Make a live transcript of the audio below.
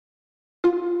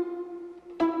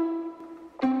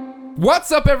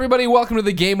What's up, everybody? Welcome to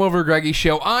the GameOverGreggy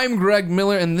show. I'm Greg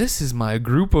Miller, and this is my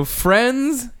group of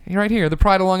friends. Right here, the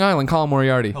pride of Long Island, Colin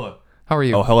Moriarty. Hello. How are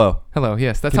you? Oh, hello. Hello,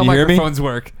 yes. That's Can how you hear me? microphones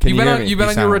work. Can you hear me? You've been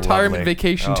You on your sound retirement lovely.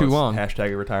 vacation too long.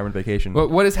 Hashtag retirement vacation.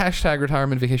 What is hashtag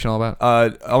retirement vacation all about?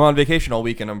 I'm on vacation all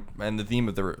week, and the theme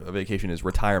of the vacation is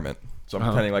retirement. So I'm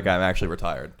pretending like I'm actually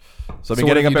retired. So I've been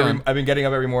getting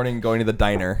up every morning, going to the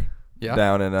diner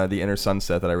down in the inner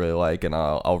Sunset that I really like, and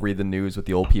I'll read the news with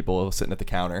the old people sitting at the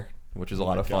counter, which is a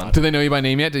lot of fun. Do they know you by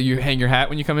name yet? Do you hang your hat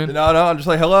when you come in? No, I'm just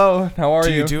like, hello, how are you?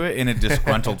 Do you do it in a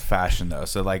disgruntled fashion, though?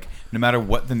 So, like, no matter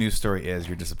what the news story is,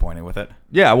 you're disappointed with it?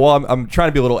 Yeah, well, I'm trying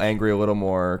to be a little angry, a little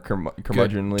more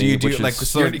curmudgeonly. Do you do which like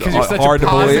is because you're such hard a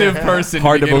positive to person?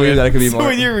 Hard to believe that I could be so more.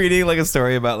 when you're reading like a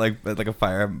story about like a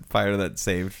fire that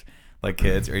saved like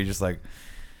kids, or you just like,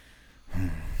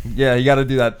 Yeah, you got to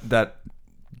do that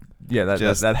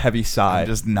heavy sigh. I'm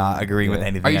just not agreeing with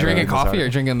anything. Are you drinking coffee or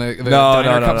drinking the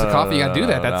diner cups of coffee? You got to do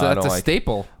that. That's a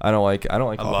staple. I don't like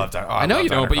coffee. I love diner. I know you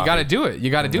don't, but you got to do it. You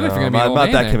got to do it if you're gonna be an I'm old not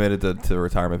man that there. committed to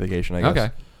retirement vacation, I guess.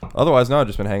 Okay. Otherwise, no, I've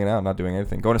just been hanging out, not doing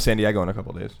anything. Going to San Diego in a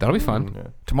couple of days. That'll be fun. Yeah.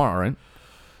 Tomorrow, right?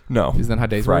 No. Isn't that how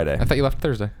days work? Friday. I thought you left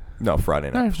Thursday. No, Friday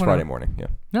night. All right, It's whatever. Friday morning, yeah.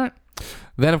 All right.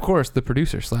 Then, of course, the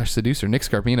producer / seducer, Nick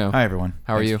Scarpino. Hi everyone.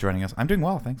 How are Thanks you? for joining us? I'm doing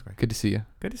well, thanks, Greg. Good to see you.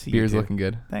 Good to see Beer's you. looking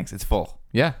good. Thanks. It's full.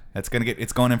 Yeah. It's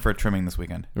going in for a trimming this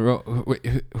weekend.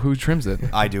 Wait, who trims it?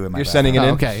 I do it. You're sending it Oh,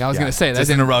 in? okay. I was gonna say that's that's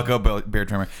in a Rocco beard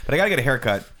trimmer, but I gotta get a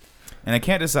haircut, and I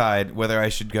can't decide whether I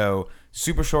should go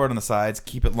super short on the sides,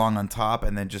 keep it long on top,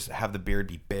 and then just have the beard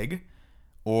be big,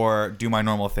 or do my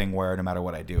normal thing where no matter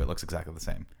what I do, it looks exactly the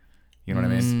same. You know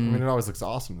what I mean? I mean, it always looks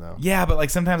awesome, though. Yeah, but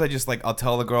like sometimes I just like I'll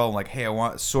tell the girl I'm like, hey, I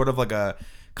want sort of like a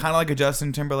kind of like a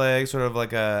Justin Timberlake, sort of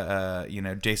like a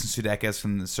Jason Sudeikis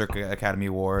from the Circa Academy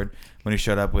Award when he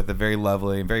showed up with a very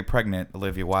lovely and very pregnant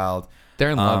Olivia Wilde.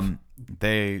 They're in love.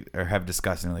 They have a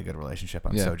disgustingly good relationship.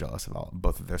 I'm so jealous of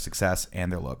both of their success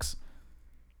and their looks.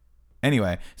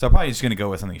 Anyway, so I'm probably just gonna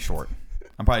go with something short.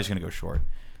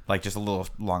 Like just a little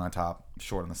long on top,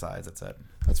 short on the sides. That's it.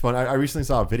 That's fun. I recently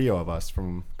saw a video of us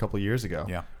from a couple of years ago.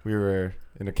 Yeah. We were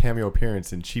in a cameo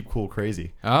appearance in Cheap, Cool,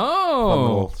 Crazy.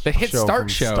 Oh, the hit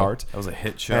Start show. Start. That was a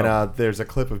hit show. And there's a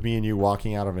clip of me and you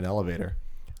walking out of an elevator,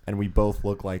 and we both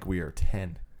look like we are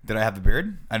 10. Did I have the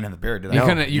beard? I didn't have the beard, did I?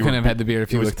 You couldn't have had the beard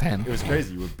if you looked 10. It was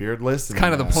crazy. You were beardless. It's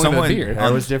kind of the point of the beard. Your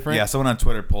hair was different. Yeah, someone on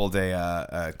Twitter pulled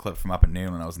a clip from Up at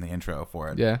Noon when I was in the intro for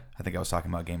it. Yeah. I think I was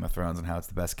talking about Game of Thrones and how it's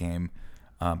the best game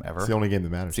ever. It's the only game that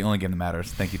matters. It's the only game that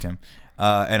matters. Thank you, Tim.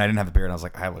 And I didn't have the beard. And I was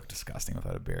like, I look disgusting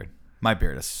without a beard. My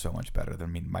beard is so much better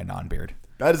than my non-beard.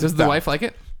 Does the wife like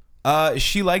it?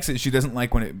 She likes it. She doesn't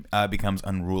like when it becomes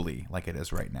unruly like it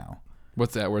is right now.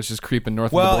 What's that? Where it's just creeping north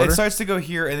of the Well, border? it starts to go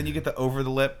here, and then you get the over the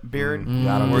lip beard,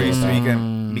 Yeah, I don't where know you about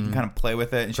can kind of play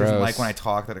with it. And she doesn't Gross. like when I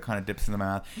talk that it kind of dips in the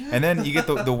mouth. And then you get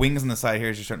the wings on the side here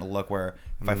is just starting to look where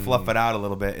if I fluff it out a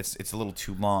little bit, it's a little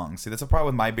too long. See, that's the problem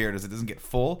with my beard is it doesn't get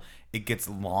full, it gets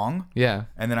long. Yeah.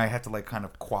 And then I have to like kind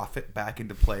of quaff it back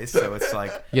into place, so it's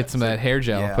like Get some of that hair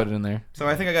gel Yeah. and put it in there. So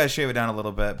I think I gotta shave it down a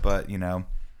little bit, but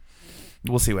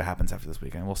we'll see what happens after this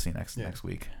weekend. We'll see next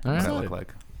week All what right. I look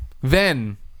like.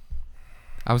 Then,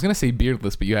 I was going to say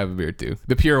beardless, but you have a beard too.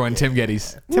 The pure one, Tim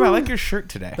Gettys. Tim, I like your shirt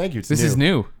today. Thank you. It's This is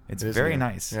new. It's It is very new.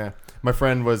 nice. Yeah. My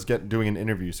friend was doing an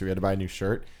interview, so we had to buy a new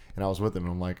shirt. And I was with him,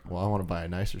 and I'm like, well, I want to buy a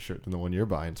nicer shirt than the one you're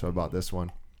buying. So I bought this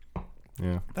one.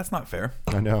 Yeah. That's not fair.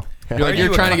 I know. You're like,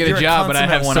 you're trying to get a job, but I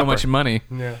have so much money.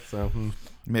 Yeah. So,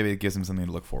 Maybe it gives him something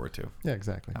to look forward to. yeah,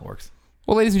 exactly. That works.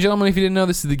 Well, ladies and gentlemen, if you didn't know,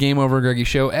 this is the GameOverGreggy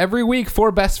show. Every week,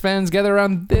 4 best friends gather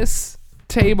around this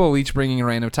table, each bringing a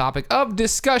random topic of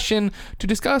discussion to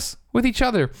discuss with each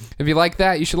other. If you like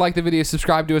that, you should like the video.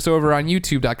 Subscribe to us over on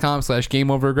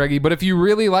youtube.com/GameOverGreggy. But if you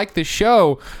really like the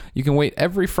show, you can wait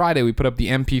every Friday. We put up the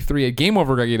MP3 at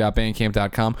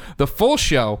GameOverGreggy.bandcamp.com. The full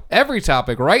show, every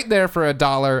topic, right there for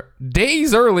 $1,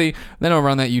 days early. Then over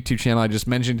on that YouTube channel I just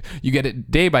mentioned, you get it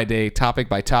day by day, topic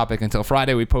by topic, until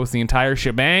Friday we post the entire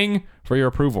shebang for your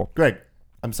approval. Greg,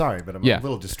 I'm sorry, but I'm Yeah. a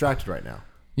little distracted right now.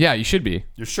 Yeah, you should be.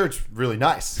 Your shirt's really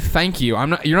nice. Thank you.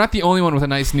 You're not the only one with a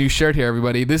nice new shirt here,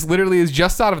 everybody. This literally is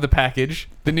just out of the package.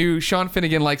 The new Sean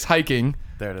Finnegan Likes Hiking.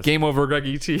 There it is.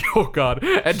 GameOverGreggy T. Oh, God.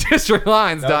 At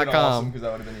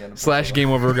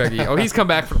districtlines.com/GameOverGreggy. Oh, he's come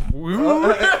back from...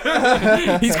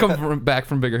 he's come back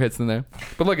from bigger hits than there.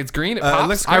 But look, it's green. It pops.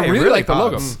 looks I great. It really really like the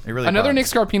logo. pops. It really Another Nick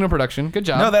pops. Scarpino production. Good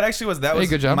job. No, that actually was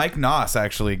good job. Mike Noss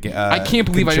actually. I can't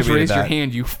believe I just contributed raised your that.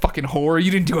 hand, you fucking whore. You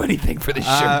didn't do anything for this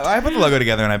shirt. I put the logo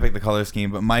together and I picked the color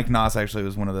scheme, but Mike Noss actually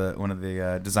was one of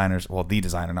the designers. Well, the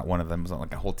designer, not one of them. It was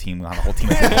like a whole team. We have a whole team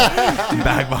of people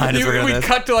back behind us. We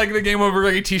cut to like the GameOverGreggy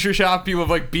Overgreggy t-shirt shop. People have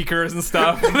like beakers and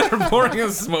stuff. They're pouring in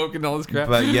smoke and all this crap.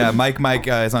 But yeah, Mike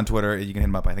is on Twitter. You can hit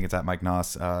him up. I think it's at Mike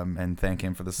Noss, and thank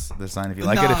him for this sign. If you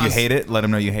like it, if you hate it, let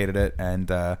him know you hated it, and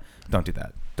don't do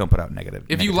that. Don't put out negative.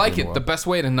 If you like it, the best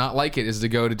way to not like it is to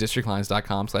go to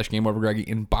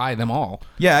districtlines.com/GameOverGreggy and buy them all.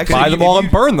 Yeah, actually, buy them all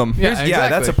and burn them. Yeah, exactly.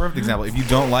 That's a perfect example. If you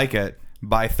don't like it,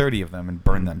 buy 30 of them and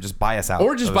burn them. Just buy us out.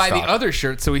 Or just buy the other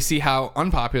shirt so we see how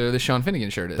unpopular the Sean Finnegan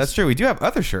shirt is. That's true. We do have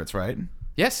other shirts, right?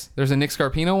 Yes, there's a Nick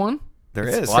Scarpino one. There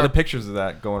is a lot of pictures of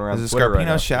that going around. There's a Twitter Scarpino right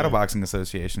now. Shadowboxing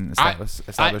Association established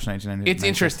 1990. It's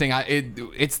interesting.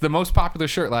 It's the most popular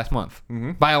shirt last month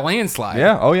by a landslide.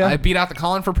 Yeah. Oh yeah. I beat out the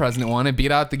Colin for President one. I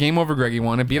beat out the GameOverGreggy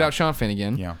one. I beat out Sean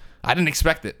Finnegan. Yeah. I didn't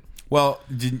expect it. Well,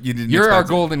 you didn't. You're our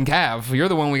golden calf. You're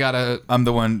the one we gotta. I'm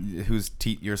the one whose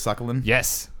teat you're suckling.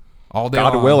 Yes. All day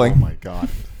God long. willing. Oh my god.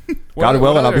 God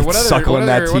willing, I'll be suckling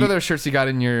that teat. What other shirts you got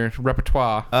in your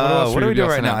repertoire? What are we doing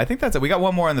right now? I think that's it. We got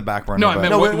one more in the back burner. No, I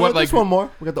meant what like one more.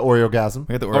 We got the Oreo-gasm.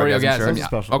 We got the Oreo-gasm shirt. Yeah.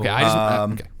 Special Okay,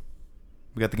 one.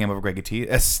 We got the GameOverGreggy tee,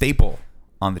 a staple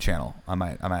on the channel. I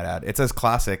might add. It's as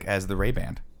classic as the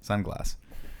Ray-Ban sunglass.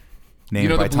 You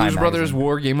know the Blues Brothers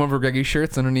wore GameOverGreggy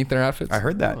shirts underneath their outfits? I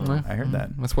heard that. Yeah. I heard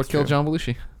that. That's what killed John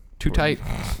Belushi. Too tight.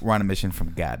 We're on a mission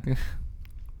from God.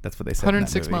 That's what they said.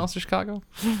 106 miles to Chicago.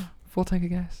 Full tank of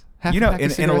gas. You know,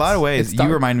 in a lot of ways, you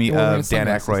remind me of Dan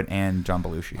Aykroyd and John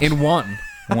Belushi. In one.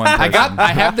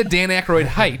 I have the Dan Aykroyd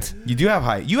height. You do have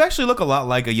height. You actually look a lot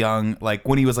like a young, like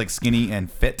when he was like skinny and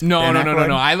fit. No.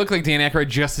 I look like Dan Aykroyd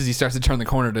just as he starts to turn the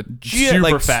corner to super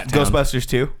like fat town. Ghostbusters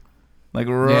 2. Like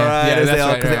as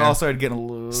they all started getting a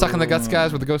little sucking the guts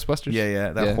guys with the Ghostbusters.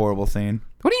 Yeah, that horrible scene.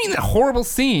 What do you mean that horrible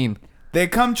scene? They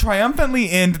come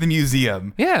triumphantly into the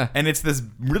museum. Yeah. And it's this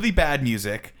really bad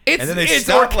music. It's and then they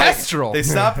stop, orchestral. They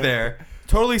stop there.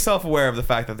 Totally self-aware of the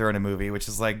fact that they're in a movie, which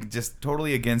is like just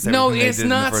totally against everything No, they it's did in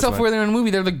the not first self-aware. one. They're in a movie.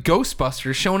 They're the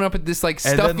Ghostbusters showing up at this like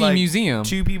And stuffy then, like, museum.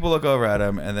 Two people look over at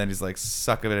him, and then he's like,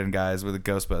 "Suck it in, guys," with the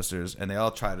Ghostbusters, and they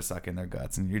all try to suck in their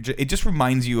guts. And it just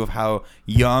reminds you of how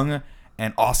young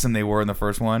and awesome they were in the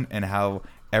first one, and how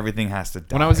everything has to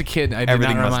die. When I was a kid, I did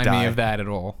Everything not must remind me die. of that at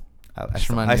all. I Just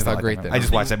remind me of how great I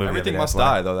just watched that movie. Everything the other must day.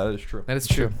 die, though. That is true. That is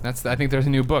true. I think there's a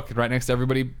new book right next to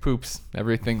Everybody Poops.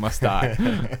 Everything Must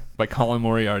Die by Colin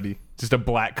Moriarty. Just a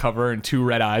black cover and two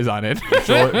red eyes on it.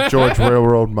 George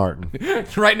Railroad Martin.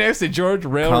 Right next to George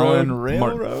Railroad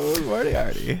Martin.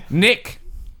 Moriarty. Nick,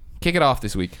 kick it off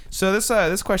this week. So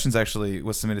this question's actually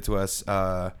was submitted to us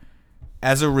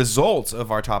as a result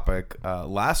of our topic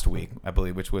last week, I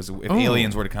believe, which was if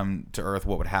aliens were to come to Earth,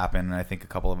 what would happen? And I think a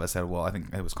couple of us said, well, I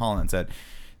think it was Colin that said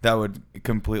that would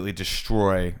completely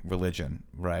destroy religion,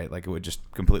 right? Like it would just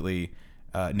completely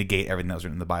negate everything that was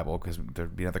written in the Bible because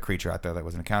there'd be another creature out there that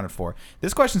wasn't accounted for.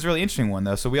 This question's a really interesting one,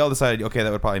 though. So we all decided, okay,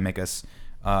 that would probably make us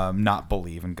not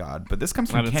believe in God. But this comes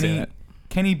from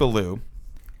Kenny Ballou.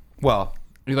 Well,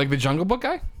 you like the Jungle Book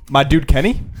guy? My dude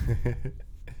Kenny?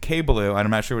 K Ballou, and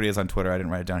I'm not sure what he is on Twitter. I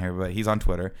didn't write it down here, but he's on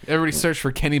Twitter. Everybody search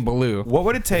for Kenny Ballou. What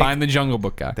would it take? Find the Jungle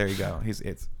Book guy. There you go.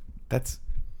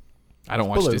 I don't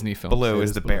watch Disney films. Ballou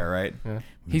is the bear, right? Yeah.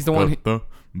 He's the one. The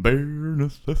bare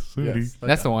necessity. Yes,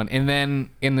 That's the one. And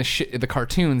then in the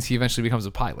cartoons, he eventually becomes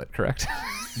a pilot. Correct?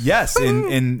 Yes, in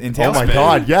Tailspin. Oh my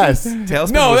god, yes.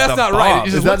 Tailspin No, was that's the not bomb. right. It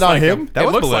just Is that looks not like him? That it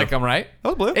was looks Ballou. like him, right? That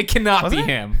was Ballou. It cannot Was be it?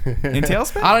 him. In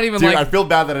Tailspin? I don't even Dude, like. I feel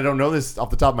bad that I don't know this off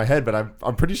the top of my head, but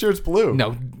I'm pretty sure it's blue.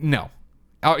 No.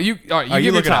 Oh, you give you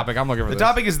your look it up. topic. I'm looking for The this.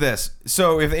 topic is this.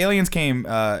 So if aliens came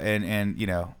and you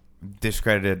know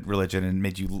discredited religion and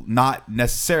made you not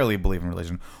necessarily believe in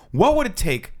religion, what would it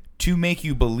take to make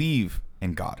you believe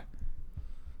in God?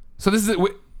 So this is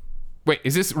wait.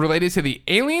 Is this related to the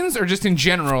aliens or just in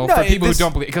general No, for people this- who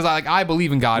don't believe? Because I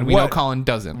believe in God. We know Colin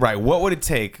doesn't. Right. What would it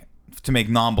take to make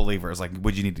non-believers? Like,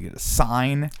 would you need to get a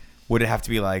sign? Would it have to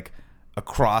be like a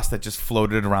cross that just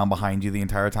floated around behind you the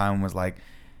entire time and was like,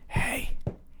 "Hey"?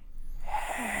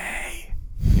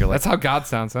 You're like, That's how God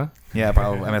sounds, huh? yeah,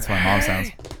 probably. I mean, that's how my mom sounds.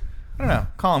 I don't know,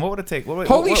 Colin. What would it take? Holy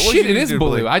Holy shit! It is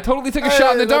Ballou. I totally took a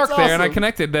shot in the dark that's there, and I awesome.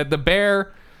 connected that the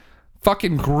bear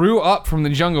fucking grew up from the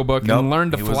Jungle Book and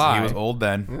learned to fly. He was old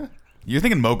then. Yeah. You're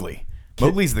thinking Mowgli.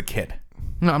 Mowgli's the kid.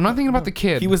 No, I'm not thinking about the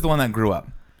kid. He was the one that grew up.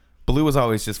 Ballou was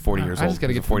always just 40 years old. I just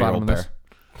gotta He get was to a the 40-year-old bottom of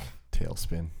bear.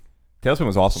 Tailspin. Tailspin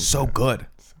was awesome. So good.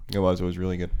 It was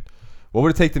really good. What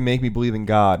would it take to make me believe in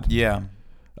God? Yeah.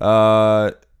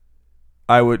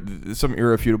 I would some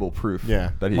irrefutable proof.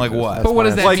 Yeah. That he Like exists. what? But what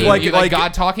does that Like- mean? like- You like-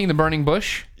 God talking the burning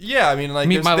bush? Yeah, I mean, like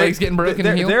Meet my legs getting broken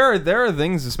and healed? There are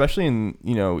things, especially in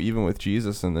even with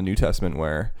Jesus in the New Testament,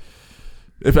 where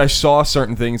if I saw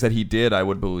certain things that he did, I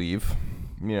would believe.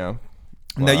 Now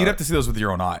you'd have to see those with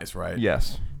your own eyes, right?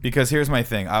 Yes. Because here's my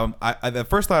thing. I the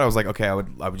first thought I was like, okay, I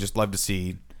would just love to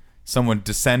see someone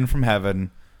descend from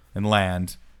heaven and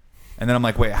land. And then I'm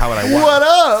like, wait, how would I? What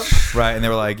up? Right, and they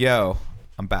were like, yo,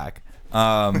 I'm back.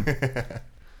 But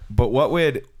what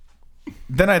would?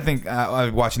 Then I think I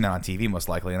was watching that on TV most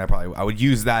likely, and I would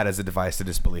use that as a device to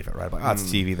disbelieve it. Right, like, oh, it's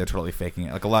TV. They're totally faking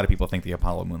it. Like a lot of people think the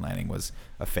Apollo moon landing was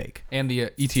a fake, and the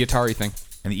ET Atari thing,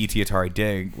 and the ET Atari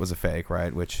dig was a fake,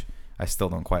 right? Which I still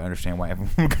don't quite understand why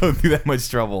everyone would go through that much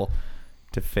trouble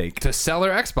to fake to sell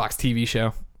their Xbox TV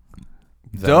show.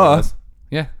 Duh.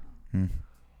 Yeah.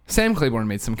 Sam Claiborne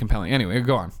made some compelling. Anyway,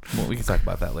 go on. Well, we can talk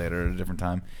about that later at a different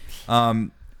time.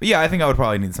 But yeah, I think I would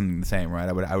probably need something the same, right?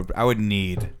 I would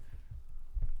need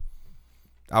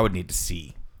to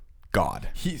see God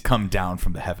come down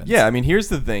from the heavens. Yeah, I mean, here's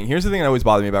the thing that always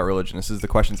bothered me about religion. This is the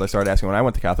questions I started asking when I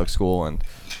went to Catholic school and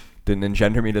didn't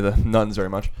engender me to the nuns very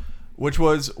much. Which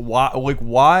was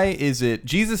why is it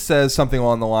Jesus says something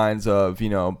along the lines of,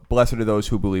 blessed are those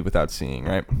who believe without seeing,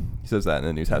 right? He says that in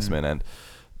the New Testament. And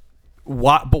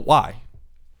why? But why?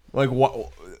 Like,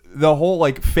 what? The whole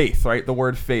faith, right? The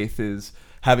word faith is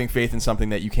having faith in something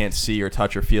that you can't see or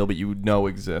touch or feel, but you know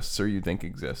exists or you think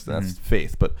exists. That's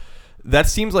faith. But that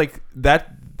seems like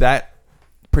that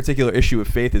particular issue of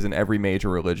faith is in every major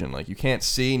religion. Like, you can't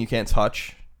see and you can't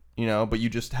touch, but you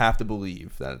just have to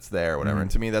believe that it's there or whatever.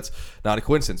 And to me, that's not a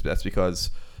coincidence. But that's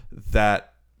because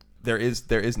that there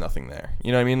is nothing there.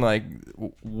 You know what I mean? Like,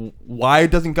 why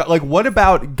doesn't God? Like, what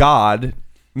about God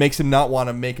makes him not want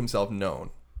to make himself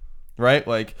known? Right?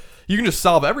 Like, you can just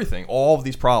solve everything, all of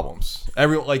these problems.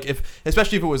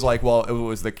 Especially if it was it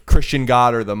was the Christian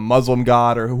God or the Muslim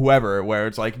God or whoever, where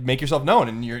it's like, make yourself known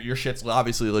and your shit's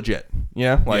obviously legit.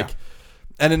 And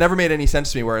it never made any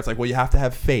sense to me where it's like, well, you have to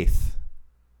have faith.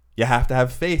 You have to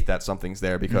have faith that something's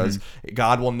there because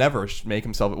God will never make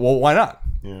himself. Well, why not?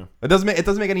 Yeah. It doesn't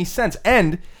make any sense.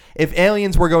 And if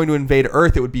aliens were going to invade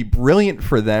Earth, it would be brilliant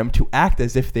for them to act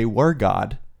as if they were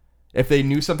God. If they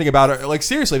knew something about it,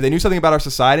 seriously, if they knew something about our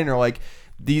society and are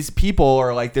these people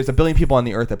are there's a billion people on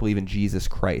the earth that believe in Jesus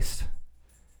Christ.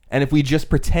 And if we just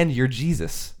pretend you're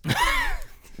Jesus,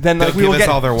 then we will get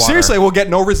all their water. Seriously, we'll get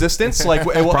no resistance. It will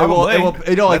that's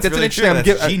really an interesting.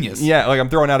 That's genius. Yeah, I'm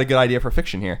throwing out a good idea for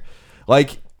fiction here.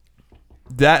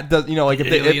 That does,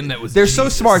 if they're so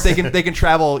smart, they can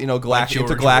travel,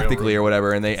 intergalactically or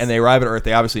whatever, and they arrive at Earth.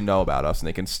 They obviously know about us and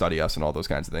they can study us and all those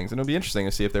kinds of things. And it'll be interesting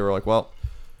to see if they were well,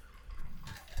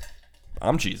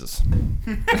 I'm Jesus.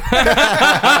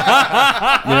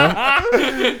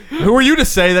 Who are you to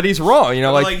say that he's wrong? He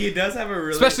does have a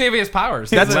really, especially if he has powers.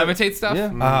 That levitate stuff.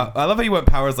 Yeah. I love how you went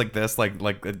powers like this,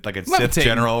 like a Sith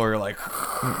general, or I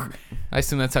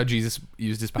assume that's how Jesus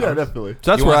used his powers. Yeah, definitely.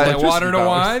 So that's where I water to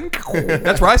wine.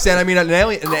 That's where I stand. I mean,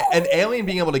 an alien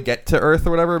being able to get to Earth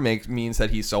or whatever means that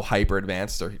he's so hyper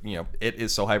advanced, or it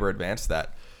is so hyper advanced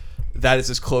that is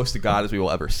as close to God as we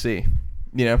will ever see.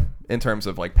 In terms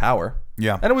of power.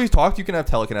 Yeah. And we've talked, you can have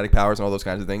telekinetic powers and all those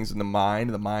kinds of things. And the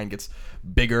mind gets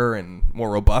bigger and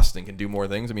more robust and can do more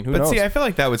things. I mean, who knows? But see, I feel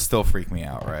like that would still freak me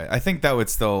out, right? I think that would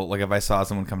still, if I saw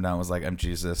someone come down and was like, I'm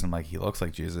Jesus, and I'm he looks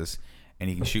like Jesus,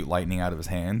 and he can shoot lightning out of his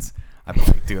hands. I'd be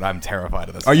like, dude, I'm terrified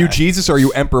of this Are guy. you Jesus or are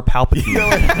you Emperor Palpatine?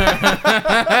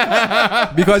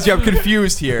 Because I'm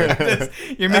confused here.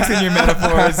 You're mixing your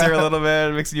metaphors here a little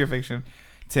bit, mixing your fiction.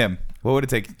 Tim, what would it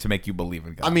take to make you believe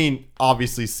in God? I mean,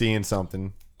 obviously seeing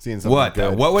something. What?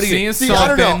 Good. What would you see? I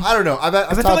don't know. I've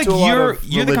I feel like you're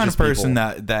the kind of person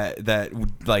people. that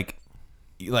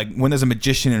when there's a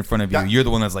magician in front of you, you're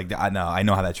the one that's I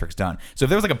know how that trick's done. So if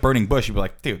there was a burning bush, you'd be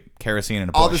like, dude, kerosene in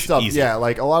a bush. All this stuff, easy. yeah. A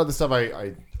lot of the stuff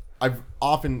I'm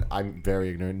very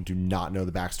ignorant and do not know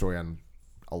the backstory on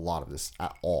a lot of this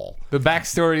at all. The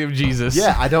backstory of Jesus.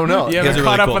 Yeah, I don't know. You haven't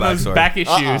caught up on those back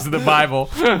issues of the Bible.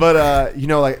 But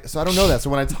so I don't know that. So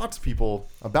when I talk to people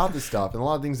about this stuff, and a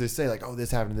lot of things they say oh,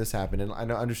 this happened, and I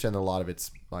understand that a lot of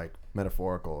it's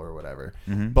metaphorical or whatever.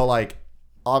 Mm-hmm. But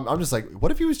I'm just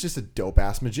what if he was just a dope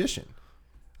ass magician?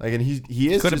 And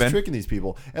he is just tricking these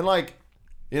people. And what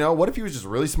if he was just a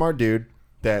really smart dude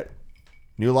that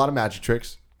knew a lot of magic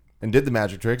tricks and did the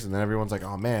magic tricks, and then everyone's like,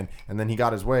 oh man, and then he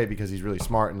got his way because he's really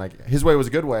smart, and his way was a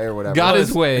good way or whatever. Got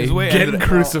his way getting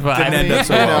crucified. Didn't end up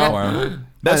so well for him.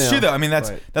 That's true though. I mean,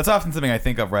 that's often something I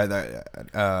think of, right?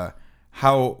 That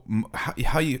how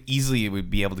you easily would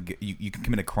be able to get you can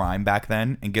commit a crime back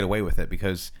then and get away with it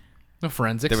because no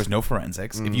forensics. There was no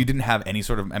forensics. If you didn't have any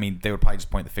sort of, they would probably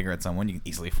just point the finger at someone. You can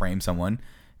easily frame someone.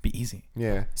 Be easy.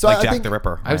 Yeah. So Jack the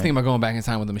Ripper. I was thinking about going back in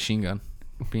time with a machine gun.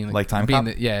 Being Time Cop?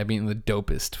 being the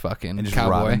dopest fucking and just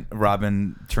cowboy.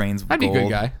 robbing trains with I'd be a gold. good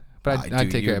guy. But I'd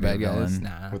take care of bad guys.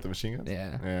 Nah. With the machine guns?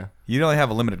 Yeah. You'd only have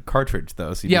a limited cartridge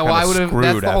though. So Yeah, well, I would have.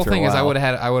 That's the whole thing is I would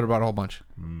have brought a whole bunch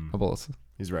of bullets.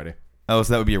 He's ready. Oh,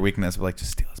 so that would be your weakness. But like,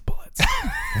 just steal his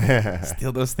bullets.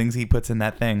 Steal those things he puts in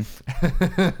that thing.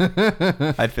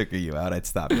 I'd figure you out. I'd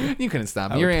stop you. You couldn't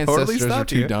stop me. Your ancestors were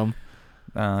too dumb.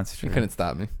 That's true. You couldn't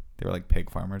stop me. They were like pig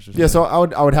farmers or something. Yeah, so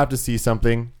I would have to see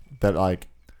something that like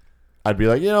I'd be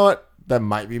like, you know what? That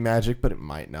might be magic, but it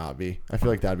might not be. I feel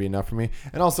like that'd be enough for me.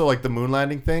 And also like the moon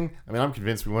landing thing. I mean, I'm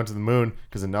convinced we went to the moon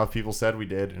because enough people said we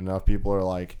did. And enough people are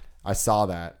like, I saw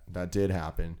that. That did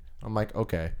happen. I'm like,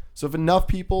 okay. So if enough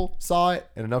people saw it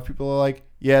and enough people are like,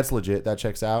 yeah, it's legit. That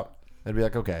checks out. I'd be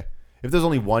like, okay. If there's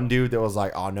only one dude that was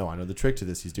like, oh no, I know the trick to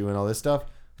this. He's doing all this stuff.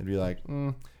 I'd be like,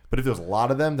 But if there's a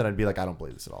lot of them, then I'd be like, I don't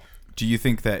believe this at all. Do you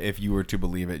think that if you were to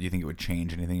believe it, do you think it would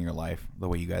change anything in your life? The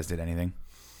way you guys did anything?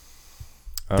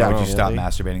 Would you stop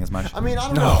masturbating as much? I mean, I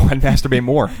don't No, know. I'd masturbate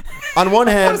more. On one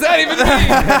hand, What does that even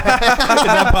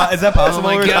mean? Is that possible?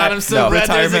 Oh my God, I'm so glad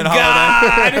there's a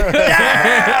God.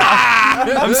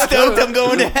 I'm stoked. I'm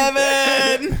going to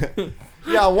heaven.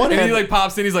 yeah, on one And hand, he like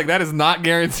pops in. He's like, that is not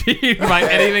guaranteed by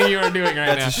anything you are doing right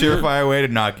now. That's a surefire way to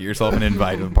not get yourself an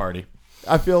invite to the party.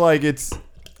 I feel like it's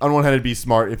on one hand it'd be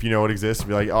smart if you know it exists.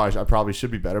 Be like, oh, I probably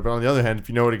should be better. But on the other hand, if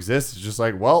you know it exists, it's just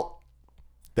like, well,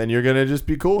 then you're gonna just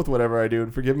be cool with whatever I do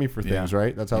and forgive me for things,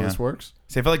 right? That's how this works.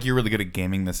 See, I feel like you're really good at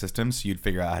gaming the system, so you'd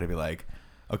figure out how to be like,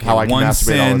 okay, How I can one masturbate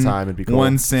sin, all the time and be cool.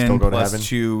 one Still sin go to plus heaven.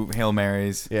 2 Hail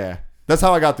Marys. Yeah, that's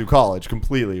how I got through college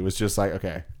completely. It was just like,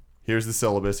 okay, here's the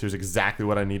syllabus. Here's exactly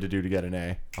what I need to do to get an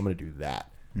A. I'm gonna do that,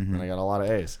 and I got a lot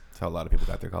of A's. That's how a lot of people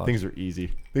got their college. Things are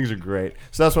easy. Things are great.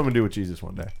 So that's what I'm gonna do with Jesus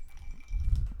one day.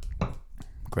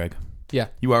 Greg, Yeah.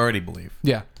 you already believe,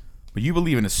 Yeah. but you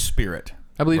believe in a spirit.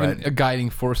 I believe Right. in a guiding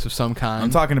force of some kind. I'm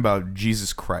talking about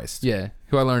Jesus Christ. Yeah.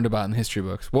 Who I learned about in history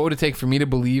books. What would it take for me to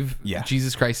believe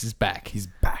Jesus Christ is back? He's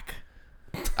back.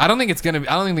 I don't think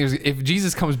there's, if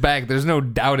Jesus comes back, there's no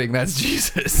doubting that's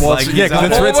Jesus. Well, Like, yeah, he's out because a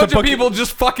it's whole it's bunch the of book. people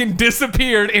just fucking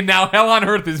disappeared, and now hell on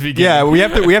earth is beginning. Yeah, we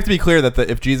have to be clear that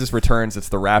if Jesus returns, it's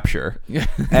the rapture,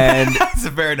 and That's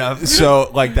fair enough.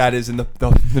 so like that is in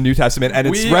the New Testament, and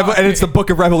it's We and it's the Book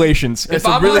of Revelations. If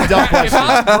I'm if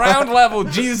I'm ground level,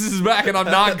 Jesus is back, and I'm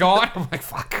not gone. I'm like,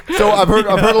 fuck. So I've heard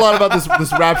a lot about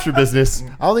this rapture business.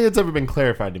 I don't think it's ever been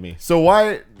clarified to me. So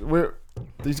why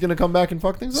he's gonna come back and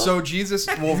fuck things up? So Jesus,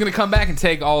 He's gonna come back and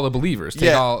take all the believers,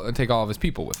 take all of his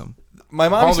people with him. my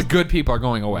mom. All the good people are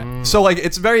going away. So like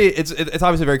it's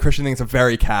obviously a very Christian thing. It's a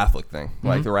very Catholic thing,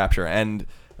 like the rapture, and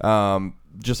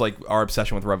just like our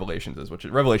obsession with Revelations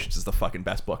Revelations is the fucking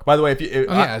best book. By the way, if you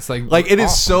it's like it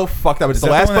is so fucked up. It's Is the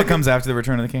that last the one book that comes after the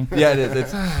Return of the King? Yeah, it is.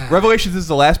 It's, Revelations is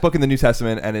the last book in the New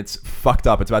Testament, and it's fucked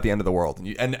up. It's about the end of the world,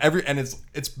 and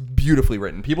it's beautifully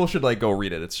written. People should like go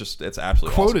read it. It's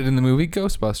absolutely quoted in the movie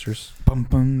Ghostbusters.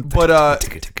 But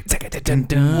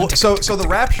so the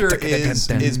rapture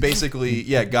is basically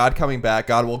God coming back.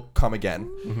 God will come again,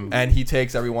 and he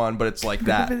takes everyone, but it's like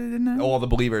that, all the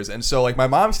believers. And so like my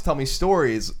mom used to tell me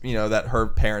stories, that her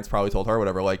parents probably told her,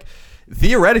 whatever. Like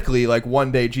theoretically, like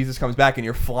one day Jesus comes back and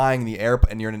you're flying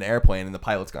and you're in an airplane and the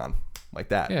pilot's gone. Like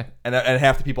that, Yeah. and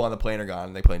half the people on the plane are gone,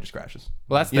 and the plane just crashes.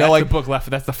 Well, that's like the book Left.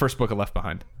 That's the first book of Left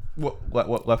Behind.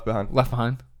 what Left Behind? Left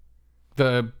Behind,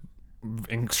 the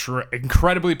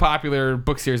incredibly popular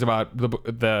book series about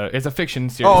the it's a fiction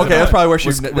series. Oh, okay, that's probably where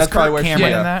Was that's probably Kirk where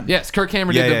Cameron she. in that? Yes, Kirk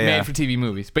Cameron did the made-for-TV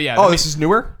movies. But yeah, This is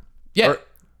newer. yeah, Or-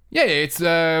 yeah, it's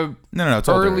No, it's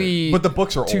older. early, But the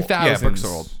books are old. 2000s. Yeah, books are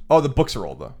old. Oh, the books are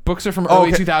old though. Books are from Oh,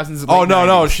 early okay. 2000s. Oh late no,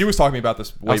 90s. she was talking about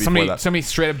this way before that. Somebody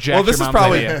straight up jacked Well, this your is mom's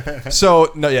probably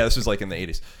idea. this was like in the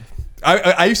 80s.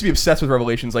 I used to be obsessed with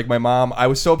Revelations. Like my mom, I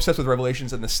was so obsessed with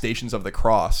Revelations and the Stations of the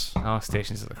Cross Oh,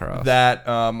 Stations of the Cross. that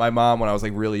my mom, when I was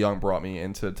like really young, brought me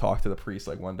in to talk to the priest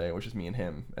like one day, which is me and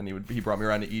him, and he brought me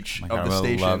around to each I of the would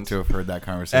stations. love to have heard that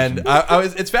conversation.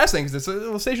 And it's fascinating because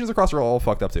the Stations of the Cross are all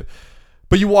fucked up too.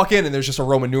 But you walk in and there's just a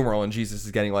Roman numeral and Jesus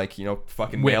is getting like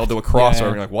fucking nailed to a cross, Yeah. or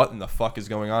you're like, what in the fuck is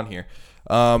going on here?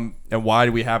 And why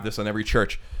do we have this on every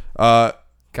church?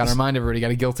 Got to remind everybody, got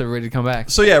to guilt everybody to come back.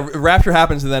 So yeah, rapture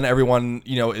happens, and then everyone,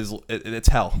 it's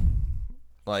hell.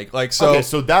 Like so. Okay,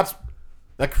 so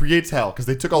that creates hell because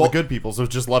they took all the good people, so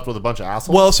it's just left with a bunch of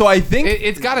assholes. Well, so I think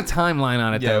It's got a timeline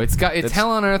on it, Yeah, though. It's it's-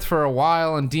 hell on earth for a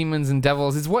while, and demons and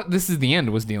devils. It's what This is the End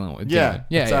was dealing with. yeah,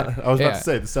 Yeah. I was about to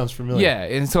say this sounds familiar. Yeah,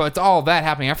 and so it's all that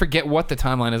happening. I forget what the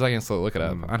timeline is. I can still look it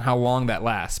up on how long that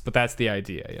lasts, but that's the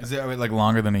idea. Yeah. Is it like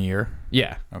longer than a year?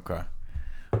 Yeah. Okay.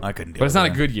 I couldn't do it. But it's not a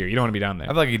good year. You don't want to be down there.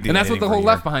 I feel like you do and that's what anything the for whole a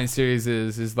Left year. Behind series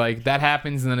is like that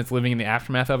happens, and then it's living in the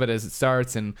aftermath of it as it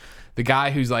starts. And the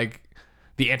guy who's like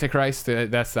the Antichrist.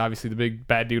 That's obviously the big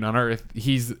bad dude on Earth.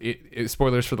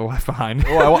 Spoilers for the Left Behind.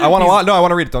 Oh, I want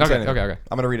to read it. Don't say anything. Okay.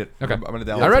 I'm gonna read it. Okay. I'm gonna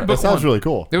download. I read book It sounds one. really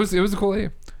cool. It was a cool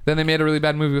idea. Then they made a really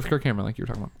bad movie with Kirk Cameron, like you were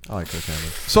talking about. I like Kirk Cameron.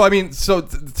 So I mean,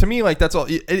 to me, like that's all.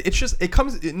 It's just it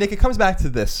comes back to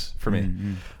this for me.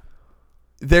 Mm-hmm.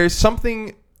 There's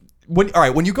something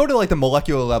when you go to like the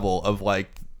molecular level of like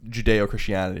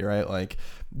Judeo-Christianity, right? Like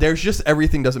there's just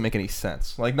everything doesn't make any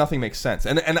sense. Like nothing makes sense.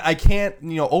 And I can't,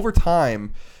 over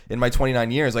time in my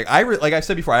 29 years, like like I've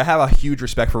said before, I have a huge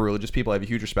respect for religious people. I have a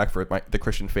huge respect for the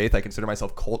Christian faith. I consider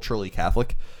myself culturally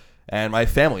Catholic, and my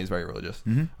family is very religious.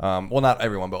 Mm-hmm. Well, not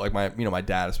everyone, but like my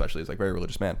dad especially is like a very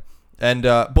religious man. And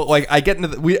but like I get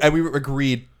into we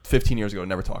agreed 15 years ago to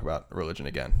never talk about religion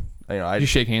again. You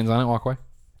shake hands on it, walk away.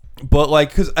 But like,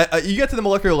 because you get to the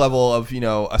molecular level of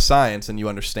a science and you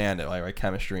understand it, like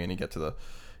chemistry, and you get to the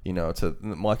to the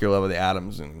molecular level of the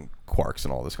atoms and quarks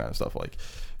and all this kind of stuff. Like,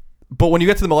 but when you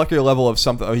get to the molecular level of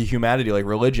something of humanity, like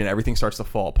religion, everything starts to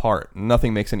fall apart.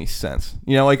 Nothing makes any sense.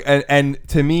 Like, and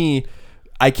to me,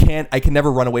 I can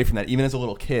never run away from that. Even as a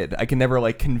little kid, I can never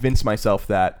like convince myself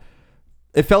that.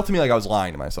 It felt to me like I was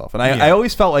lying to myself, and I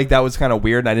always felt like that was kind of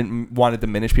weird, and I didn't want to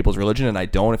diminish people's religion, and I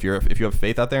don't. If you have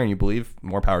faith out there and you believe,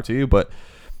 more power to you. But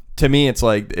to me, it's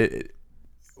like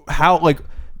how like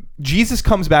Jesus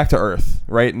comes back to Earth,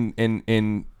 right?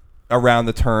 In around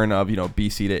the turn of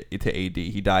BC to AD.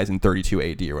 He dies in 32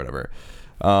 AD or whatever.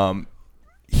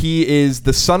 He is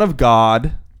the Son of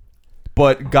God.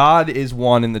 But God is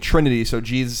one in the Trinity, so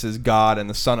Jesus is God and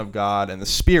the Son of God and the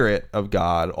Spirit of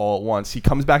God all at once. He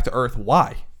comes back to Earth.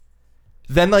 Why?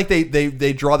 Then like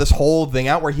they draw this whole thing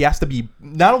out where he has to be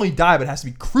not only die, but has to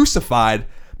be crucified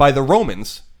by the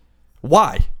Romans.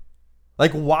 Why?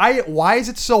 Like why is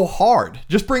it so hard?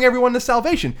 Just bring everyone to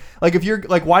salvation. Like if you're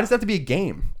like, why does that have to be a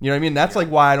game? You know what I mean? That's like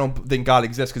why I don't think God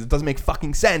exists, because it doesn't make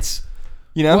fucking sense.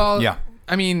 Well, yeah.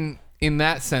 I mean, in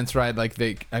that sense, right? Like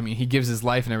he gives his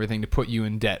life and everything to put you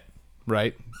in debt,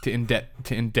 right? To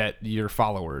indebt your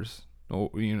followers, to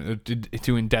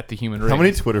indebt the human race. How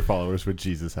many Twitter followers would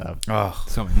Jesus have? Oh,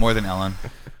 so many. More than Ellen.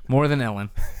 More than Ellen.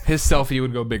 His selfie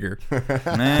would go bigger. But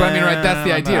I mean, right? That's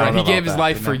the idea, right? He gave his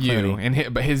life for you,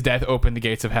 but his death opened the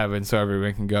gates of heaven so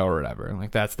everyone can go or whatever. And like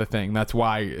that's the thing. That's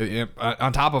why,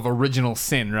 on top of original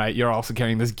sin, right? You're also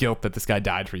carrying this guilt that this guy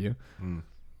died for you.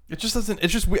 It just doesn't.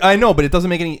 It's just. I know, but it doesn't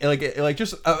make any like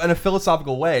just in a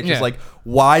philosophical way. It's just like,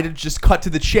 why did just cut to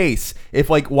the chase? If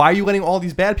like, why are you letting all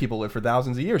these bad people live for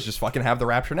thousands of years? Just fucking have the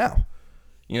rapture now.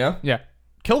 Yeah.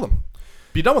 Kill them.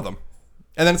 Be done with them.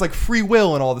 And then it's like free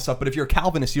will and all this stuff. But if you're a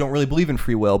Calvinist, you don't really believe in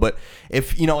free will. But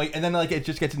if and then like it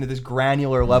just gets into this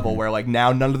granular level where like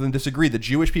now none of them disagree. The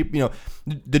Jewish people,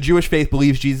 the Jewish faith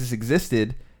believes Jesus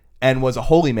existed and was a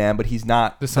holy man, but he's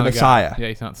not the Messiah. Yeah,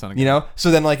 he's not the Son of God.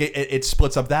 So then like it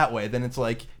splits up that way. Then it's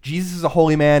like Jesus is a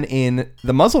holy man in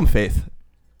the Muslim faith,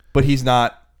 but he's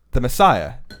not the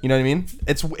Messiah. You know what I mean?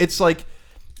 It's like,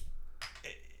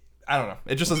 I don't know.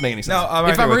 It just doesn't make any sense. No,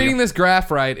 if I'm reading this graph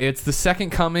right, it's the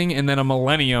second coming and then a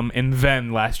millennium and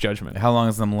then last judgment. How long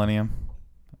is the millennium?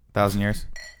 1,000 years? Do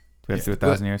we have to do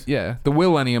 1,000 years? Yeah, the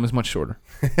millennium is much shorter.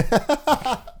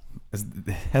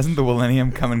 Hasn't the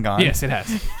millennium come and gone? Yes, it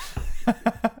has.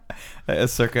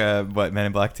 Circa what, Men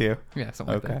in Black 2? Yeah,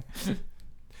 something like that.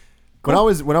 Cool.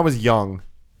 When I was young,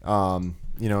 and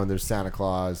there's Santa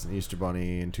Claus and Easter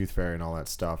Bunny and Tooth Fairy and all that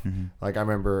stuff. Mm-hmm. Like I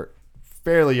remember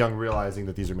fairly young realizing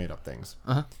that these are made up things.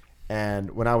 Uh-huh.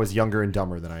 And when I was younger and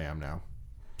dumber than I am now,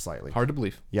 slightly. Hard to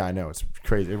believe. Yeah, I know, it's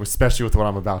crazy. Especially with what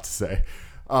I'm about to say.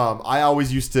 I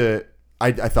always used to.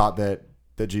 I thought that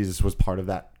Jesus was part of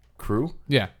that crew.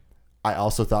 Yeah. I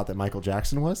also thought that Michael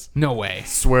Jackson was. No way.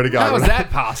 Swear to God. How is that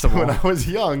possible? When I was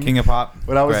young. King of Pop.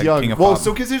 When I was Greg, young. King of Well, Pop.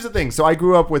 so because here's the thing. So I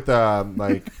grew up with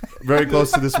like very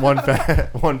close to this one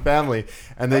family,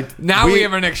 and we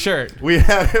have our next shirt. We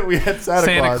had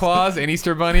Santa Claus and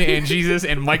Easter Bunny and Jesus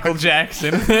and Michael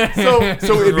Jackson. so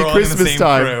it'd be Christmas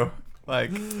time. Crew.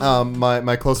 Like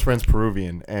my close friend's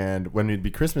Peruvian, and when it'd be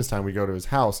Christmas time, we'd go to his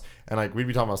house, and like we'd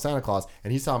be talking about Santa Claus,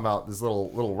 and he's talking about this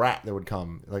little rat that would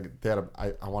come. Like they had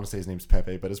I want to say his name's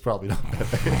Pepe, but it's probably not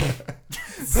Pepe.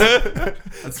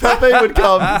 Pepe would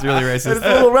come. It's really racist. And it's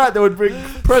a little rat that would bring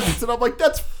presents, and I'm like,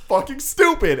 that's fucking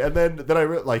stupid. And then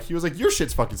he was like, your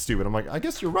shit's fucking stupid. I'm like, I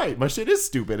guess you're right. My shit is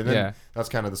stupid. And then that's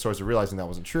kind of the source of realizing that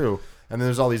wasn't true. And then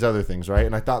there's all these other things, right?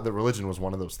 And I thought that religion was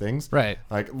one of those things. Right.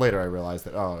 Like later I realized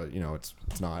that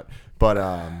it's not. But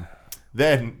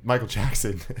then Michael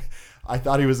Jackson, I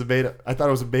thought it was a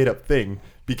made up thing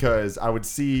because I would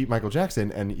see Michael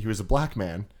Jackson and he was a black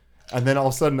man. And then all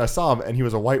of a sudden I saw him, and he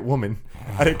was a white woman,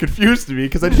 and it confused me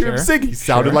because I didn't hear him sing. He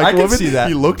sounded like a woman. See that.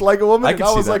 He looked like a woman. I and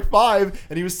I was like 5,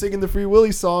 and he was singing the Free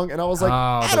Willy song, and I was like,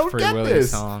 I don't get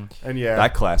this. Song. And yeah,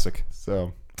 that classic.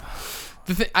 So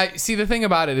the thing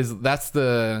about it is that's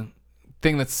the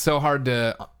thing that's so hard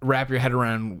to wrap your head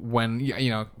around when,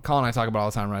 Colin and I talk about all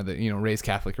the time, right? That, raised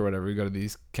Catholic or whatever, we go to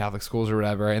these Catholic schools or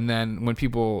whatever. And then when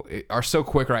people are so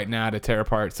quick right now to tear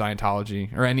apart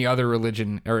Scientology or any other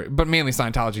religion, but mainly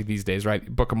Scientology these days, right?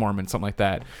 Book of Mormon, something like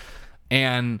that.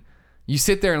 And you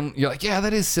sit there and you're like, yeah,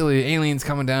 that is silly. Aliens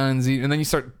coming down. And then you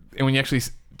start, and when you actually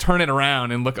turn it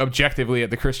around and look objectively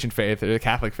at the Christian faith or the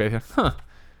Catholic faith,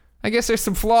 I guess there's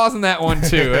some flaws in that one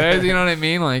too. You know what I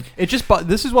mean? Like, it just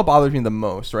this is what bothers me the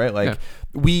most, right? Like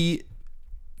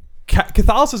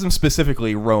Catholicism,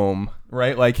 specifically Rome,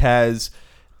 right? Like, has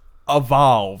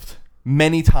evolved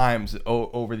many times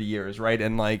over the years, right?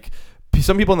 And like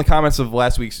some people in the comments of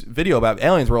last week's video about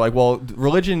aliens were like, well,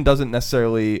 religion doesn't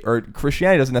necessarily, or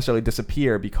Christianity doesn't necessarily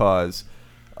disappear because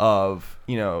of,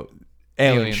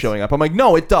 aliens showing up. I'm like,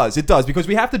 no, it does because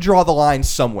we have to draw the line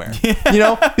somewhere,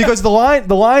 because the line,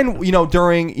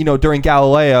 during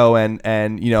Galileo and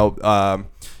the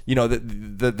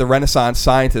Renaissance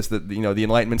scientists, the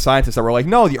Enlightenment scientists that were like,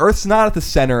 no, the Earth's not at the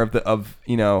center of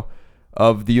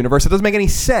the universe. It doesn't make any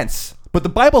sense, but the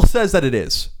Bible says that it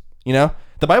is.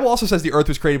 The Bible also says the Earth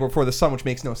was created before the sun, which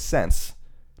makes no sense.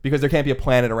 Because there can't be a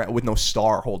planet around with no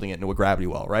star holding it into a gravity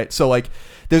well, right? So like,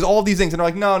 there's all these things, and they're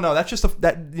like, no, that's just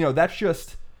that's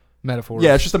just metaphor.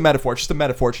 Yeah, it's just a metaphor. It's just a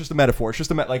metaphor. It's just a metaphor. It's just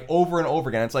like over and over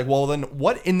again. It's like, well, then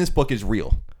what in this book is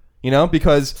real?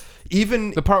 Because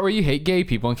even the part where you hate gay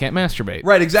people and can't masturbate,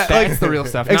 right? Exactly, that's the real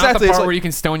stuff. Exactly, not the part where you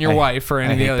can stone your wife or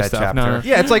any of the other stuff. No.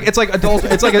 Yeah, it's like adult.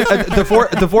 It's like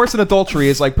a divorce and adultery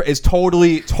is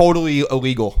totally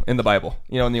illegal in the Bible.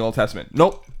 In the Old Testament.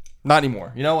 Nope. Not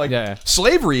anymore,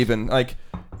 slavery even, like,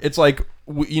 it's like,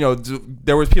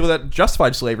 there was people that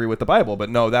justified slavery with the Bible, but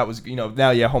no, that was,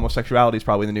 now, homosexuality is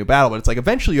probably the new battle, but it's like,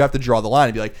 eventually you have to draw the line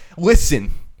and be like,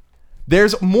 listen,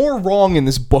 there's more wrong in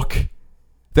this book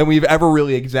than we've ever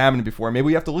really examined before. Maybe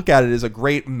we have to look at it as a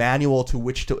great manual in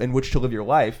which to live your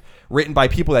life, written by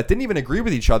people that didn't even agree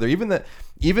with each other. Even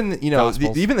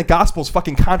the Gospels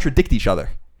fucking contradict each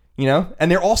other, and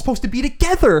they're all supposed to be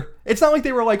together. It's not like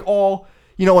they were like all...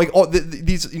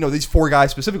 these 4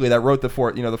 guys specifically that wrote the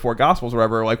 4 Gospels or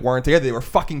whatever, like, weren't together. They were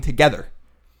fucking together,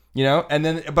 and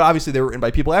then, but obviously they were written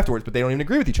by people afterwards, but they don't even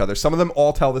agree with each other. Some of them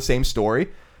all tell the same story.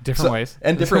 Different ways.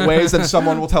 And different ways. Then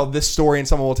someone will tell this story and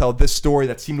someone will tell this story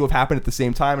that seemed to have happened at the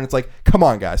same time. And it's like, come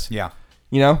on, guys. Yeah.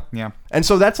 Yeah. And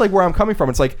so that's like where I'm coming from.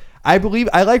 It's like, I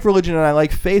like religion and I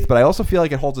like faith, but I also feel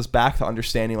like it holds us back to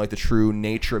understanding like the true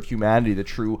nature of humanity, the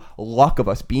true luck of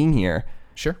us being here.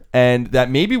 Sure. And that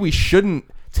maybe we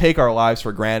shouldn't take our lives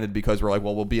for granted because we're like,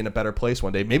 well, we'll be in a better place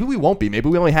one day. Maybe we won't be. Maybe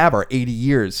we only have our 80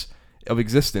 years of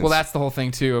existence. Well, that's the whole thing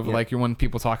too of like when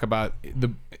people talk about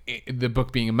the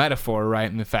book being a metaphor, right?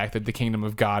 And the fact that the kingdom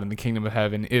of God and the kingdom of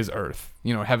heaven is earth.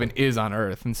 Heaven is on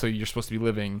earth. And so you're supposed to be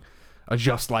living a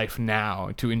just life now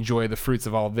to enjoy the fruits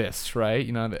of all this, right?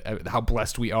 How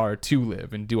blessed we are to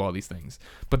live and do all these things.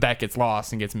 But that gets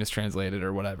lost and gets mistranslated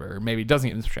or whatever. Or maybe it doesn't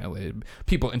get mistranslated.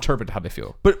 People interpret how they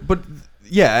feel. But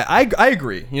yeah, I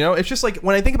agree. It's just like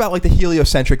when I think about like the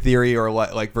heliocentric theory or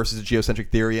like versus the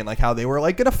geocentric theory and like how they were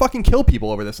like gonna fucking kill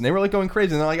people over this and they were like going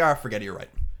crazy and they're like, forget it, you're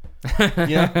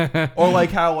right. Or like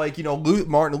how like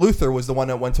Martin Luther was the one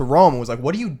that went to Rome and was like,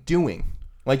 what are you doing?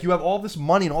 Like, you have all this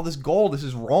money and all this gold. This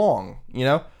is wrong.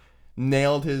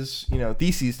 Nailed his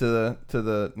theses to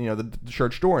the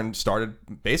church door and started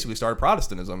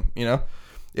Protestantism.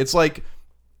 It's like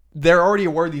there already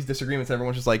were these disagreements.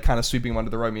 Everyone's just like kind of sweeping them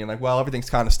under the rug, being like, well, everything's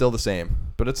kind of still the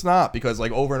same, but it's not, because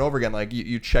like over and over again, like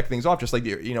you check things off, just like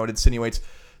it insinuates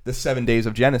the 7 days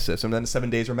of Genesis, and then the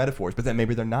 7 days are metaphors, but then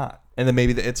maybe they're not, and then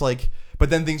maybe it's like, but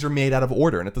then things are made out of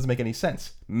order, and it doesn't make any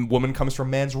sense. Woman comes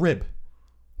from man's rib.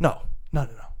 No. That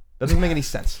doesn't make any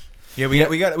sense. Yeah,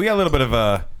 we got a little bit of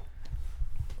a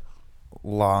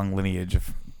long lineage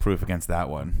of proof against that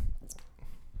one.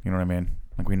 You know what I mean?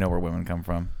 Like, we know where women come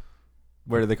from.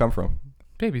 Where do they come from?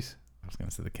 Babies. I was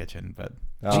gonna say the kitchen, but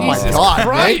Jesus my God,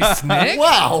 Christ, Nick!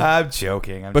 Wow. I'm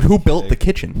joking. But who built the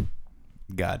kitchen?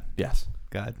 God. Yes,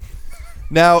 God.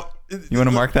 Now, you want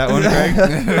to mark that one,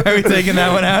 Greg? Are we taking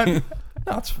that one out?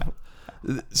 No, it's fine.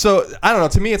 So I don't know.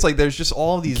 To me, it's like there's just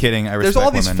all of these. Kidding. I respect there's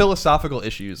all these women. philosophical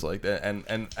issues like that,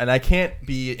 and I can't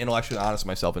be intellectually honest with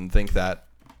myself and think that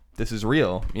this is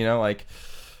real. Like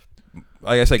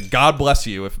I said, God bless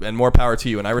you, and more power to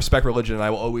you. And I respect religion, and I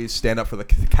will always stand up for the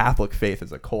Catholic faith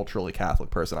as a culturally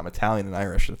Catholic person. I'm Italian and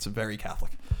Irish. It's very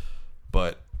Catholic,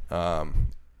 but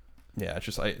Yeah, it's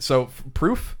just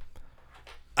proof.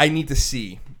 I need to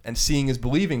see, and seeing is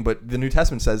believing. But the New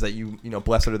Testament says that you know,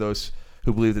 blessed are those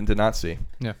who believed and did not see.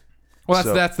 Yeah. Well,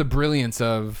 that's the brilliance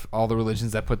of all the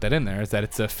religions that put that in there, is that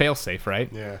it's a fail-safe, right?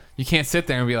 Yeah. You can't sit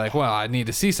there and be like, well, I need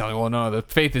to see something. Well, no, the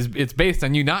faith it's based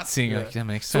on you not seeing. Like, that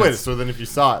makes sense. So then if you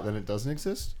saw it, then it doesn't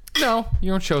exist? No,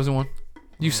 you're a chosen one.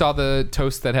 You saw the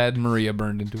toast that had Maria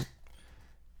burned into it.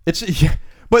 It's yeah.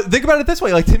 But think about it this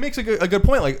way. Like, Tim makes a good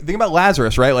point. Like, think about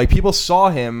Lazarus, right? Like, people saw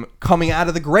him coming out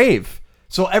of the grave.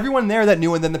 So everyone there that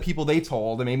knew, and then the people they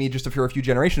told, and maybe just for a few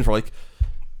generations were like,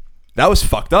 that was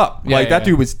fucked up. Yeah, that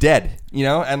dude was dead, you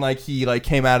know? And like, he like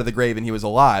came out of the grave and he was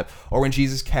alive. Or when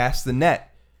Jesus casts the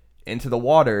net into the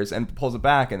waters and pulls it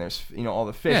back, and there's, you know, all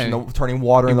the fish and the turning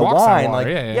water into wine.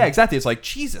 Water, like, exactly. It's like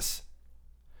Jesus.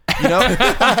 You know?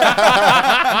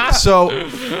 So,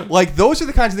 like, those are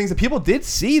the kinds of things that people did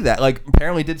see that, like,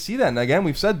 apparently did see that. And again,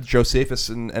 we've said Josephus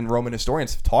and Roman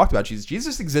historians have talked about Jesus.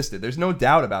 Jesus existed. There's no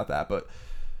doubt about that. But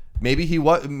maybe he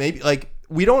was, like,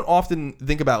 we don't often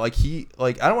think about, like,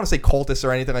 I don't want to say cultist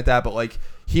or anything like that, but, like,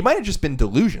 he might have just been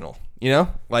delusional, you know?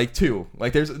 Like, too.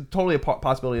 Like, there's totally a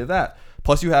possibility of that.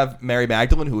 Plus, you have Mary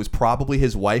Magdalene, who is probably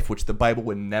his wife, which the Bible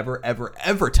would never, ever,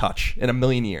 ever touch in a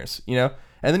million years, you know?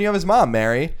 And then you have his mom,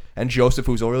 Mary, and Joseph,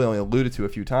 who's really only alluded to a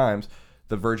few times,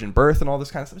 the virgin birth and all this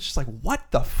kind of stuff. It's just like,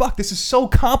 what the fuck? This is so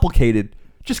complicated.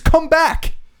 Just come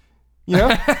back. You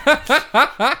know?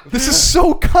 This is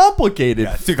so complicated.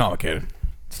 Yeah, it's too complicated.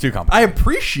 It's too complicated. I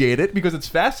appreciate it because it's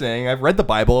fascinating. I've read the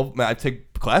Bible. I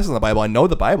take classes on the Bible. I know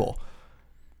the Bible.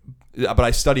 But I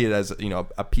study it as, you know,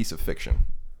 a piece of fiction.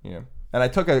 You know? And I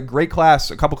took a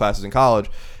couple classes in college,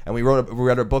 and we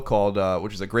read a book called,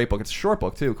 which is a great book. It's a short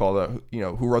book too, called, you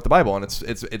know, Who Wrote the Bible, and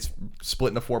it's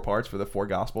split into 4 parts for the 4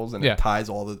 Gospels, and it ties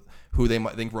all who they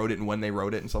might think wrote it and when they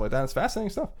wrote it and stuff like that. It's fascinating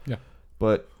stuff. Yeah,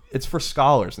 but it's for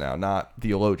scholars now, not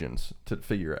theologians, to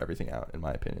figure everything out, in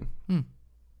my opinion.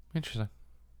 Interesting.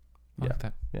 I like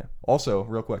that. Yeah. Also,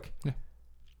 real quick,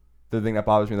 the thing that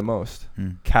bothers me the most,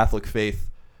 Catholic faith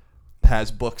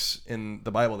has books in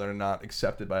the Bible that are not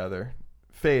accepted by other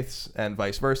faiths, and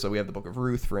vice versa. We have the book of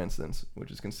Ruth, for instance, which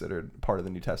is considered part of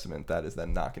the New Testament, that is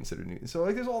then not considered new. So,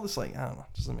 like, there's all this, like, I don't know,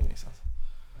 it just doesn't make any sense.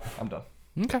 I'm done.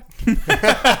 Okay.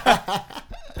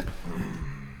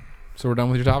 So we're done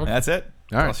with your topic? That's it.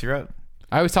 All right. What else you wrote?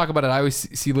 I always talk about it. I always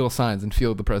see little signs and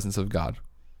feel the presence of God,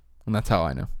 and that's how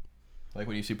I know. Like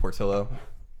when you see Portillo.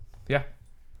 Yeah.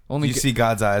 You see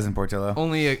God's eyes in Portillo.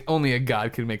 Only a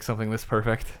God could make something this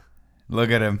perfect. Look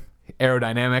at him.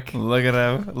 Aerodynamic. Look at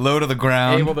him. Low to the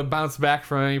ground. Able to bounce back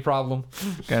from any problem.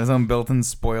 Got his own built-in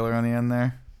spoiler on the end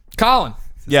there. Colin.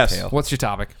 Yes. Tail. What's your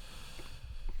topic?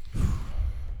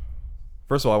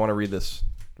 First of all, I want to read this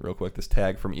real quick. This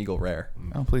tag from Eagle Rare.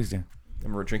 Oh, please do.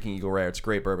 And we're drinking Eagle Rare. It's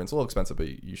great bourbon. It's a little expensive,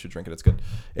 but you should drink it. It's good.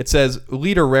 It says,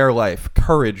 lead a rare life,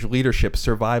 courage, leadership,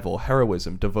 survival,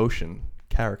 heroism, devotion,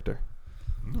 character.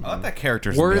 I like that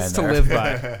character's Words to live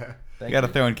by. You got to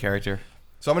throw in character.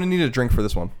 So I'm going to need a drink for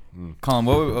this one.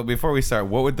 Colin, before we start,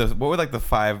 what would like the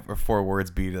 5 or 4 words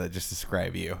be that just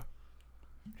describe you?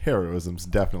 Heroism's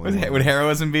definitely. Would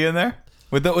heroism be in there?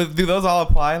 Do those all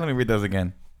apply? Let me read those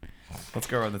again. Let's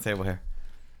go around the table here.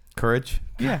 Courage.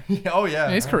 Yeah. Oh, yeah.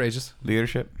 Yeah, he's courageous.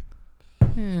 Leadership.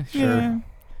 Sure. Yeah.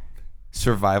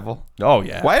 Survival. Oh,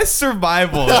 yeah. Why is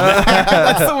survival?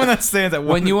 That's the one that stands out.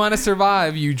 When you want to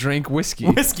survive, you drink whiskey.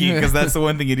 Whiskey, because that's the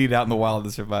one thing you need out in the wild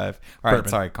to survive. All right, Bourbon.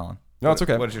 sorry, Colin. No, it's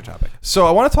okay. What is your topic? So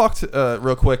I want to talk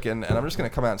real quick, and I'm just going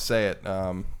to come out and say it.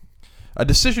 A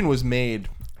decision was made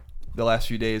the last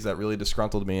few days that really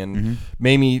disgruntled me and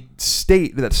made me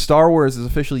state that Star Wars is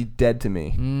officially dead to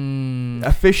me.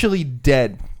 Officially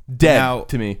dead. Dead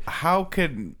to me. How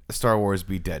could Star Wars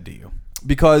be dead to you?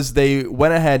 Because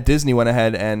Disney went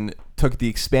ahead and took the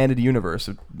expanded universe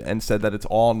and said that it's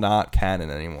all not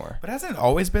canon anymore. But hasn't it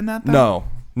always been that, though?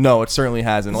 No, it certainly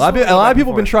hasn't. A lot of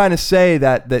people have been trying to say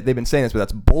that they've been saying this, but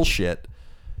that's bullshit.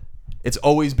 It's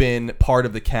always been part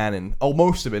of the canon. Oh,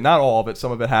 most of it. Not all of it.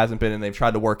 Some of it hasn't been, and they've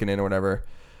tried to work it in or whatever.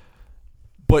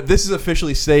 But this is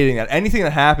officially stating that anything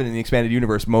that happened in the expanded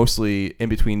universe, mostly in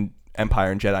between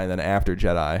Empire and Jedi and then after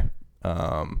Jedi,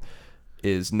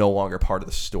 is no longer part of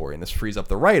the story. And this frees up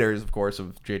the writers, of course,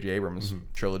 of J.J. Abrams'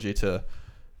 trilogy to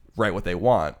write what they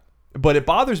want. But it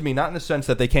bothers me not in the sense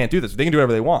that they can't do this. They can do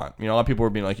whatever they want. You know, a lot of people are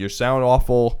being like, you sound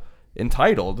awful.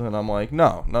 entitled. And I'm like,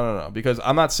 no, because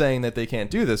I'm not saying that they can't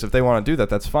do this. If they want to do that,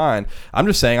 that's fine. I'm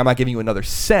just saying I'm not giving you another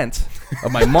cent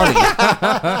of my money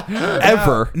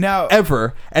ever.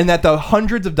 And that the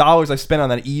hundreds of dollars I spent on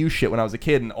that EU shit when I was a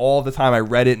kid, and all the time I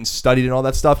read it and studied and all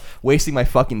that stuff, wasting my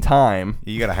fucking time.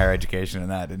 You got a higher education in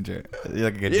that, didn't you?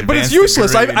 But it's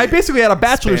useless. I basically had a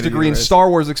bachelor's degree in Star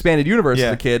Wars Expanded Universe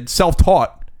as a kid,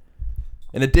 self-taught,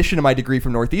 in addition to my degree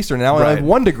from Northeastern. And now I have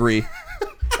one degree,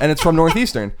 and it's from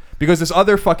Northeastern. Because this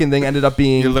other fucking thing ended up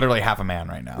being... You're literally half a man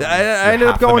right now. I ended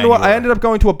up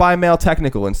going to a bi-male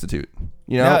technical institute.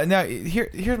 You know? Now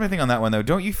here's my thing on that one, though.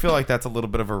 Don't you feel like that's a little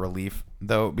bit of a relief,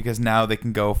 though? Because now they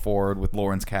can go forward with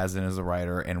Lawrence Kasdan as a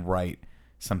writer and write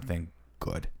something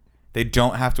good. They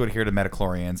don't have to adhere to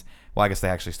midichlorians. Well, I guess they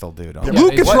actually still do, don't they?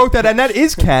 Lucas wrote that, and that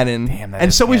is canon. Damn,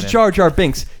 and so is Jar Jar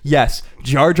Binks. Yes,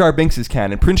 Jar Jar Binks is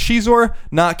canon. Prince Shizor,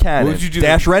 not canon. What did you do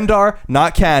Dash Rendar,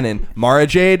 not canon. Mara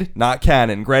Jade, not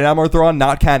canon. Grand Admiral Thrawn,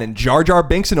 not canon. Jar Jar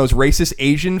Binks and those racist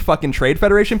Asian fucking Trade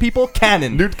Federation people,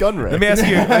 canon. Newt Gunray. Let me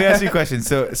ask you a question.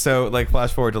 So like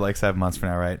flash forward to like 7 months from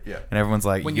now, right? Yeah. And everyone's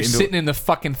like, when you're sitting in the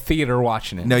fucking theater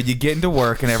watching it. No, you get into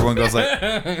work and everyone goes,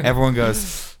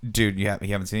 dude, you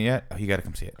haven't seen it yet? Oh, you got to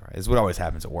come see it. Right? This is what always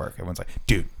happens at work. Everyone's like,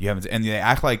 dude, you haven't seen it. And they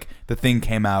act like the thing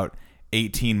came out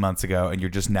 18 months ago and you're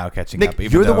just now catching up.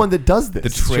 You're the one that does this. The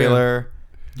trailer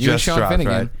just dropped,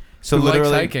 right? So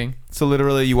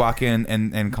literally you walk in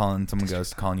and someone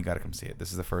goes, Colin, you got to come see it.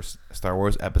 This is the first Star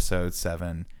Wars Episode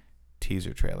 7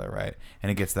 teaser trailer, right?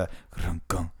 And it gets the... No,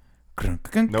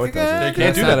 it doesn't. They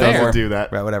can't do that anymore. Do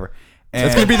that. Right, whatever. And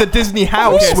it's gonna be the Disney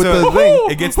house with the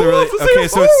thing. It gets the really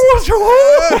it's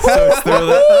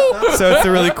the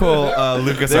really cool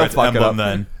LucasArts emblem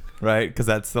then, right? Because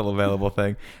that's still an available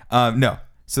thing. No,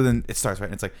 so then it starts right,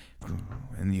 and it's like,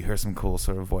 and you hear some cool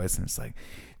sort of voice, and it's like,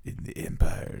 in the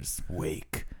Empire's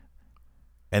wake,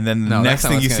 and then the next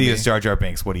thing you see is Jar Jar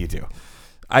Binks. What do?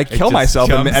 I kill myself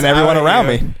and everyone around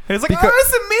me. And it's like,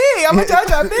 it's me. I'm a Jar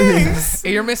Jar Binks.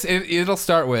 You're missing. It'll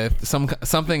start with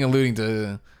something alluding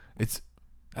to.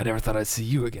 I never thought I'd see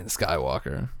you again,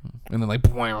 Skywalker. And then like,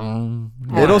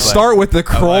 it'll start with the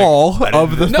crawl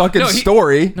of the fucking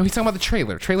story. No, he's talking about the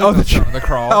trailer. The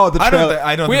crawl. Oh, the trailer.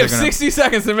 I don't. We have 60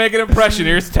 seconds to make an impression.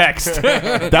 Here's text.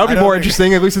 That would be more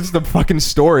interesting. At least it's the fucking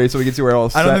story, so we can see where it all.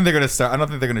 I don't think they're gonna start. I don't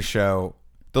think they're gonna show.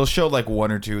 They'll show like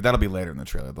one or two. That'll be later in the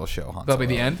trailer. They'll show Han Solo. That'll be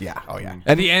the end? Yeah. Oh yeah.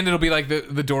 At the end, it'll be like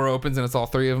the door opens and it's all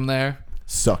three of them there.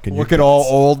 Sucking. Looking all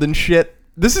old and shit.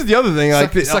 This is the other thing.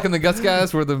 Sucking the guts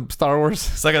guys were the Star Wars.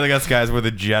 Sucking the guts guys were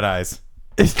the Jedis.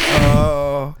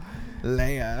 Oh,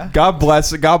 Leia. God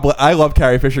bless. I love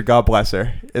Carrie Fisher. God bless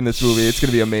her in this movie. It's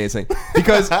gonna be amazing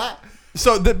because. But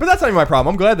that's not even my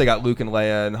problem. I'm glad they got Luke and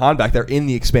Leia and Han back there in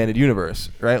the expanded universe,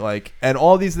 right? Like, and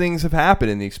all these things have happened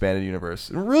in the expanded universe.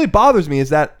 What really bothers me is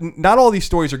that not all these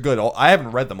stories are good. I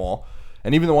haven't read them all,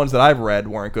 and even the ones that I've read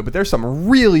weren't good. But there's some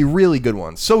really, really good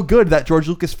ones. So good that George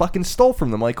Lucas fucking stole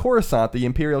from them. Like Coruscant, the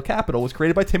Imperial capital, was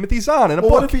created by Timothy Zahn in a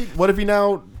book. What if he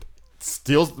now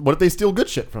steals? What if they steal good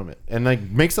shit from it and like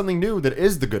make something new that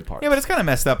is the good part? Yeah, but it's kind of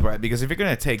messed up, right? Because if you're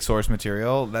gonna take source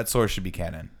material, that source should be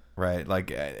canon. Right, like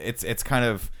it's kind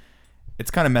of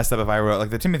messed up. If I wrote like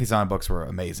the Timothy Zahn books were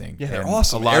amazing. Yeah, they're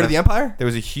awesome. Heir to the Empire. There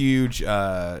was a huge,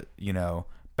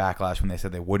 backlash when they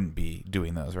said they wouldn't be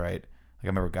doing those. Right, like I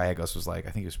remember Gallegos was like,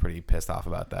 I think he was pretty pissed off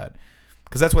about that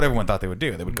because that's what everyone thought they would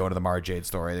do. They would go into the Mara Jade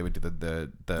story. They would do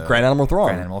the Grand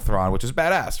Admiral Thrawn, which is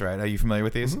badass. Right? Are you familiar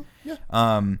with these? Mm-hmm.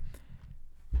 Yeah.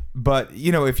 But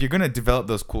if you're gonna develop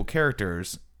those cool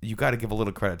characters, you got to give a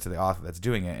little credit to the author that's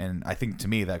doing it, and I think to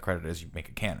me that credit is you make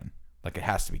it canon. Like it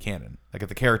has to be canon. Like if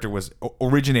the character was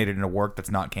originated in a work that's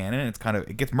not canon,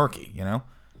 it gets murky.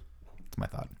 That's my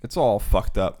thought. It's all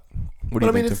fucked up. What do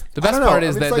you think? The best part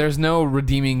is that there's no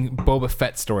redeeming Boba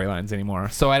Fett storylines anymore,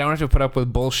 so I don't have to put up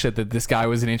with bullshit that this guy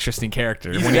was an interesting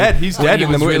character. He's dead. He's dead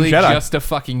in the movie. Really just a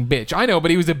fucking bitch. I know, but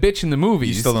he was a bitch in the movies.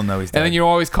 You still don't know he's dead. And then you're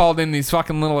always called in these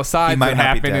fucking little asides that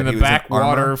happen in the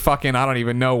backwater. Fucking I don't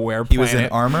even know where. He was in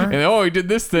armor. And he did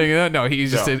this thing. No,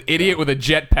 he's just an idiot with a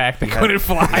jetpack that couldn't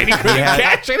fly. And he couldn't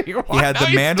catch anyone. He had the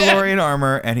Mandalorian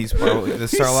armor, and he's probably the Sarlacc.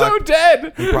 He's so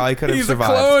dead. He probably could have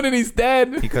survived. He's a clone, and he's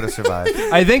dead. He could have survived.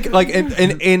 I think like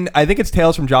I think it's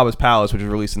Tales from Jabba's Palace, which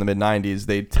was released in the mid-90s.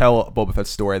 They tell Boba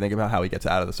Fett's story, I think, about how he gets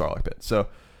out of the Sarlacc pit. So,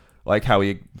 like how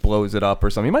he blows it up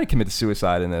or something. He might commit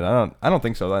suicide in it. I don't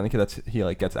think so. I think he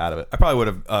like gets out of it. I probably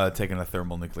would have taken a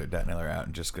thermonuclear detonator out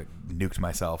and just nuked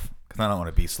myself because I don't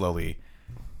want to be slowly,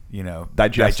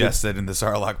 digested in the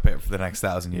Sarlacc pit for the next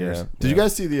 1,000 years. Yeah. Did you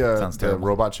guys see the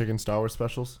Robot Chicken Star Wars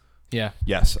specials? Yeah.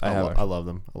 Yes, I love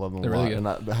them. I love them a lot. Really good.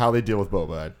 And how they deal with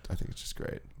Boba, I think it's just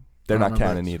great. They're not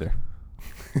canon either.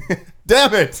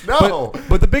 Damn it! No.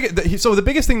 But the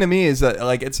biggest thing to me is that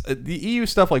like it's the EU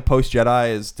stuff like post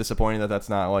Jedi is disappointing that's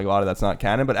not like a lot of that's not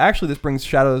canon. But actually, this brings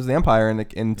Shadows of the Empire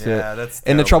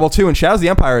into trouble too. And Shadows of the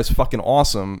Empire is fucking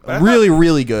awesome,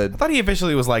 really good. I thought he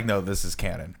officially was like, no, this is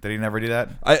canon. Did he never do that?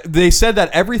 They said that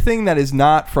everything that is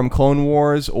not from Clone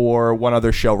Wars or one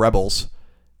other show, Rebels,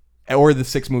 or the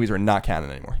 6 movies are not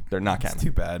canon anymore. They're not canon. That's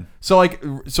too bad.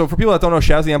 So for people that don't know,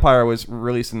 Shadows of the Empire was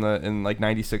released in like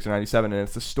 96 or 97, and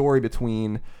it's the story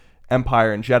between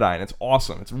Empire and Jedi, and it's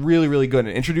awesome. It's really, really good.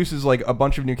 It introduces like a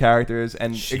bunch of new characters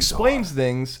and explains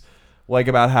things like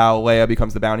about how Leia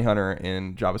becomes the bounty hunter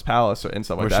in Jabba's palace and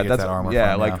stuff like that.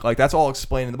 That's like that's all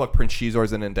explained in the book. Prince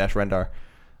Shizor's in Dash Rendar.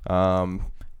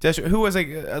 Who was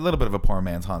a little bit of a poor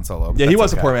man's Han Solo. Yeah, he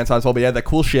was a poor man's Han Solo, but he had that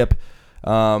cool ship.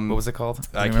 What was it called?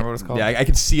 Do you remember what it was called? Yeah, I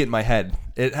can see it in my head.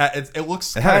 It had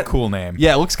a cool name.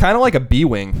 Yeah, it looks kind of like a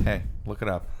B-wing. Hey, look it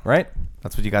up. Right?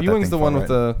 That's what you got. B-wing's the one right? with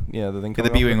the thing. The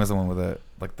B-wing was the one with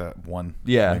the one.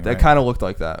 Yeah, wing, that right? kind of looked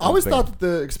like that. I always thought that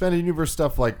the expanded universe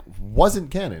stuff like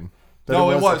wasn't canon.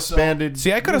 No, it was expanded.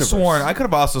 See, I could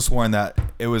have also sworn that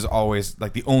it was always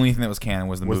like the only thing that was canon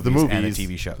was the movies and the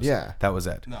TV shows. Yeah, that was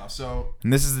it. No, so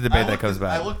and this is the debate that comes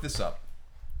back. I looked this up.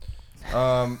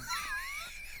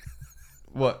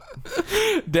 What?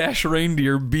 Dash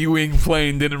Reindeer B-wing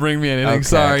plane didn't bring me anything. Okay.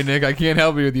 Sorry, Nick. I can't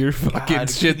help you with your fucking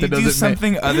shit that doesn't do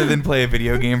something other than play a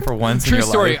video game for once True in your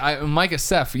story. life. Mike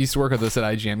Asef used to work with us at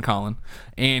IGN, Colin,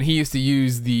 and he used to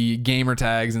use the gamer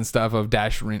tags and stuff of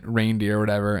Dash Reindeer or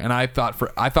whatever. And I thought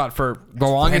for the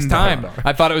longest time,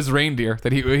 I thought it was reindeer.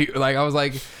 That he like. I was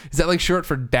like, is that like short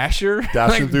for Dasher? Dasher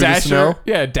like through the snow?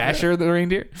 Yeah, Dasher the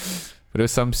reindeer. But it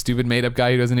was some stupid made up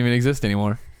guy who doesn't even exist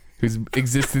anymore. Whose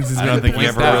existence has been I don't think he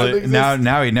blanked ever out. really.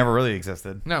 Now he never really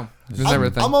existed. No, it was never a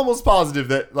thing. I'm almost positive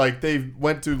that like they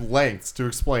went to lengths to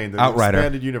explain that Outrider. the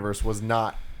expanded universe was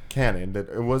not canon. That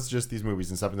it was just these movies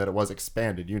and stuff, and that it was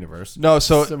expanded universe. No,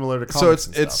 so similar to comics.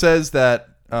 So it says that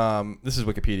this is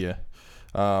Wikipedia.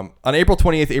 On April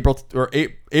 28th,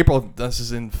 April. This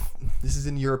is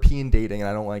in European dating, and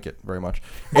I don't like it very much.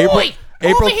 April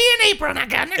over here in April,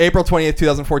 April 20th,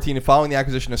 2014, and following the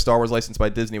acquisition of Star Wars license by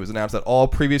Disney, it was announced that all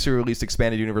previously released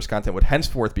expanded universe content would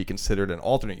henceforth be considered an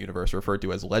alternate universe, referred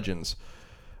to as Legends.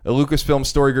 A Lucasfilm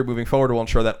story group moving forward will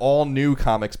ensure that all new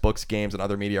comics, books, games, and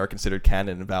other media are considered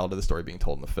canon and valid to the story being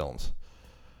told in the films.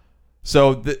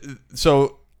 So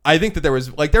I think that there was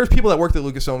people that worked at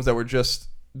Lucasfilms that were just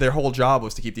their whole job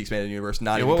was to keep the expanded universe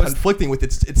not even conflicting with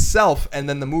itself and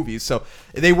then the movies. So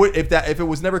they would if it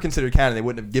was never considered canon, they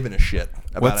wouldn't have given a shit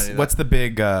about any of that. What's the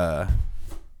big? Do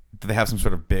they have some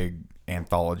sort of big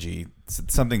anthology?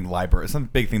 Something library? Some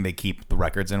big thing they keep the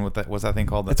records in? What's that thing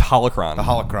called? It's Holocron. The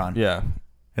Holocron. Yeah.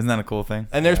 Isn't that a cool thing?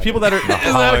 And there's people that are. Isn't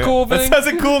that a cool thing? That's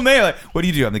a cool name. Like, what do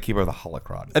you do? I'm the keeper of the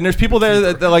Holocron. And there's people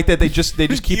there that like that. They just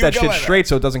keep that shit straight,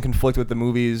 so it doesn't conflict with the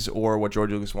movies or what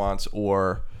George Lucas wants,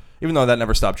 or even though that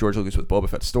never stopped George Lucas with Boba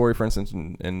Fett's story, for instance,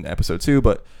 in episode 2.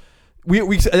 But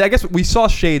I guess we saw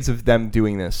shades of them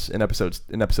doing this in episode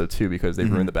 2 because they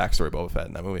ruined the backstory of Boba Fett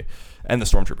in that movie and the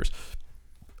Stormtroopers.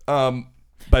 I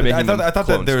thought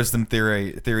that there was some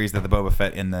theories that the Boba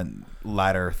Fett in the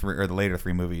later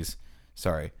 3 movies,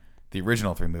 the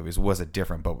original 3 movies, was a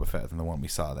different Boba Fett than the one we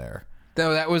saw there.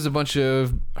 No, that was a bunch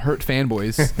of hurt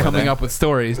fanboys coming up with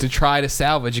stories to try to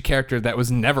salvage a character that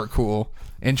was never cool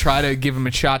and try to give him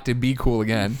a shot to be cool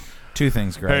again. 2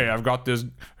 things, Greg. Hey, I've got this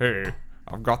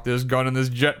gun in this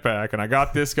jetpack, and I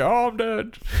got this guy. Oh, I'm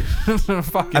dead.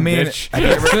 Fucking bitch.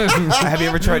 Have you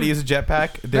ever tried to use a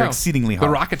jetpack? They're exceedingly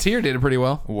hard. The Rocketeer did it pretty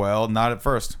well. Well, not at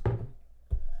first.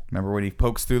 Remember when he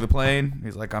pokes through the plane?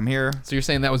 He's like, I'm here. So you're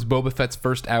saying that was Boba Fett's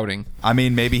first outing? I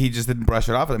mean, maybe he just didn't brush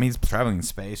it off. I mean, he's traveling in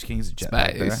space. King's a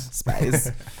jetpack.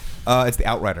 Space. It's the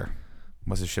Outrider.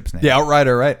 What's his ship's name? The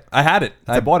Outrider, right? I had it.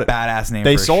 I bought it. Badass name.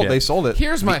 They for sold. a ship. They sold it.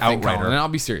 Here's my thing, Outrider. Colin, and I'll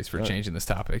be serious for changing this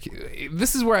topic.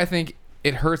 This is where I think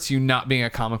it hurts you not being a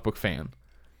comic book fan.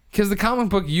 Because the comic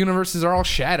book universes are all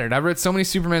shattered. I've read so many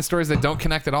Superman stories that don't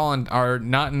connect at all and are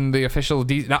not in the official,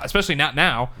 especially not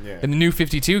now, in the new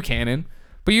 52 canon.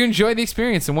 But you enjoyed the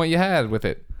experience and what you had with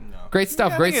it. No. Great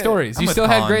stuff, great stories. You still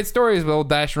had great stories with old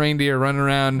Dash Reindeer running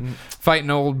around fighting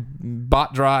old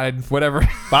Bot Ride, whatever.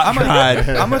 Bot Ride.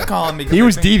 I'm with Colin because he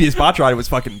was devious. Bot Ride was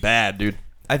fucking bad, dude.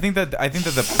 I think that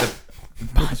the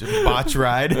Botch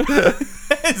Ride.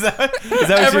 is that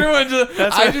everyone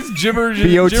just gibberish.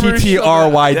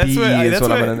 BOTTRYDE.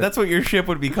 That's what your ship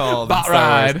would be called. Bot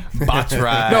Ride. Botch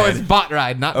Ride. No, it's Bot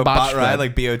Ride, not Botch Ride,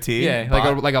 like BOT. Yeah,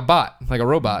 like a bot, like a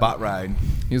robot. Bot Ride.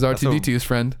 He was R2-D2's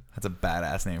friend. That's a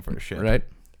badass name for a ship, right?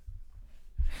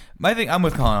 I'm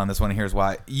with Colin on this one. Here's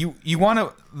why. You want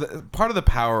to. Part of the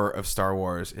power of Star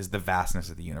Wars is the vastness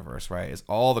of the universe, right? Is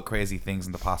all the crazy things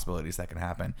and the possibilities that can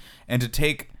happen. And to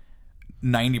take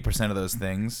 90% of those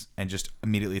things and just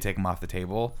immediately take them off the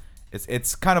table,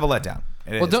 it's kind of a letdown.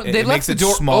 They left the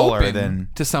door open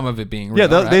to some of it being real,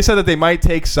 right? They said that they might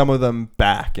take some of them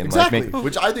back and exactly,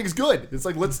 which I think is good. It's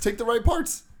like, let's take the right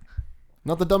parts,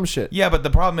 not the dumb shit. Yeah, but the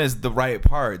problem is the right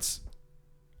parts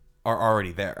are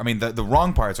already there. I mean, the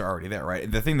wrong parts are already there,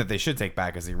 right? The thing that they should take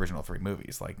back is the original 3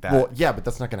 movies, like that. Well, yeah, but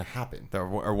that's not going to happen.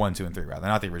 Or 1, 2, and 3 rather,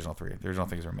 not the original 3. The original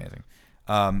things are amazing.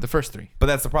 The first 3, but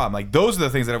that's the problem. Like, those are the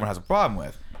things that everyone has a problem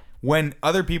with. When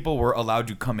other people were allowed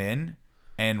to come in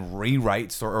and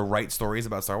rewrite or write stories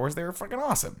about Star Wars, they were fucking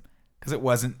awesome. Because it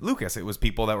wasn't Lucas. It was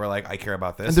people that were like, I care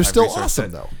about this. And they're still awesome,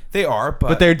 though. They are,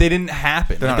 but they didn't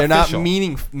happen. They're not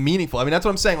meaningful. I mean, that's what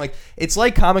I'm saying. Like, it's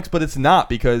like comics, but it's not,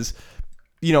 because,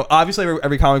 you know, obviously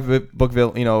every comic book,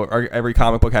 you know, every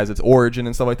comic book has its origin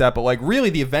and stuff like that. But, like, really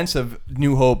the events of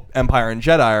New Hope, Empire, and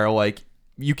Jedi are, like,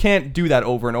 you can't do that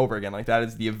over and over again. Like, that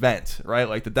is the event, right?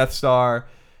 Like, the Death Star,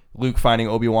 Luke finding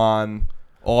Obi-Wan,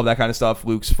 all of that kind of stuff.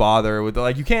 Luke's father, with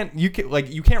you can't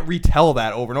retell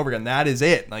that over and over again. That is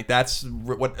it. Like, that's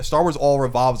what Star Wars all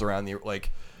revolves around,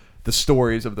 the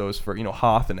stories of those, for, you know,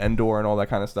 Hoth and Endor and all that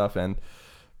kind of stuff. And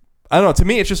I don't know. To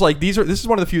me, it's just like this is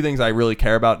one of the few things I really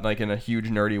care about, like, in a huge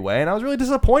nerdy way. And I was really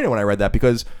disappointed when I read that,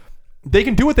 because they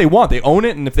can do what they want. They own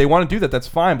it, and if they want to do that, that's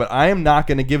fine. But I am not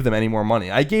going to give them any more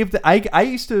money. I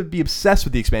used to be obsessed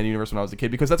with the expanded universe when I was a kid,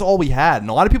 because that's all we had,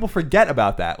 and a lot of people forget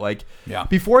about that. Like,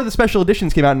 before the special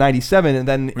editions came out in '97, and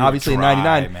then obviously in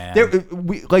 '99,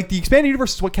 like, the expanded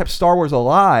universe is what kept Star Wars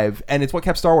alive, and it's what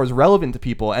kept Star Wars relevant to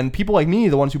people. And people like me,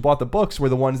 the ones who bought the books, were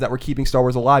the ones that were keeping Star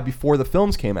Wars alive before the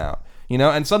films came out. You know,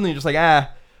 and suddenly you're just like,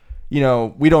 you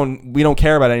know, we don't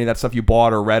care about any of that stuff you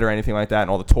bought or read or anything like that,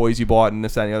 and all the toys you bought and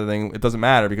this, that, and the other thing. It doesn't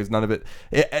matter, because none of it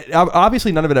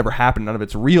obviously none of it ever happened. None of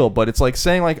it's real. But it's like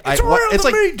saying, like,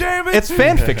 damn it. It's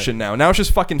fan fiction now. Now it's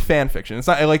just fucking fan fiction. It's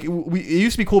not like it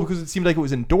used to be cool because it seemed like it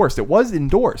was endorsed. It was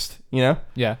endorsed, you know?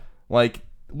 Yeah. Like,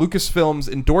 Lucasfilms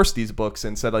endorsed these books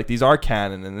and said, like, these are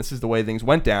canon and this is the way things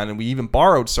went down, and we even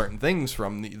borrowed certain things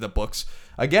from the books.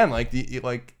 Again,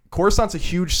 like Coruscant's a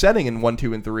huge setting in 1,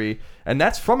 2, and 3, and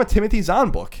that's from a Timothy Zahn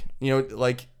book. You know,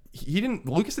 like,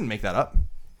 Lucas didn't make that up.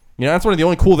 You know, that's one of the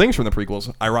only cool things from the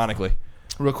prequels, ironically.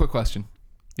 Real quick question: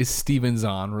 is Steven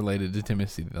Zahn related to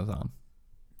Timothy Zahn?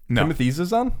 No. Timothy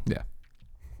Zahn? Yeah.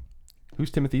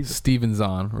 Who's Timothy? Steven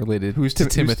Zahn related to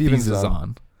Timothy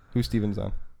Zahn. Who's Steven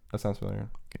Zahn? That sounds familiar.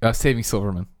 Saving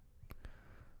Silverman.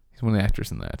 He's one of the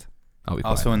actors in that.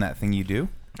 Also in That Thing You Do.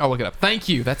 I'll look it up. Thank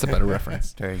you. That's a better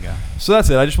reference. There you go. So that's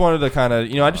it. I just wanted to kind of,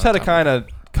 you know, I just had to kind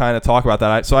of talk about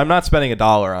that. So I'm not spending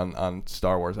 $1 on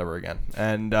Star Wars ever again,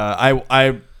 and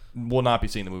I will not be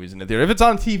seeing the movies in the theater. If it's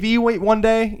on TV, one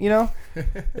day, you know,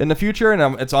 in the future,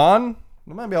 and it's on,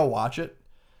 maybe I'll watch it.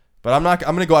 But I'm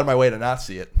going to go out of my way to not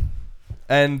see it.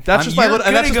 And that's just my little.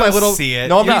 And that's just my little. See it.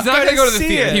 No, I'm not. He's not going to go to the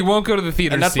theater. He won't go to the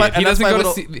theater to see it. He doesn't go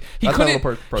to see. He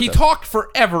couldn't. He talked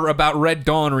forever about Red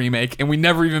Dawn remake, and we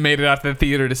never even made it out to the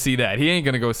theater to see that. He ain't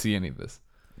going to go see any of this.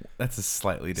 That's a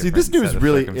slightly different. See, this news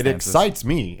really excites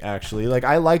me, actually. Like,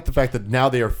 I like the fact that now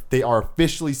they are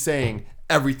officially saying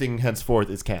everything henceforth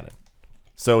is canon.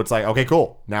 So it's like, okay,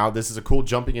 cool. Now this is a cool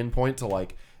jumping in point to,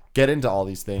 like, get into all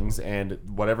these things, and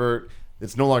whatever.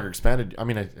 It's no longer expanded. I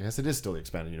mean, I guess it is still the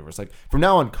expanded universe. Like, from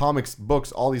now on, comics,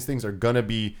 books, all these things are gonna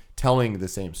be telling the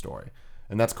same story,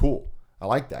 and that's cool. I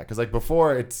like that, because, like,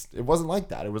 before it wasn't like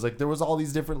that. It was like there was all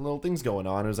these different little things going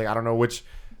on. It was like, I don't know which,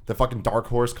 the fucking Dark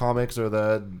Horse comics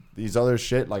or these other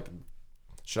shit. Like,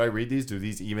 should I read these? Do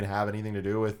these even have anything to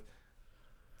do with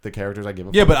the characters I give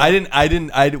a fuck but about? I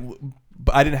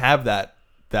didn't have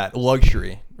that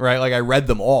luxury, right? Like, I read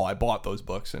them all. I bought those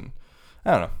books, and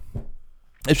I don't know.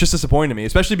 It's just disappointing to me,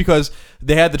 especially because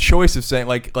they had the choice of saying,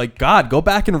 like, God, go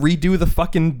back and redo the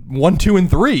fucking 1, 2, and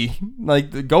 3.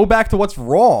 Like, go back to what's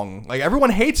wrong. Like, everyone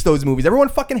hates those movies. Everyone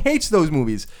fucking hates those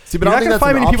movies. See, but you're not going to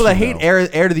find many people that hate though.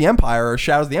 Heir to the Empire or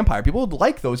Shadows of the Empire. People would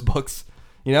like those books,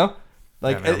 you know?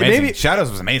 Like, yeah, maybe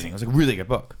Shadows was amazing. It was a really good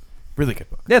book. Really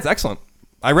good book. Yeah, it's excellent.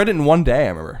 I read it in one day, I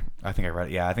remember. I think I read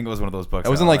it. Yeah, I think it was one of those books.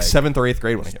 I was in, like, 7th or 8th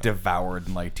grade when it came out. Devoured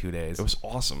in, like, 2 days. It was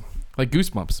awesome. Like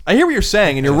Goosebumps. I hear what you're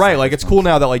saying, and you're right. Like, it's cool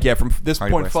now that, like, yeah, from this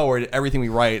point forward, everything we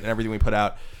write and everything we put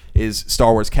out is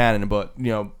Star Wars canon. But, you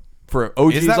know, for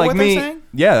OGs like me,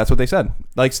 yeah, that's what they said.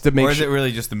 Like, to make. Or is it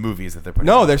really just the movies that they're putting?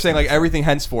 No, they're saying, like, everything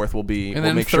henceforth will be. And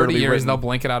then in 30 years, they'll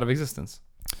blank it out of existence.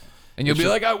 And you'll be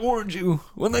like, I warned you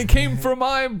when they came for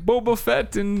my Boba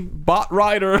Fett and Bot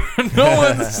Rider. No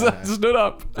one stood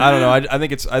up. I don't know. I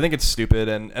think it's stupid,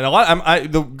 and a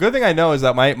lot. The good thing I know is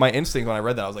that my instinct when I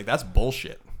read that, I was like, that's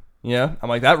bullshit. Yeah, I'm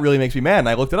like, that really makes me mad, and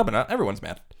I looked it up, and everyone's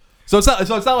mad. So it's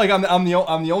not like I'm the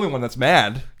only one that's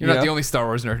mad. You're not the only Star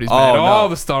Wars nerd who's mad. No. All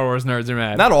the Star Wars nerds are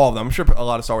mad. Not all of them. I'm sure a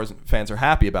lot of Star Wars fans are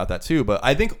happy about that too. But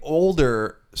I think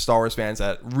older Star Wars fans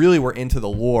that really were into the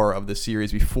lore of the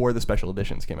series before the special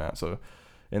editions came out. So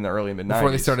in the early mid-90s.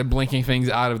 Before they started blinking things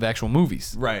out of the actual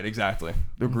movies. Right, exactly.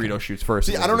 The Greedo shoots first.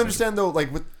 See, I don't understand though, like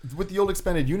with the old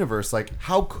expanded universe, like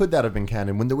how could that have been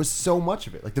canon when there was so much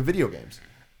of it? Like the video games.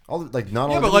 Not all the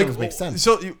video games make sense.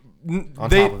 So on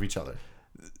top of each other.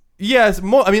 Yes,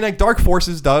 I mean, like Dark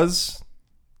Forces does,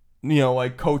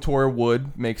 like KOTOR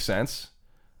would make sense,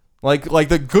 like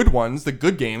the good ones, the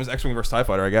good games, X-Wing vs TIE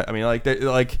Fighter. I mean, like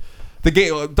the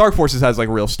game Dark Forces has like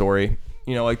real story,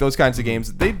 like those kinds of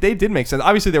games. They did make sense.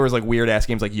 Obviously, there was like weird ass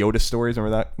games like Yoda Stories.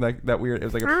 Remember that weird? It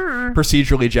was like a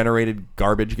procedurally generated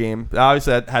garbage game.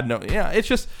 Obviously, that had no. Yeah, it's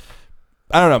just.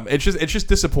 I don't know. It's just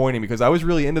disappointing because I was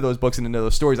really into those books and into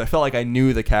those stories. I felt like I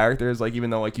knew the characters, like even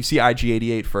though like you see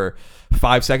IG-88 for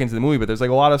 5 seconds in the movie, but there's like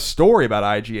a lot of story about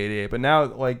IG-88. But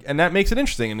now and that makes it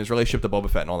interesting in his relationship to Boba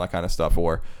Fett and all that kind of stuff,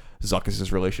 or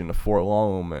Zuckuss' relation to Fort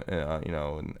Lom,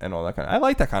 and all that kind of. I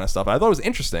like that kind of stuff. I thought it was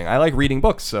interesting. I like reading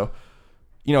books, so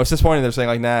it's disappointing they're saying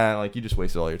like, nah, like you just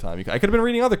wasted all your time. I could have been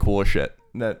reading other cool shit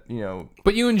that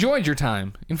But you enjoyed your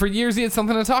time, and for years you had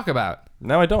something to talk about.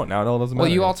 Now I don't. Now it all doesn't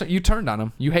matter. Well, you turned on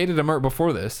him. You hated him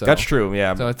before this. So. That's true.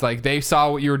 Yeah. So it's like they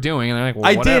saw what you were doing, and they're like, well,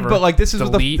 I whatever. did, but like this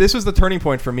was the turning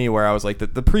point for me where I was like, the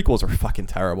prequels are fucking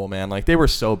terrible, man. Like they were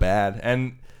so bad,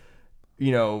 and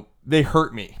they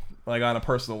hurt me like on a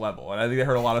personal level, and I think they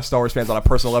hurt a lot of Star Wars fans on a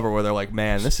personal level where they're like,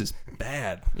 man, this is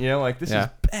bad. Like this is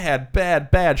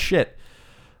bad shit.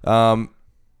 But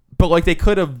like they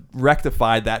could have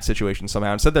rectified that situation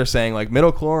somehow. Instead, they're saying like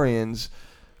midichlorians.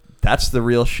 That's the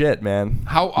real shit, man.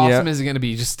 How awesome is it going to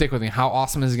be? Just stick with me. How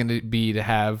awesome is it going to be to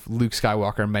have Luke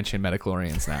Skywalker mention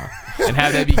midichlorians now and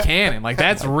have that be canon? Like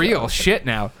that's real shit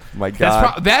now. My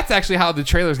God, that's actually how the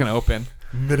trailer's going to open.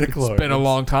 Midichlorians. It's been a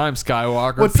long time,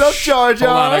 Skywalker. What's up, Jar Jar?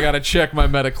 Hold on, I got to check my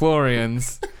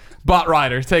midichlorians. Bot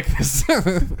Rider, take this.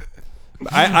 I'm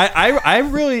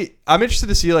interested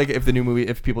to see like if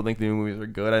people think the new movies are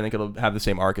good. I think it'll have the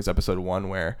same arc as Episode 1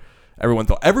 where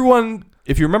everyone,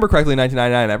 if you remember correctly, in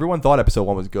 1999, everyone thought Episode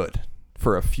 1 was good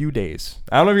for a few days.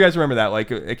 I don't know if you guys remember that.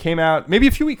 Like it came out maybe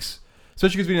a few weeks,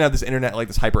 especially because we didn't have this internet, like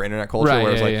this hyper internet culture. Right,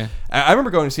 where it was I remember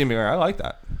going to see him and being like, I like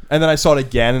that, and then I saw it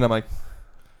again and I'm like,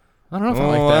 I don't know if I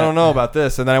like that. I don't know about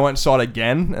this, and then I went and saw it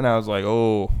again and I was like,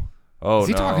 is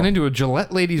he talking into a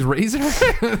Gillette lady's razor?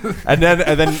 and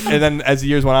then as the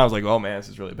years went on, I was like, oh man, this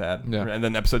is really bad. Yeah. And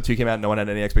then Episode 2 came out, and no one had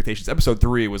any expectations. Episode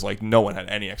 3 was like, no one had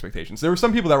any expectations. There were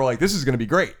some people that were like, this is going to be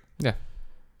great. Yeah,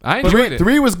 I enjoyed it.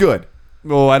 3 was good.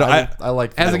 Well, I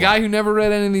like. As a guy who never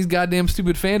read any of these goddamn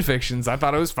stupid fan fictions, I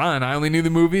thought it was fun. I only knew the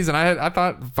movies, and I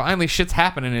thought finally shit's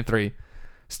happening in 3.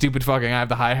 Stupid fucking, I have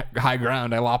the high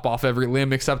ground. I lop off every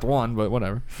limb except one, but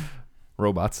whatever.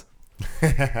 Robots.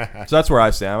 So that's where I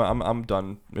stand. I'm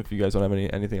done. If you guys don't have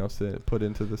anything else to put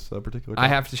into this particular topic. I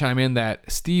have to chime in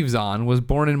that Steve Zahn was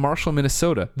born in Marshall,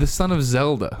 Minnesota, the son of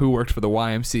Zelda, who worked for the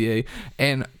YMCA,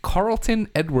 and Carlton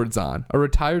Edward Zahn, a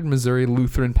retired Missouri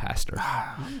Lutheran pastor.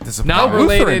 Now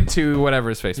related to whatever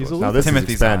his face was. Now this Timothy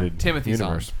is expanded Timothy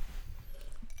universe. Zahn.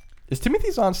 Is Timothy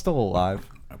Zahn still alive?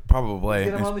 Probably.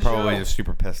 Get him on He's the probably show. just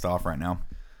super pissed off right now.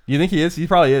 You think he is? He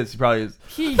probably is.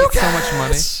 He gets so much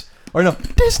money. Or no,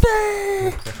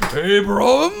 Disney.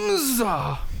 Abrams.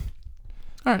 All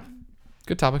right.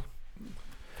 Good topic.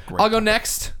 Great. I'll go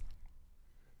next.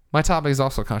 My topic is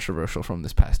also controversial from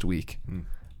this past week.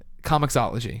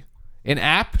 Comixology. An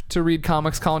app to read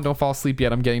comics. Colin, don't fall asleep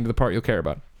yet. I'm getting to the part you'll care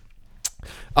about.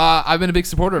 I've been a big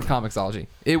supporter of Comixology.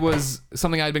 It was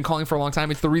something I'd been calling for a long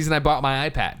time. It's the reason I bought my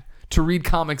iPad. To read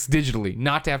comics digitally,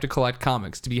 not to have to collect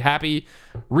comics. To be happy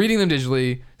reading them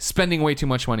digitally, spending way too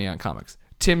much money on comics.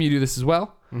 Tim, you do this as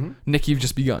well. Mm-hmm. Nick, you've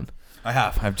just begun. I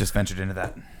have. I've just ventured into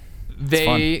that.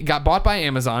 They got bought by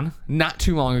Amazon not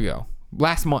too long ago.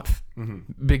 Last month.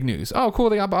 Mm-hmm. Big news. Oh, cool.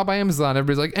 They got bought by Amazon.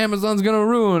 Everybody's like, Amazon's going to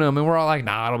ruin them. And we're all like,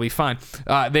 nah, it'll be fine.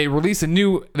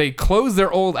 They closed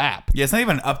their old app. Yeah, it's not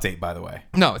even an update, by the way.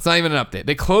 No, it's not even an update.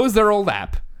 They closed their old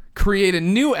app, create a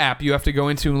new app you have to go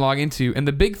into and log into. And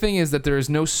the big thing is that there is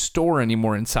no store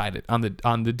anymore inside it on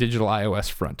the digital iOS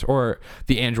front or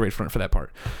the Android front for that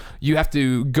part. You have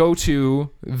to go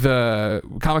to the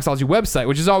Comixology website,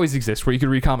 which has always exists, where you can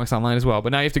read comics online as well.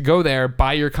 But now you have to go there,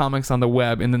 buy your comics on the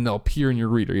web, and then they'll appear in your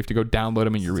reader. You have to go download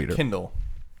them in your reader. Kindle.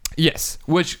 Yes,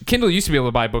 which Kindle used to be able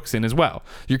to buy books in as well.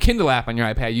 Your Kindle app on your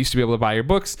iPad used to be able to buy your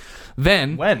books.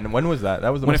 Then when was that? That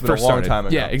was when it first started. Time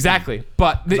ago. Yeah, exactly.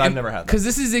 But I've never had that. Because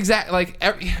this is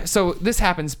so this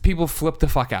happens. People flip the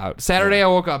fuck out. Saturday I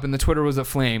woke up and the Twitter was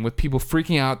aflame with people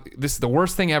freaking out. This is the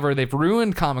worst thing ever. They've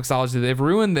ruined Comixology. They've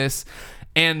ruined this.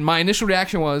 And my initial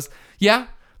reaction was, yeah,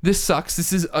 this sucks.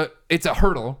 It's a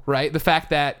hurdle, right? The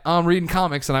fact that I'm reading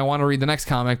comics and I want to read the next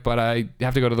comic, but I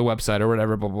have to go to the website or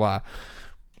whatever, blah, blah, blah.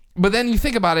 But then you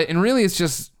think about it, and really it's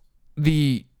just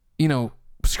the,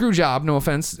 screw job, no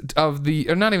offense, or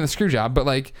not even the screw job, but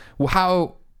like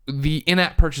how the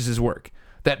in-app purchases work.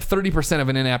 That 30% of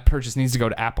an in-app purchase needs to go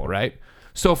to Apple, right?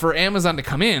 So for Amazon to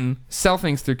come in, sell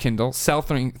things through Kindle, sell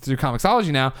things through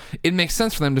Comixology now, it makes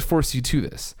sense for them to force you to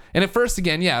this. And at first,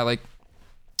 again, yeah, like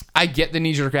I get the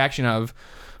knee-jerk reaction of,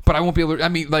 but I won't be able to,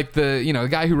 the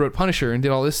guy who wrote Punisher and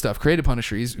did all this stuff, created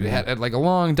Punisher, he's had like a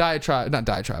long not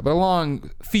diatribe, but a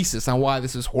long thesis on why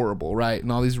this is horrible, right?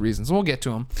 And all these reasons. And we'll get to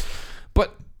them.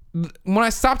 But when I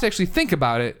stopped to actually think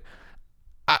about it,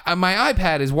 my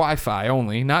iPad is Wi-Fi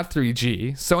only, not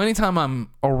 3G. So anytime I'm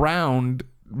around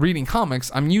reading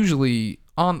comics, I'm usually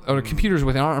on computers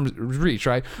within arm's reach,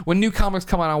 right? When new comics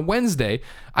come out on Wednesday,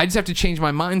 I just have to change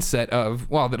my mindset of,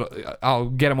 I'll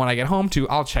get them when I get home to,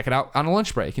 I'll check it out on a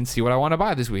lunch break and see what I want to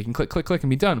buy this week and click and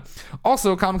be done.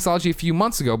 Also, Comixology a few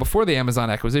months ago, before the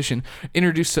Amazon acquisition,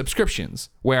 introduced subscriptions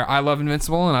where I love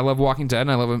Invincible and I love Walking Dead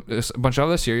and I love a bunch of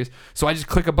other series. So I just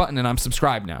click a button and I'm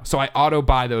subscribed now. So I auto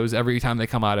buy those every time they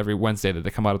come out, every Wednesday that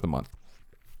they come out of the month.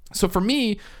 So for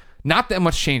me, not that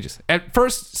much changes. At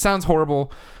first, sounds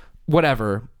horrible.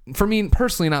 Whatever. For me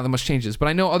personally, not that much changes, but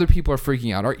I know other people are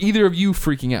freaking out. Are either of you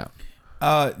freaking out?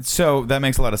 So that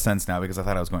makes a lot of sense now because I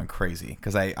thought I was going crazy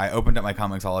because I opened up my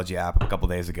Comixology app a couple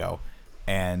days ago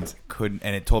and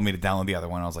it told me to download the other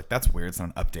one. I was like, that's weird. It's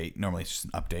not an update. Normally it's just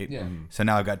an update. Yeah. So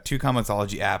now I've got 2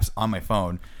 Comixology apps on my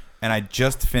phone, and I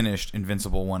just finished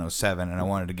Invincible 107, and I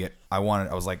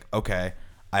was like, okay,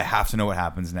 I have to know what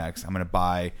happens next. I'm gonna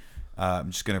buy.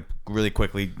 I'm just gonna really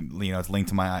quickly, it's linked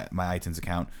to my iTunes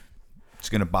account.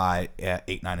 Just going to buy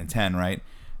 8, 9, and 10, right?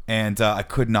 And I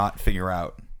could not figure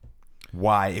out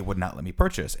why it would not let me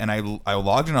purchase. And I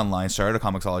logged in online, started a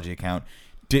Comixology account.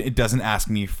 It doesn't ask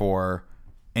me for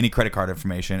any credit card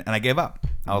information, and I gave up.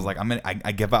 I was like,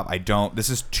 I give up.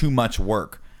 This is too much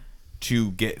work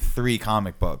to get 3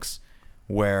 comic books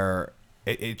where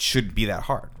it shouldn't be that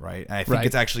hard, right? And I think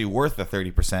it's actually worth the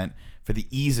 30% for the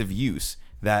ease of use.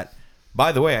 That,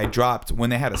 by the way,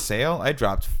 when they had a sale, I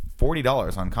dropped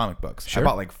 $40 on comic books. Sure. I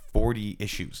bought like 40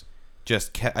 issues.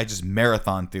 I just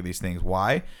marathon through these things.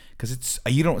 Why? Because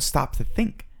you don't stop to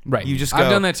think. Right. You just go, I've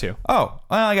done that too. Oh,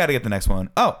 well, I got to get the next one.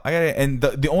 Oh, I got to. And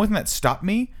the only thing that stopped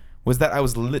me was that I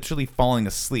was literally falling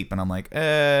asleep, and I'm like,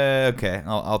 okay,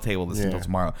 I'll table this until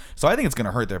tomorrow. So I think it's going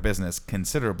to hurt their business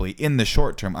considerably in the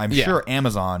short term. I'm sure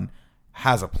Amazon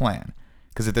has a plan.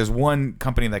 Because if there's one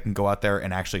company that can go out there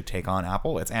and actually take on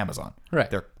Apple, it's Amazon. Right.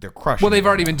 They're crushing. Well, they've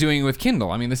already been doing it with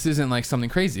Kindle. I mean, this isn't like something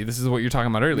crazy. This is what you're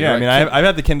talking about earlier. Yeah, right? I mean, I've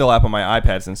had the Kindle app on my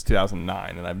iPad since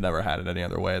 2009, and I've never had it any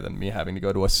other way than me having to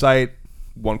go to a site,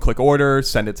 one-click order,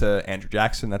 send it to Andrew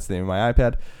Jackson. That's the name of my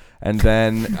iPad. And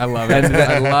then I love it.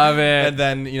 I love it. And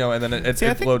then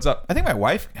it loads up. I think my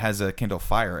wife has a Kindle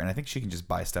Fire, and I think she can just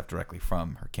buy stuff directly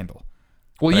from her Kindle.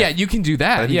 Well, you can do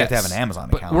that. But I think you have to have an Amazon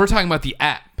account. But we're talking about the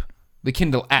app. The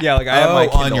Kindle app. Yeah, like I have my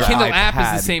Kindle. On your Kindle iPad.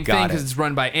 app is the same thing because it's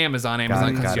run by Amazon.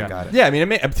 Got it. Yeah, I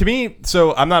mean, to me,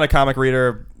 so I'm not a comic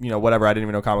reader, whatever. I didn't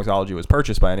even know Comixology was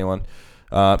purchased by anyone.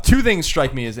 2 things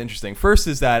strike me as interesting. First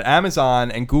is that Amazon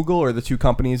and Google are the 2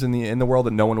 companies in the world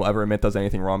that no one will ever admit does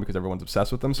anything wrong because everyone's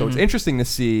obsessed with them. So it's interesting to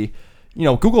see,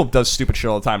 Google does stupid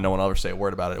shit all the time. No one will ever say a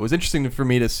word about it. It was interesting for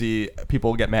me to see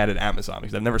people get mad at Amazon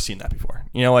because I've never seen that before.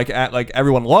 Like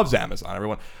everyone loves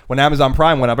Amazon. When Amazon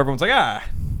Prime went up, everyone's like,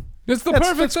 it's the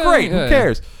perfect It's thing. great. Who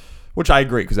cares? Which I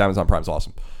agree because Amazon Prime's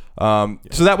awesome.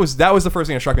 So that was the first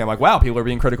thing that struck me. I'm like, wow, people are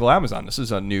being critical of Amazon. This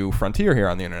is a new frontier here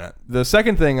on the internet. The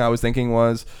second thing I was thinking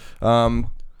was,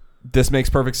 this makes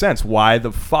perfect sense. Why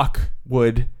the fuck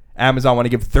would Amazon want to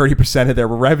give 30% of their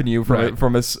revenue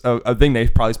from a thing they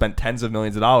probably spent tens of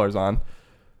millions of dollars on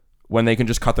when they can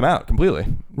just cut them out completely?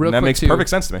 That makes perfect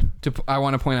sense to me. I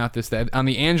want to point out that on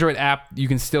the Android app, you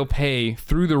can still pay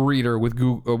through the reader with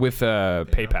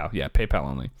PayPal. Yeah, PayPal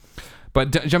only.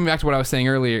 But jumping back to what I was saying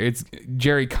earlier, it's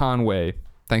Jerry Conway.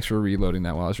 Thanks for reloading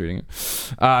that while I was reading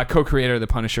it. Co-creator of The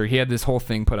Punisher. He had this whole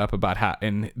thing put up about how,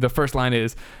 and the first line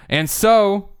is, and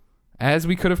so as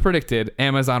we could have predicted,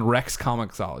 Amazon wrecks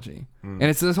Comixology. And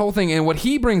it's this whole thing. And what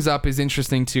he brings up is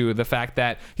interesting too. The fact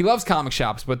that he loves comic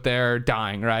shops, but they're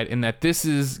dying, right? And that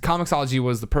Comixology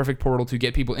was the perfect portal to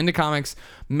get people into comics,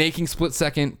 making split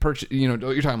second purchase. You know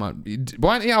what you're talking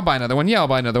about. Yeah, I'll buy another one. Yeah, I'll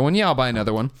buy another one. Yeah, I'll buy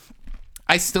another one.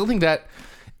 I still think that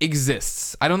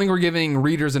exists. I don't think we're giving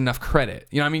readers enough credit.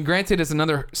 You know, I mean, granted, it's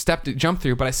another step to jump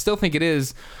through, but I still think it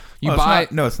is.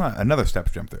 It's not another step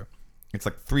to jump through. It's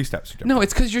like 3 steps to jump through. No,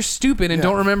 it's because you're stupid and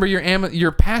don't remember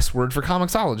your password for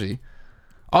Comixology.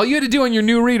 All you had to do on your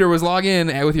new reader was log in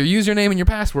with your username and your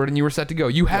password, and you were set to go.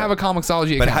 You have a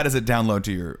Comixology account. But how does it download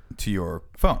to your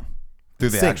phone? Through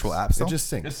the actual app still? It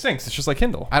just syncs. It syncs. It's just like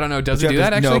Kindle. I don't know. Does it do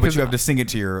that, actually? No, but you have to sync it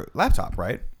to your laptop,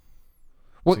 right?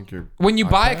 Well, when you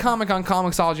buy a comic on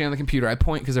Comixology on the computer, I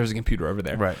point because there's a computer over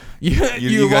there. Right. You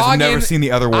guys have never seen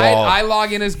the other wall. I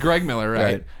log in as Greg Miller,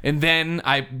 right? And then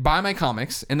I buy my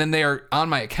comics, and then they are on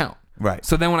my account. Right.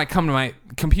 So then when I come to my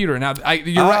computer, now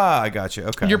you're right. I got you.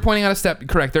 Okay. You're pointing out a step.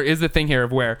 Correct. There is the thing here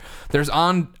of where there's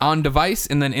on device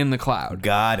and then in the cloud.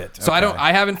 Got it. So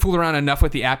I haven't fooled around enough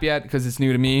with the app yet because it's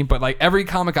new to me. But like every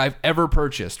comic I've ever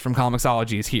purchased from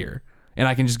Comixology is here, and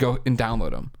I can just go and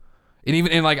download them.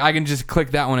 And I can just click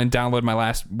that one and download my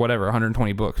last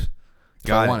 120 books.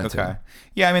 Got it. Okay. To.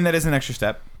 Yeah, I mean that is an extra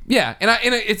step. Yeah, and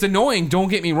it's annoying. Don't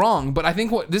get me wrong, but I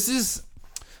think this is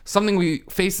something we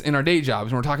face in our day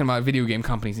jobs when we're talking about video game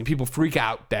companies, and people freak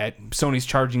out that Sony's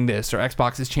charging this or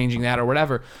Xbox is changing that or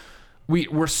whatever.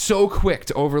 We're so quick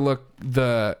to overlook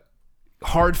the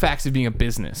hard facts of being a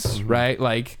business, right?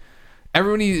 Like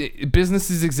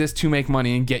businesses exist to make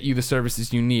money and get you the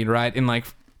services you need, right? And like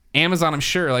Amazon, I'm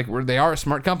sure, like they are a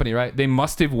smart company, right? They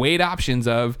must have weighed options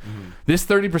of this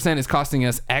 30% is costing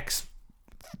us X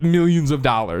millions of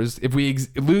dollars. If we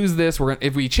lose this,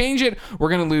 if we change it, we're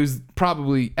gonna lose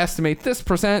probably estimate this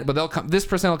percent, but this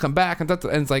percent will come back, and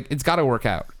it's like it's got to work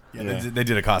out. Yeah, they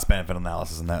did a cost benefit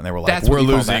analysis on that, and they were like, we're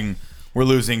losing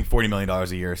 $40 million a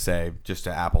year, say, just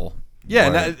to Apple.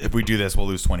 Yeah, if we do this, we'll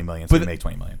lose $20 million. So we make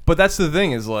 $20 million. But that's the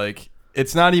thing is like.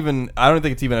 It's not even, I don't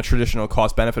think it's even a traditional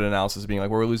cost benefit analysis being like,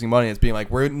 we're losing money. It's being like,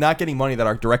 we're not getting money that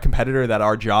our direct competitor, that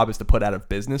our job is to put out of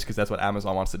business, because that's what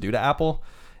Amazon wants to do to Apple.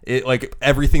 Like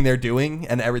everything they're doing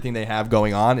and everything they have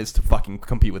going on is to fucking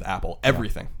compete with Apple.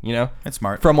 Everything, you know? It's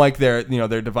smart. From like their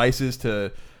devices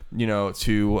to,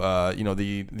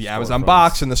 the Amazon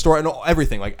box and the store and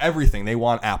everything. Like everything. They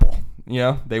want Apple,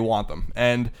 they want them.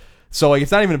 And so like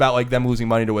it's not even about like them losing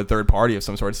money to a third party of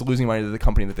some sort. It's losing money to the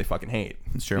company that they fucking hate.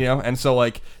 That's true. And so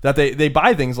like that they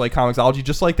buy things like Comixology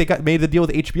just like they made the deal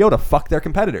with HBO to fuck their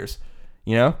competitors.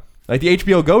 Like the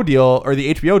HBO Go deal or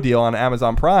the HBO deal on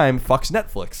Amazon Prime fucks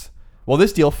Netflix. Well,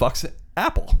 this deal fucks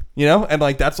Apple. And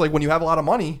like that's like when you have a lot of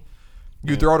money,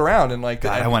 you throw it around and like.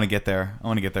 God, I want to get there. I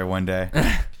want to get there one day.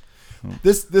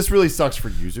 This really sucks for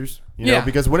users,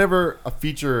 because whenever a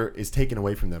feature is taken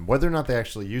away from them, whether or not they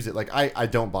actually use it, like I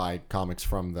don't buy comics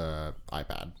from the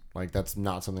iPad. Like that's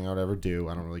not something I would ever do.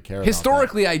 I don't really care.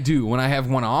 Historically, about that. I do when I have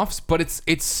one-offs, but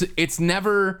it's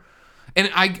never. And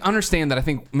I understand that. I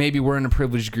think maybe we're in a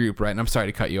privileged group, right? And I'm sorry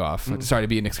to cut you off. Sorry to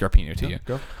be Nick Scarpino to you.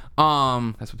 Go.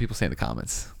 That's what people say in the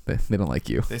comments. They don't like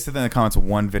you. They said that in the comments of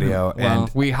one video, and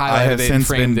we highlighted it and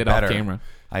framed it off camera.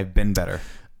 I've been better.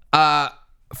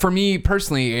 For me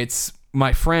personally, it's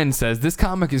my friend says this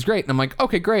comic is great, and I'm like,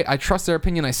 okay, great. I trust their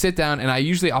opinion. I sit down and I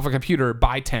usually off a computer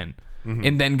buy 10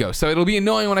 and then go. So it'll be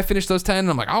annoying when I finish those 10 and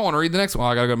I'm like, I want to read the next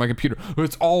one. I gotta go to my computer.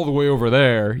 It's all the way over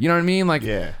there. You know what I mean? Like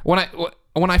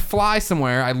when I fly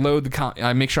somewhere, I load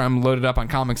I make sure I'm loaded up on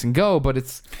comics and go. But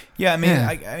it's I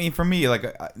mean, for me, like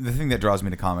the thing that draws me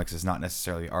to comics is not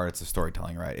necessarily art; it's the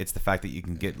storytelling, right? It's the fact that you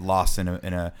can get lost in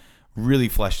a really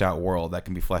fleshed out world that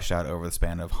can be fleshed out over the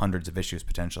span of hundreds of issues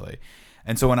potentially.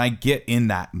 And so when I get in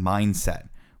that mindset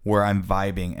where I'm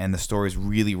vibing and the story's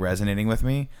really resonating with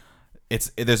me,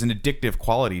 there's an addictive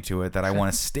quality to it that I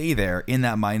want to stay there in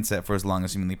that mindset for as long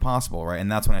as humanly possible, right? And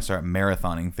that's when I start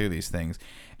marathoning through these things.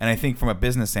 And I think from a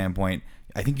business standpoint,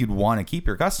 I think you'd want to keep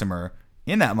your customer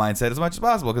in that mindset as much as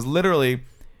possible, because literally,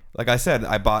 like I said,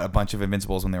 I bought a bunch of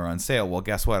Invincibles when they were on sale. Well,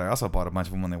 guess what? I also bought a bunch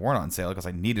of them when they weren't on sale because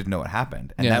I needed to know what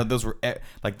happened. And now those were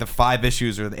like the 5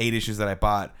 issues or the 8 issues that I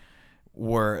bought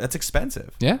that's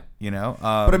expensive. Yeah.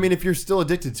 But I mean, if you're still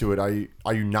addicted to it,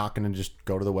 are you not going to just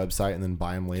go to the website and then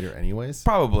buy them later anyways?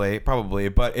 Probably.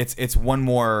 But it's one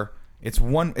more. It's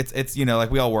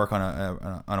like we all work on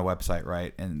a website,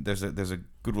 right? And there's a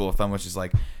good rule of thumb, which is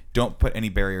like, don't put any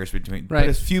barriers between, put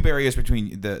as few barriers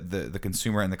between the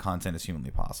consumer and the content as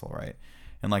humanly possible, right?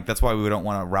 And like that's why we don't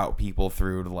want to route people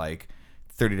through to like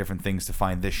 30 different things to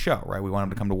find this show, right? We want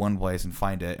them to come to one place and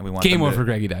find it, and we want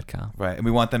GameOverGreggy.com. Right, and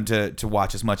we want them to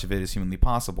watch as much of it as humanly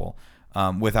possible,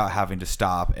 without having to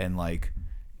stop and like,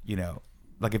 you know,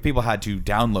 like if people had to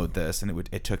download this and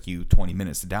it took you 20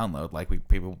 minutes to download, like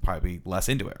people would probably be less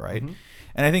into it, right? Mm-hmm.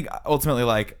 And I think ultimately,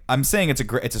 like I'm saying,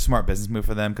 it's a smart business move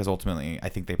for them because ultimately I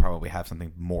think they probably have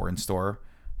something more in store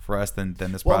for us than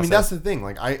this process. I mean, that's the thing.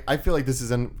 Like, I feel like this is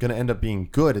going to end up being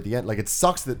good at the end. Like, it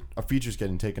sucks that a feature's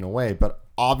getting taken away, but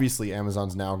obviously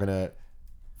Amazon's now going to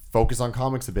focus on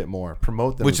comics a bit more,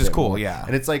 promote them, which is cool, more. yeah.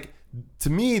 And it's like, to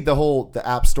me, the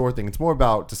App Store thing, it's more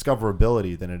about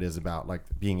discoverability than it is about like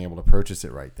being able to purchase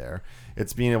it right there.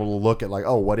 It's being able to look at like,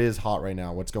 oh, what is hot right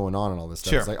now, what's going on, and all this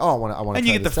stuff. Sure. It's like, oh, I want to. And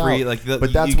you get the free, out. like,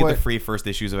 you get the free first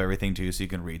issues of everything too, so you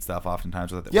can read stuff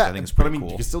oftentimes with it. Yeah, I think it's pretty cool.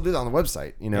 You can still do that on the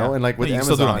website, you know, and like with you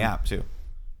Amazon, can still do it on the app too.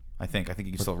 I think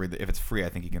you can still read it if it's free. I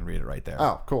think you can read it right there.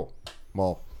 Oh, cool.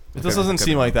 Well. It just doesn't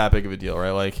seem like that big of a deal,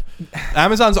 right? Like,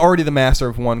 Amazon's already the master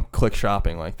of one-click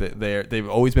shopping. Like, they've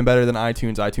always been better than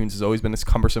iTunes. iTunes has always been this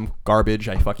cumbersome garbage.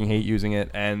 I fucking hate using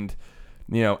it. And,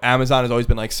 you know, Amazon has always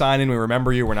been like, sign in, we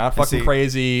remember you, we're not fucking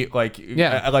crazy. Like,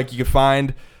 yeah, like you could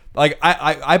find, like,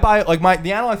 I buy, like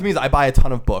the analog to me is I buy a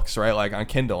ton of books, right? Like on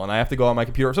Kindle, and I have to go on my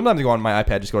computer. Sometimes I go on my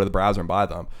iPad, just go to the browser and buy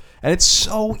them. And it's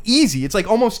so easy. It's like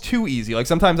almost too easy. Like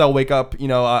sometimes I'll wake up, you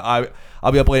know,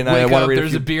 I'll be up late at night. I want to read.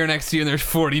 There's a beer next to you, and there's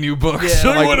 40 new books.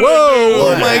 Yeah, I'm like, whoa,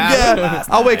 oh my god!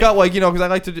 I'll wake up like, you know, because I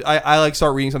like to. I like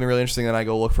start reading something really interesting, and I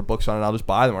go look for books on it. And I'll just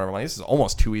buy them. Whatever. I'm like, this is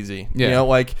almost too easy. Yeah. You know,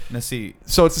 like. Let's see.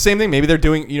 So it's the same thing. Maybe they're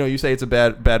doing. You know, you say it's a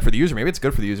bad for the user. Maybe it's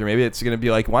good for the user. Maybe it's going to be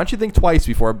like, why don't you think twice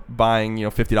before buying, you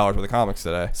know, $50 worth of comics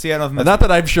today? See, I don't think not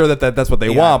that I'm sure that's what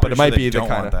they want, but it might be the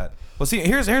kind of that. Well, see,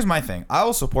 here's my thing. I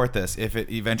will support this if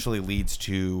it eventually leads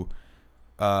to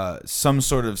some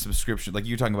sort of subscription. Like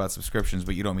you're talking about subscriptions,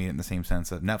 but you don't mean it in the same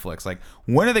sense of Netflix. Like,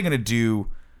 when are they going to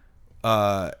do?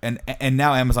 And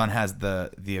now Amazon has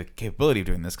the capability of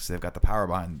doing this because they've got the power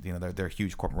behind. You know, they're a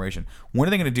huge corporation. When are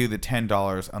they going to do the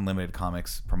 $10 unlimited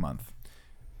comics per month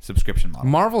subscription model?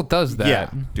 Marvel does that. Yeah,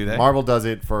 do they? Marvel does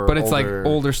it for, but it's like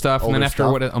older stuff, and then after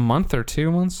a month or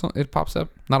 2 months, it pops up.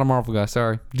 Not a Marvel guy,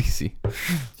 sorry, DC.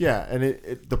 Yeah,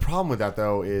 and the problem with that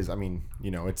though is, I mean, you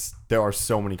know, there are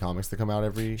so many comics that come out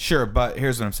every. Sure, but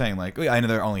here's what I'm saying. Like, I know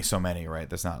there are only so many, right?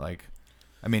 That's not like.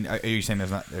 I mean, are you saying there's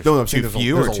no, too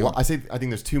few or too? I think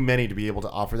there's too many to be able to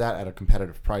offer that at a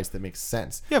competitive price that makes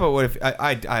sense. Yeah, but what if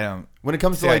I don't? When it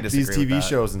comes to like these TV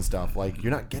shows and stuff, like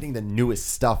you're not getting the newest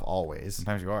stuff always.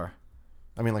 Sometimes you are.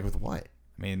 I mean, like with what?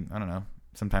 I mean, I don't know.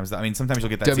 Sometimes you'll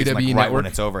get that WWE season like right when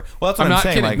it's over. Well, that's what I'm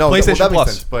saying. Kidding. Like, no, PlayStation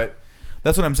Plus. Sense, but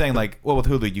that's what I'm saying. Like, well, with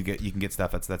Hulu, you can get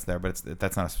stuff that's there, but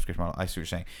that's not a subscription model. I see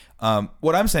what you're saying.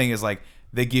 What I'm saying is like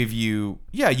they give you,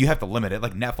 you have to limit it.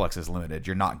 Like Netflix is limited.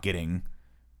 You're not getting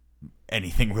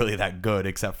anything really that good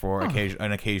except for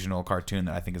an occasional cartoon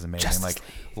that I think is amazing,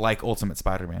 like Ultimate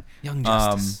Spider-Man, Young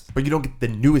Justice. But you don't get the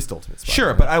newest Ultimate Spider-Man.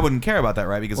 Sure, but I wouldn't care about that,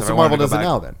 right? Because so Marvel does it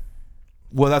now then.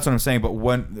 Well, that's what I'm saying. But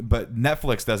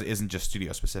Netflix isn't just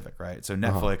studio specific, right? So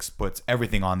Netflix puts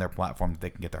everything on their platform that they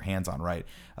can get their hands on, right?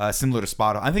 Similar to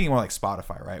Spotify. I'm thinking more like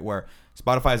Spotify, right? Where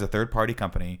Spotify is a third party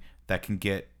company that can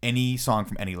get any song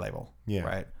from any label,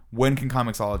 right? When can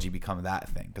Comixology become that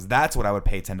thing? Because that's what I would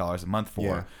pay $10 a month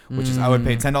for, which is I would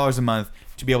pay $10 a month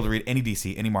to be able to read any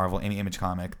DC, any Marvel, any Image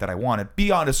comic that I wanted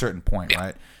beyond a certain point,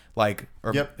 right? Like,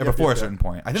 before a certain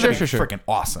point. I think that'd be freaking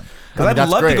awesome. Because I'd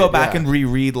love to go back and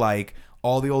reread like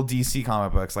all the old DC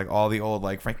comic books, like all the old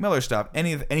like Frank Miller stuff,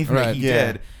 anything that he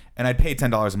did. And I'd pay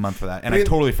 $10 a month for that, and I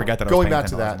totally forget that. Going back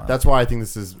to that, that's why I think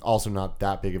this is also not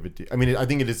that big of a deal. I mean, I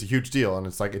think it is a huge deal, and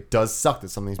it's like it does suck that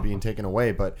something's being taken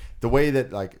away. But the way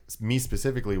that, like me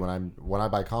specifically, when I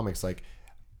buy comics, like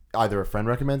either a friend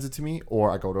recommends it to me, or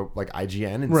I go to like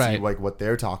IGN and see like what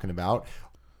they're talking about,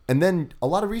 and then a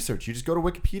lot of research. You just go to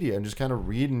Wikipedia and just kind of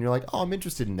read, and you're like, oh, I'm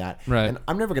interested in that. Right. And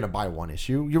I'm never gonna buy one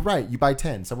issue. You're right. You buy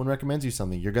 10. Someone recommends you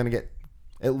something. You're gonna get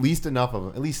at least enough of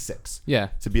them, at least 6. Yeah.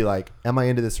 To be like, am I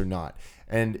into this or not?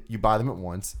 And you buy them at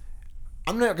once.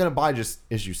 I'm not going to buy just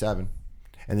issue 7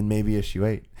 and then maybe issue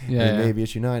 8 and then maybe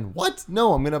issue 9. What?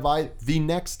 No, I'm going to buy the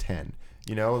next 10,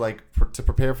 you know, like to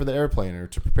prepare for the airplane or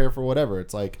to prepare for whatever.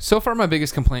 It's like, so far my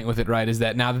biggest complaint with it, right, is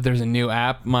that now that there's a new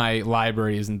app, my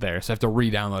library isn't there. So I have to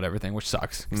re-download everything, which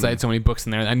sucks because I had so many books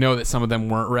in there. I know that some of them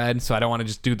weren't read, so I don't want to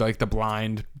just do like the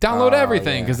blind download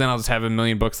everything because then I'll just have a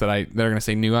million books that are going to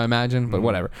say new, I imagine, but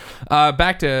whatever.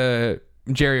 Back to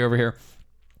Jerry over here.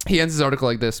 He ends his article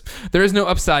like this. There is no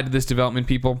upside to this development,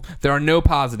 people. There are no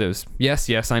positives.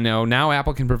 Yes, I know. Now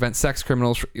Apple can't prevent sex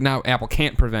criminals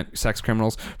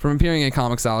from appearing in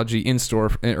Comixology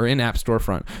in-store or in-app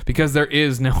storefront because there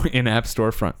is no in-app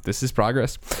storefront. This is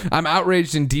progress. I'm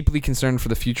outraged and deeply concerned for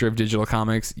the future of digital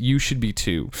comics. You should be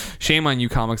too. Shame on you,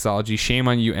 Comixology. Shame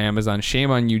on you, Amazon. Shame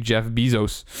on you, Jeff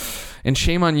Bezos. And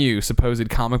shame on you, supposed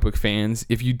comic book fans,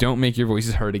 if you don't make your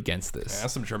voices heard against this. Yeah,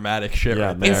 that's some dramatic shit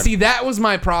right there. And see, that was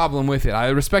my problem with it. I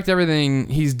respect everything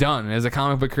he's done as a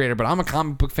comic book creator, but I'm a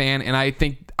comic book fan, and I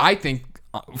think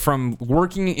from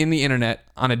working in the internet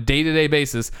on a day-to-day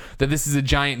basis that this is a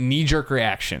giant knee-jerk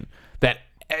reaction. That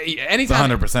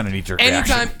anytime, it's 100% a knee-jerk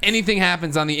reaction. Anytime anything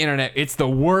happens on the internet, it's the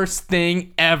worst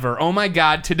thing ever. Oh my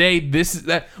God, today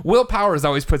that Will Powers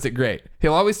always puts it great.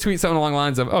 He'll always tweet something along the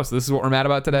lines of, "Oh, so this is what we're mad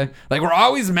about today." Like, we're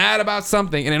always mad about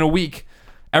something, and in a week,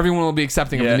 everyone will be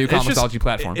accepting of the new Comixology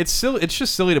platform. It's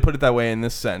just silly to put it that way in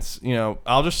this sense.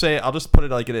 I'll just put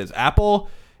it like it is. Apple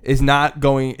is not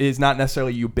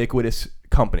necessarily a ubiquitous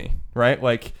company, right?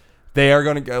 Like, they are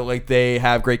going to go, like, they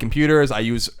have great computers. I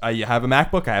have a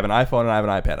MacBook, I have an iPhone, and I have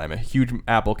an iPad. I'm a huge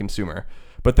Apple consumer.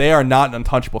 But they are not an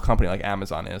untouchable company like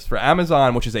Amazon is. For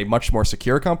Amazon, which is a much more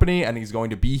secure company and is going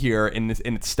to be here in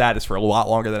its status for a lot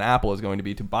longer than Apple is going to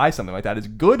be, to buy something like that is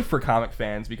good for comic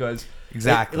fans because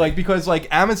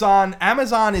Amazon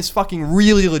is fucking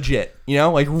really legit,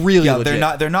 really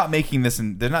legit. They're not making this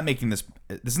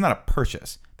this is not a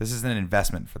purchase. This is an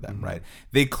investment for them, right?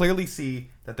 They clearly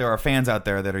see that there are fans out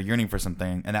there that are yearning for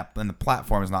something, and the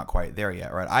platform is not quite there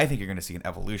yet, right? I think you're going to see an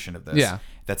evolution of this. Yeah.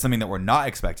 That's something that we're not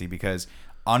expecting because,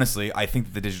 honestly, I think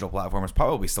that the digital platform is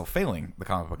probably still failing the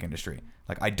comic book industry.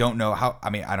 Like, I don't know. I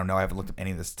haven't looked at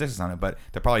any of the statistics on it, but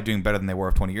they're probably doing better than they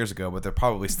were 20 years ago, but they're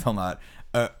probably still not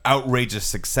outrageous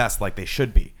success like they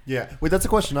should be. Yeah. Wait, that's a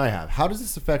question I have. How does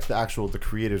this affect the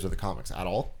creators of the comics at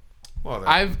all? Well,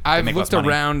 I've looked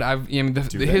around.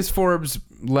 His Forbes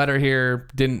letter here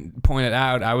didn't point it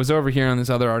out. I was over here on this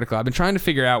other article. I've been trying to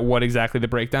figure out what exactly the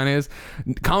breakdown is.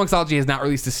 Comixology has not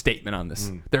released a statement on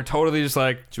this. They're totally just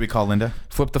like, should we call Linda?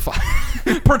 Flip the file.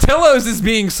 Portillo's is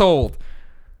being sold,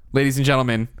 ladies and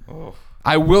gentlemen. Oh.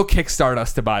 I will kickstart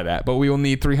us to buy that, but we will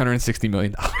need $360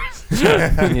 million.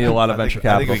 We need a lot of venture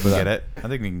capital. I think we can get it. I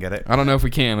think we can get it. I don't know if we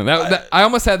can. I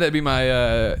almost had that be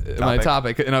my my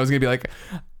topic, and I was gonna be like,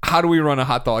 how do we run a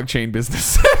hot dog chain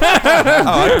business?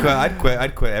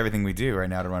 I'd quit everything we do right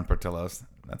now to run Portillo's.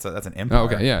 That's an empire. Oh,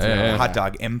 okay, yeah. Hot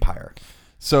dog empire.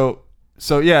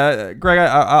 So yeah, Greg,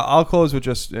 I'll close with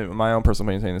just my own personal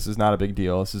opinion saying this is not a big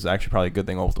deal. This is actually probably a good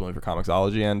thing ultimately for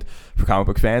Comixology and for comic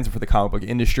book fans and for the comic book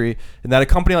industry. And that a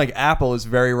company like Apple is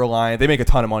very reliant. They make a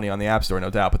ton of money on the App Store, no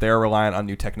doubt, but they are reliant on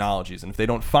new technologies. And if they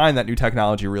don't find that new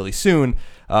technology really soon,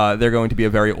 they're going to be a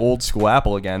very old school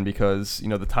Apple again because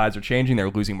the tides are changing. They're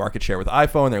losing market share with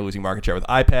iPhone. They're losing market share with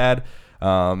iPad.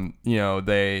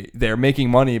 They're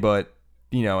making money, but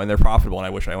and they're profitable, and I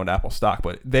wish I owned Apple stock,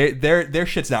 but their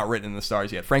shit's not written in the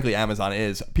stars yet. Frankly, Amazon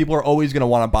is. People are always going to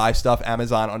want to buy stuff.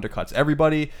 Amazon undercuts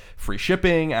everybody. Free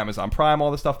shipping, Amazon Prime,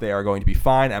 all this stuff. They are going to be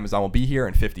fine. Amazon will be here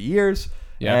in 50 years.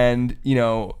 Yeah. And,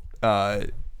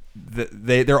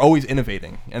 they're always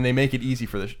innovating, and they make it easy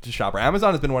for the shopper.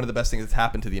 Amazon has been one of the best things that's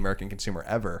happened to the American consumer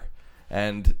ever.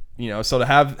 And, so to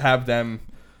have them...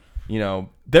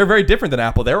 they're very different than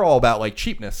Apple. They're all about like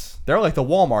cheapness. They're like the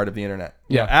Walmart of the internet.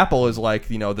 Yeah. Apple is like,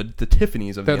 the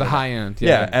Tiffany's of the internet. They're the high end.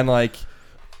 Yeah. And like,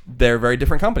 they're very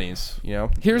different companies,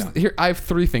 Here, I have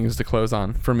three things to close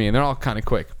on for me, and they're all kind of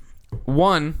quick.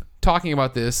 One, talking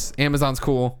about this, Amazon's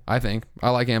cool, I think. I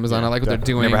like Amazon. I like what they're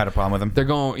doing. Never had a problem with them. They're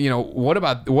going,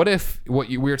 what if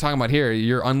we were talking about here,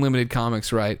 your unlimited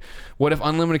comics, right? What if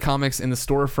unlimited comics in the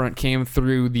storefront came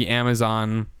through the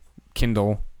Amazon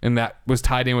Kindle, and that was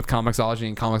tied in with Comixology,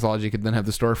 and Comixology could then have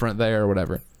the storefront there or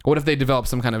whatever? What if they developed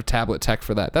some kind of tablet tech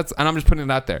for that? And I'm just putting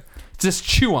it out there. Just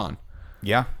chew on.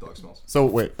 Yeah. Dog smells. So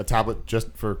wait, a tablet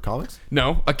just for comics?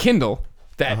 No, a Kindle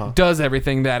that does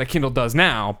everything that a Kindle does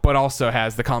now, but also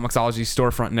has the Comixology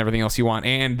storefront and everything else you want,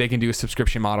 and they can do a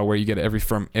subscription model where you get every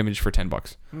image for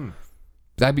 $10.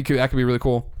 That could be really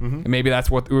cool. And maybe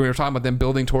that's what we were talking about, them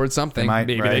building towards something.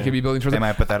 Maybe they could be building towards something. They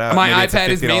might put that out. My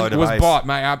iPad was bought.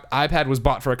 My iPad was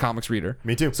bought for a comics reader.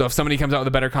 Me too. So if somebody comes out with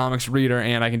a better comics reader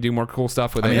and I can do more cool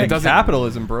stuff with it, it doesn't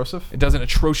capitalism, broseph. It doesn't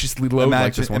atrociously load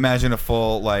like this one. Imagine a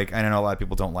full, I know a lot of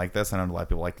people don't like this. I know a lot of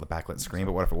people like the backlit screen,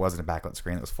 but what if it wasn't a backlit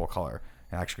screen that was full color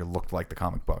and actually looked like the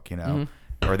comic book,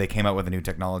 Or they came out with a new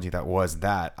technology that was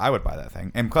that. I would buy that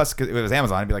thing. And plus, because it was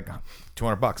Amazon, it'd be like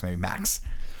 $200 maybe max.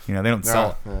 They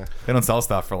don't sell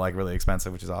stuff for like really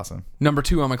expensive, which is awesome. Number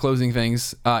 2 on my closing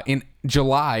things. In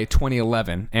July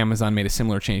 2011, Amazon made a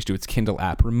similar change to its Kindle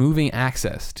app, removing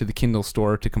access to the Kindle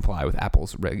store to comply with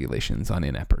Apple's regulations on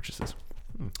in-app purchases.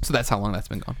 So that's how long that's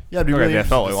been gone. Yeah, it'd be really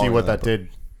interesting to see what that did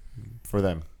for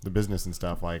them, the business and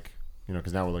stuff. Like,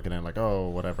 because now we're looking at like, oh,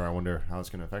 whatever. I wonder how it's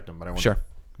going to affect them. But I wonder. Sure.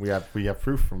 We have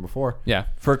proof from before. Yeah.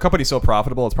 For a company so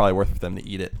profitable, it's probably worth them to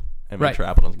eat it and make sure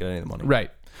Apple doesn't get any of the money. Right.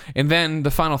 And then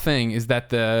the final thing is that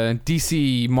the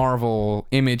DC Marvel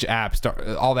Image app,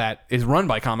 all that is run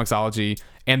by Comixology,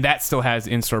 and that still has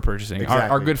in-store purchasing. Exactly.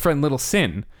 Our good friend Little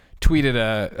Sin tweeted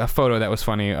a photo that was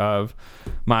funny of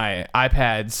my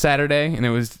iPad Saturday, and it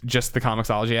was just the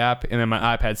Comixology app, and then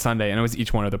my iPad Sunday, and it was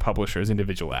each one of the publishers'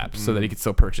 individual apps, so that he could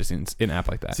still purchase in app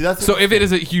like that. See, so if it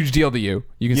is a huge deal to you,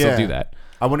 you can still do that.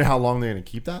 I wonder how long they're going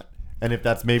to keep that. And if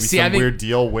that's maybe some weird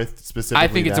deal with specifically I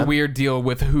think it's a weird deal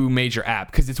with who made your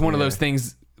app, because it's one of those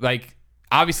things, like,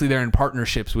 obviously they're in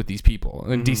partnerships with these people,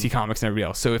 and DC Comics and everybody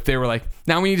else. So if they were like,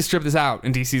 now we need to strip this out,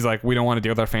 and DC's like, we don't want to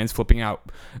deal with our fans flipping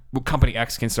out, Company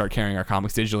X can start carrying our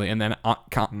comics digitally, and then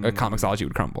Comixology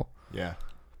would crumble. Yeah.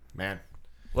 Man.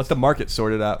 Let the market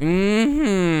sort it out.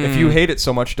 If you hate it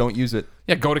so much, don't use it.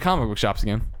 Yeah, go to comic book shops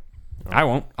again. I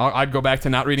won't. I'd go back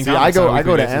to not reading See, comics. I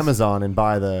go to Amazon and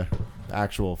buy the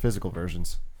actual physical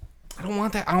versions. I don't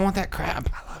want that. I don't want that crap.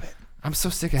 I love it. I'm so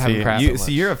sick of having crap.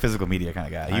 You're a physical media kind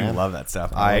of guy. You love that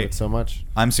stuff. I love it so much.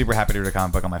 I'm super happy to read a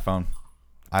comic book on my phone.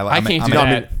 I can't do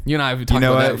that. You and I have talked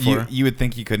about that before. You would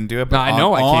think you couldn't do it, but I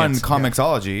know I can't. On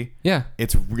Comixology,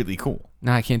 it's really cool.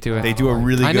 No, I can't do it. They do a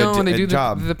really good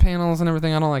job. The panels and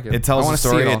everything. I don't like it. It tells a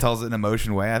story. It tells it in an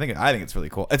emotion way. I think it's really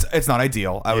cool. It's not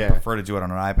ideal. I would prefer to do it on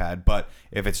an iPad, but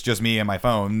if it's just me and my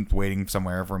phone waiting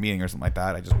somewhere for a meeting or something like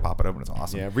that, I just pop it open. It's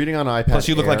awesome. Yeah, reading on an iPad. Plus,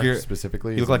 you look like you're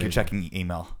specifically. You look like you're checking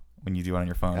email when you do it on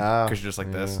your phone because you're just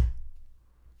like this.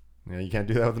 Yeah, you can't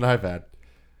do that with an iPad.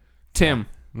 Tim,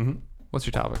 what's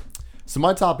your topic? So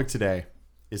my topic today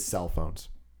is cell phones.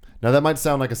 Now that might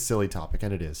sound like a silly topic,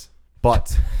 and it is,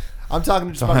 but I'm talking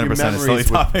just about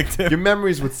your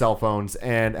memories with cell phones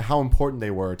and how important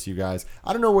they were to you guys.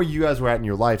 I don't know where you guys were at in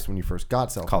your lives when you first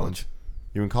got cell phones. College.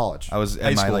 You in college? I was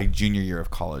in my junior year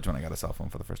of college when I got a cell phone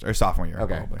for the first, or sophomore year.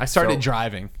 Okay. Probably. I started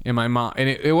driving, and my mom, and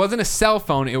it wasn't a cell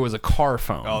phone; it was a car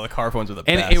phone. Oh, the car phones are the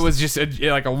best. best. And it was just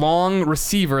like a long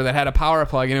receiver that had a power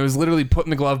plug, and it was literally put in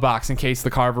the glove box in case the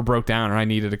car ever broke down or I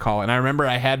needed to call it. And I remember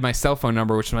I had my cell phone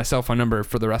number, which was my cell phone number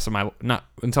for the rest of my not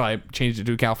until I changed it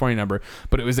to a California number,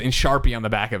 but it was in Sharpie on the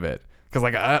back of it. Because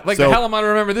the hell am I to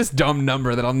remember this dumb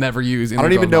number that I'll never use? I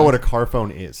don't even know what a car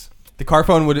phone is. The car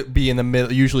phone would be in the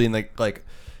middle, usually in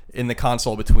the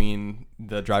console between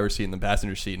the driver's seat and the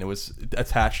passenger seat, and it was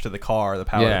attached to the power of the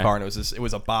car, and it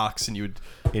was a box, and you would.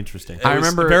 Interesting. I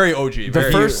remember very OG. The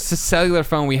first cellular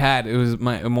phone we had, it was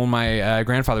when my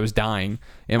grandfather was dying,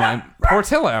 and my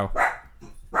Portillo.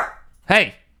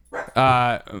 Hey,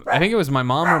 I think it was my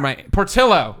mom or my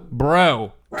Portillo,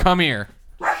 bro, come here.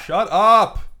 Shut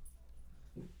up.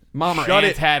 Mom or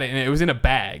aunt had it, and it was in a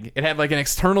bag. It had like an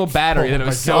external battery that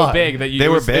was so big that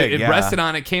it rested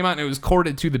on it, came out, and it was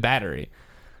corded to the battery.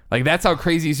 Like, that's how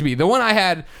crazy it used to be. The one I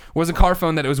had was a car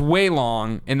phone that it was way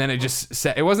long, and then it just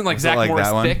set. It wasn't like Zach Morris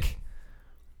thick.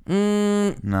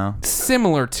 No.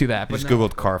 Similar to that. But just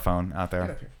Googled car phone out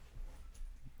there.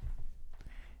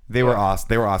 They were awesome.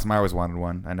 They were awesome. I always wanted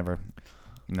one. I never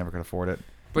could afford it.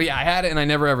 But yeah, I had it and I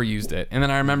never ever used it. And then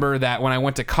I remember that when I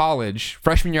went to college,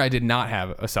 freshman year, I did not have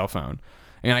a cell phone.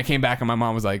 And I came back and my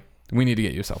mom was like, we need to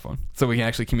get you a cell phone so we can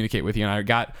actually communicate with you. And I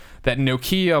got that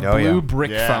Nokia blue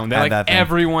brick phone that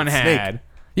everyone had.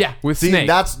 Yeah, with Snake.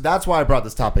 That's why I brought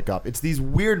this topic up. It's these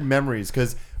weird memories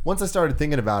because once I started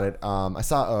thinking about it, I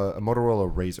saw a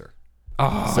Motorola Razr.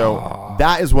 Oh. So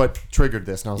that is what triggered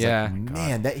this. And I was like,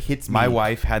 man, that hits me. My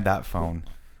wife had that phone.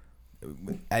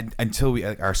 Until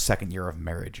our second year of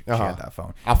marriage, she had that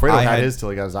phone. Alfredo had his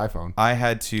till he got his iPhone. I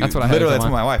had to. That's what that's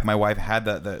what my wife. My wife had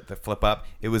the flip up.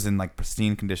 It was in like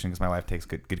pristine condition because my wife takes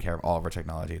good care of all of her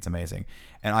technology. It's amazing.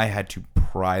 And I had to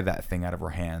pry that thing out of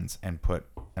her hands and put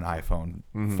an iPhone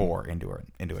 4 into it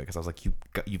because I was like,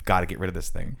 you've got to get rid of this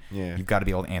thing. Yeah. You've got to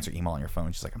be able to answer email on your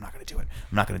phone. She's like, I'm not going to do it.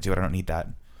 I don't need that.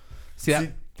 See,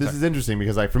 this is interesting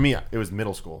because like for me, it was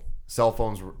middle school. Cell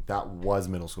phones, that was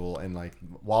middle school, and like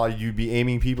while you'd be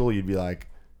aiming people, you'd be like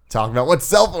talking about what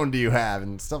cell phone do you have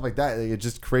and stuff like that. It's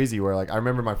just crazy. Where like I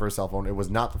remember my first cell phone, it was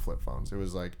not the flip phones. It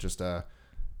was like just a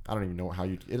I don't even know how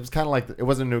you. It was kind of like it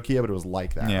wasn't a Nokia, but it was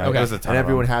like that. Yeah, right? okay. It was a ton and of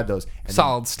everyone them. had those. And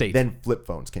Solid state. Then flip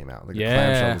phones came out. Like a Yeah.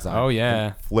 clamshell design. Oh, yeah.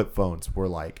 And flip phones were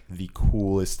like the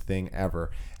coolest thing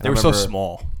ever. And They were so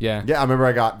small. Yeah. Yeah, I remember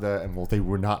I got they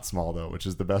were not small though, which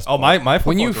is the best. Oh, part. my flip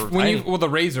When you phones were tiny. well, the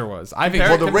Razor was. I think.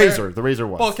 Compare- Well, the Razor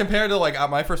was. Well, compared to like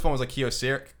my first phone was a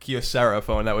Kyocera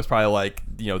phone that was probably like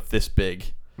this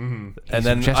big. Mm-hmm. And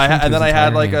then I had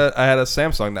a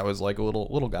Samsung that was like a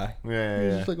little guy.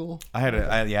 Yeah. Just like a little.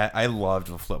 I loved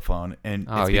the flip phone, and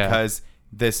it's because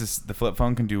the flip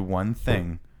phone can do one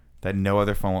thing that no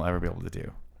other phone will ever be able to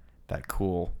do. That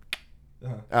cool.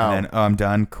 And then I'm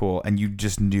done. Cool, and you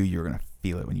just knew you were gonna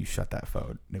feel it when you shut that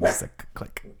phone. It was like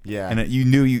click. Yeah, and you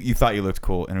knew you thought you looked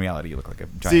cool. In reality, you looked like a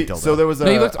giant dildo. So there was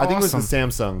you looked I think it was the awesome.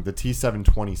 Samsung, the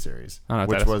T720 series, I don't know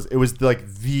what which that is. was like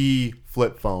the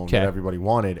flip phone that everybody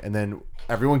wanted, and then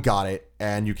everyone got it,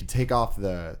 and you could take off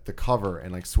the cover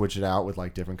and like switch it out with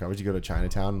like different covers. You go to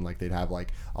Chinatown and like they'd have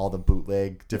like all the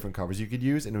bootleg different covers you could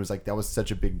use, and it was like that was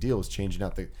such a big deal. It was changing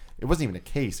out it wasn't even a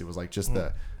case. It was like just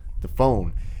the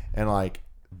phone, and like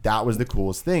that was the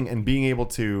coolest thing. And being able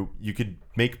to, you could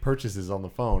make purchases on the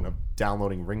phone of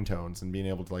downloading ringtones and being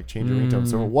able to like change your ringtone.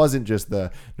 So it wasn't just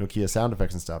the Nokia sound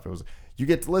effects and stuff. It was, you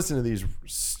get to listen to these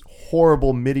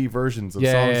horrible MIDI versions of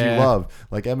songs you love,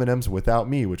 like Eminem's "Without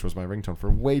Me," which was my ringtone for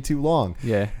way too long.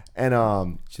 Yeah.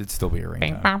 And should still be a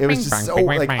ringtone. it was just so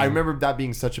like, I remember that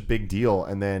being such a big deal.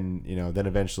 And then then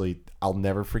eventually I'll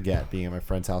never forget being at my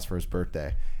friend's house for his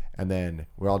birthday, and then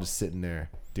we're all just sitting there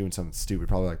doing something stupid,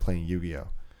 probably like playing Yu-Gi-Oh,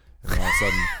 and then all of a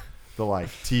sudden the like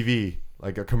TV,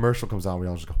 like a commercial comes on, we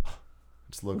all just go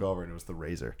just look over, and it was the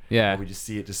Razor. Yeah. And we just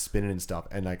see it just spinning and stuff,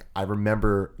 and like I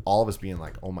remember all of us being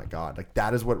like, oh my god, like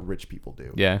that is what rich people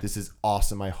do. Yeah. This is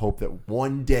awesome. I hope that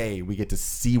one day we get to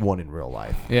see one in real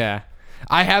life. Yeah.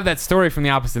 I have that story from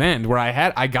the opposite end where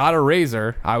I got a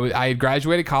Razor. I had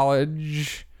graduated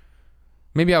college.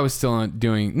 Maybe I was still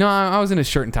I was in a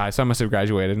shirt and tie, so I must have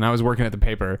graduated, and I was working at the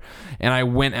paper, and I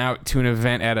went out to an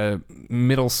event at a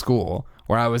middle school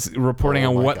where I was reporting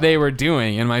on what they were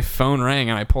doing, and my phone rang,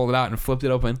 and I pulled it out and flipped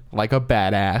it open like a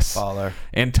badass. Baller.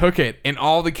 And took it, and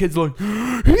all the kids were like,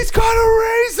 he's got a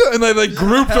Razor, and they like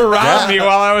grouped around me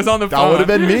while I was on the phone. That would have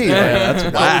been me.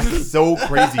 That was so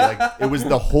crazy. Like it was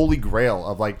the holy grail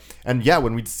of like, and yeah,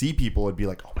 when we'd see people, it'd be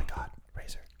like, oh my god,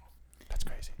 Razor. That's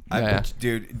crazy.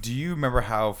 Dude, do you remember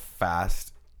how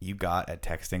fast you got at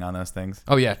texting on those things?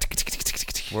 Oh yeah.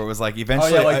 Where it was like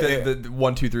eventually, like the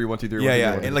 1 2 3 1 2 3.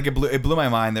 Yeah. It blew my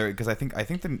mind there because I think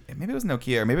maybe it was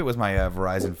Nokia or maybe it was my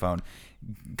Verizon phone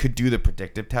could do the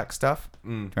predictive text stuff.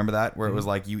 Remember that where it was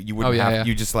like you wouldn't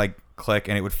you just like click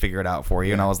and it would figure it out for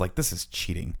you, and I was like, this is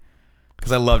cheating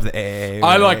because I loved the AA.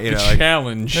 I like the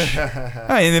challenge.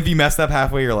 And if you messed up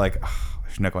halfway, you're like, oh,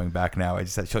 there's no going back now.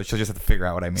 She'll just have to figure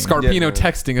out what I mean. Scarpino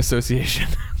Texting Association.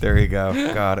 There you go.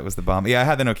 God, it was the bomb. Yeah, I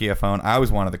had the Nokia phone. I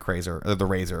always wanted the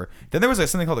Razor. Then there was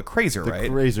something called the Crazer, right?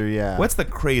 The Razor, yeah. What's the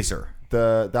Crazer?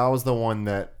 That was the one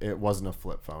that it wasn't a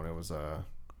flip phone. It was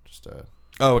just a.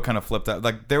 Oh, it kind of flipped out.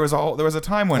 Like there was a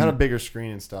time when it had a bigger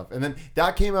screen and stuff, and then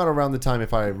that came out around the time,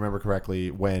 if I remember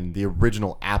correctly, when the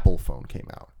original Apple phone came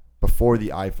out before the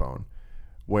iPhone,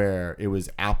 where it was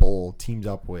Apple teamed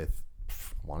up with,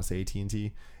 I want to say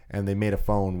AT&T, and they made a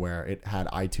phone where it had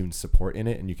iTunes support in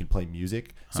it, and you could play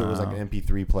music. So it was like an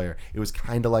MP3 player. It was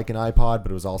kind of like an iPod, but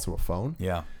it was also a phone.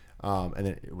 Yeah. And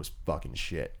then it was fucking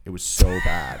shit. It was so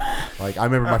bad. Like I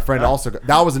remember my friend also.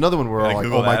 That was another one where we're like,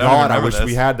 oh my god, I wish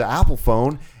we had the Apple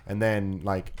phone. And then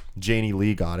like Janie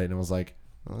Lee got it and was like,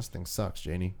 oh, this thing sucks,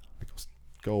 Janie. Like,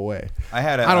 go away. I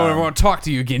don't ever want to talk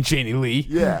to you again, Janie Lee.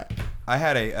 Yeah. I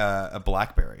had a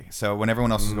BlackBerry. So when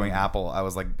everyone else was going Apple, I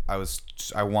was like,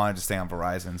 I wanted to stay on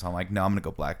Verizon. So I'm like, no, I'm gonna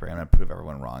go BlackBerry. I'm gonna prove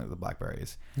everyone wrong with the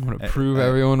BlackBerries. I'm gonna prove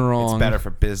everyone wrong. It's better for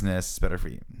business. It's better for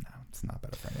you. No, it's not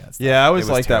better for me. Yeah, I always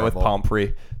like that with Palm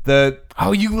Pre.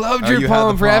 You loved your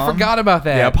Palm Pre. I forgot about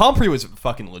that. Yeah, Palm Pre was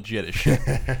fucking legit as shit.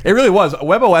 It really was.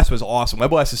 WebOS was awesome.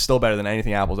 WebOS is still better than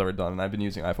anything Apple's ever done, and I've been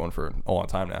using iPhone for a long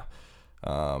time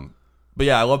now. But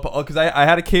yeah, I love because I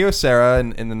had a Kyocera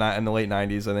in the late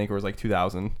 90s. I think it was like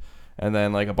 2000, and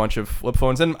then like a bunch of flip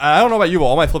phones. And I don't know about you, but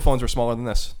all my flip phones were smaller than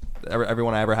this. Every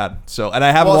one I ever had. So, and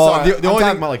I have them all. The only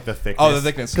thing about like the thickness. Oh, the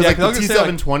thickness. Because like the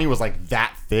T720 was like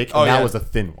that thick, and that was a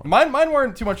thin one. Mine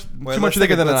weren't too much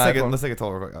thicker than an iPhone. Let's take a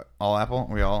total. All Apple?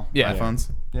 Are we all iPhones?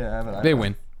 Yeah, I have an iPhone. They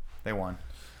win. They won.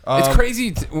 It's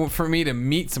crazy for me to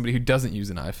meet somebody who doesn't use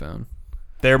an iPhone.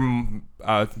 There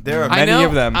are many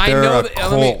of them. I They're know. a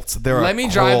cult. Let me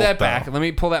drive that back. Let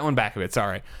me pull that one back a bit.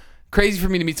 Sorry. crazy for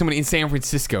me to meet somebody in San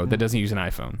Francisco that doesn't use an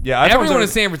iPhone. Yeah, everyone in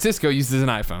San Francisco uses an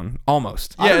iPhone,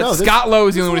 almost. I don't know. Scott Lowe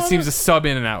is the only one who seems to sub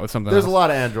in and out with something There's else. a lot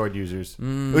of Android users.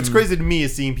 What's crazy to me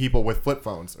is seeing people with flip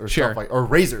phones or stuff like, or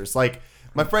razors. Like,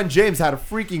 my friend James had a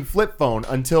freaking flip phone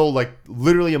until like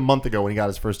literally a month ago when he got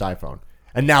his first iPhone.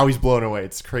 And now he's blown away.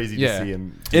 It's crazy to see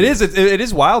him. It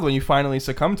is wild when you finally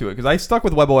succumb to it, because I stuck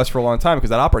with WebOS for a long time because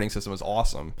that operating system was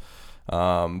awesome.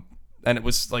 And it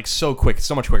was like so quick,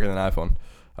 so much quicker than an iPhone.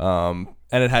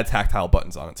 And it had tactile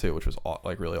buttons on it too, which was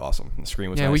like really awesome. And the screen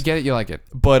was nice. We get it. You like it.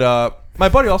 But my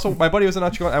buddy was an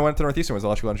electrical. I went to Northeastern, was an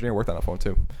electrical engineer, worked on a phone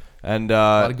too. And a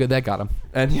lot of good that got him.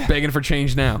 And begging for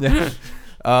change now.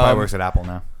 Probably works at Apple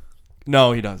now.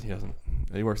 No, he doesn't.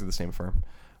 He works at the same firm.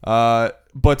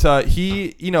 But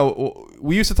he,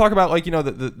 we used to talk about like,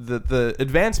 the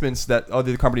advancements that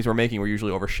other companies were making were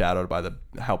usually overshadowed by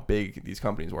how big these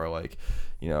companies were. Like,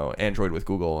 Android with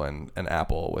Google and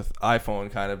Apple with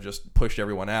iPhone kind of just pushed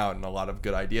everyone out, and a lot of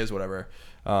good ideas, whatever.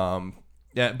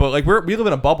 Yeah, but like we live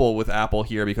in a bubble with Apple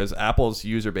here because Apple's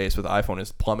user base with iPhone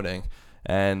is plummeting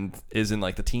and is in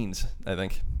like the teens, I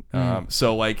think.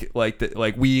 So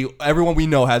everyone we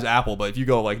know has Apple, but if you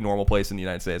go like normal place in the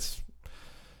United States,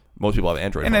 most people have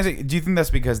Android. And do you think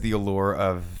that's because the allure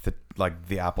of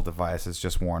the Apple device is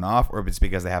just worn off, or it's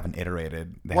because they haven't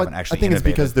iterated? Haven't actually. I think it's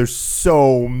because there's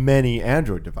so many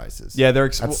Android devices. Yeah, there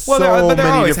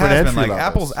always has been. Like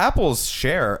Apple's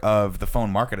share of the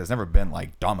phone market has never been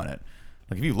like dominant.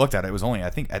 Like if you looked at it, it was only, I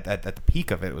think at the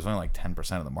peak of it was only like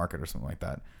 10% of the market or something like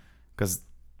that, because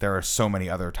there are so many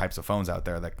other types of phones out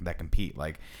there that compete.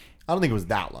 Like I don't think it was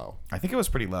that low. I think it was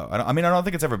pretty low. I don't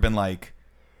think it's ever been like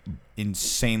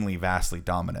insanely vastly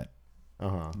dominant.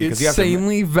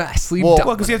 Insanely vastly dominant.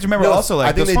 Well, because you have to remember also, like,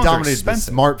 I think they dominated the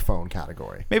smartphone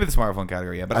category. Maybe the smartphone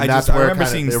category, yeah. But I remember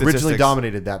seeing they originally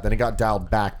dominated that. Then it got dialed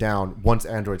back down once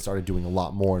Android started doing a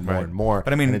lot more and more and more.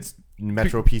 But I mean, and it's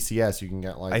Metro PCS. You can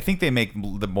get like. I think they make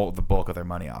the bulk of their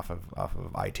money off of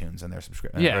iTunes and their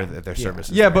subscription, their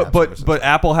services. Yeah, but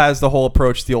Apple has the whole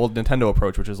approach, the old Nintendo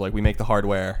approach, which is like we make the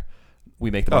hardware. We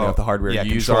make the money off the hardware.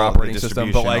 You use our operating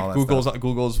system, but like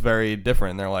Google's very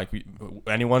different. They're like,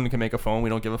 anyone can make a phone. We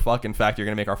don't give a fuck. In fact, you're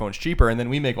going to make our phones cheaper, and then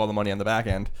we make all the money on the back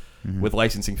end with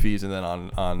licensing fees, and then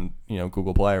on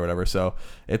Google Play or whatever. So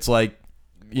it's like,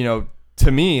 to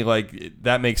me, like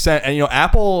that makes sense. And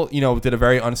Apple, did a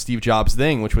very un-Steve Jobs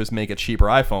thing, which was make a cheaper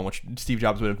iPhone, which Steve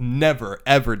Jobs would have never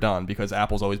ever done, because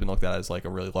Apple's always been looked at as like a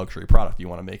really luxury product. You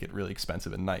want to make it really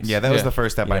expensive and nice. Yeah, that was the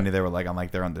first step. I knew they were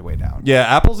like, they're on their way down. Yeah,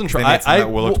 Apple's in trouble. It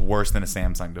will look worse than a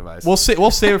Samsung device. We'll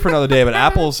save it for another day. But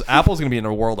Apple's going to be in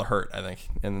a world of hurt, I think,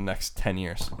 in the next 10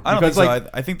 years. I don't think so.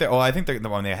 I think they're the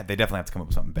one. They definitely have to come up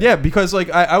with something big. Yeah, because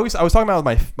like I was talking about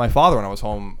with my father when I was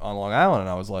home on Long Island, and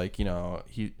I was like,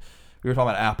 we were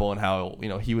talking about Apple and how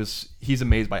he's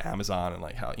amazed by Amazon and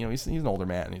like how he's an older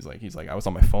man, and he's like I was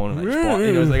on my phone and I just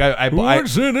bought.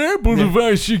 What's that Apple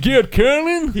device you get,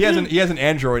 Colin? He has an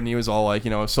Android, and he was all like,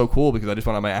 it's so cool because I just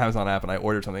went on my Amazon app and I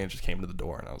ordered something and it just came to the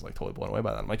door, and I was like totally blown away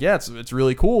by that. I'm like, yeah, it's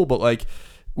really cool, but like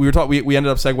we ended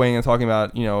up segueing and talking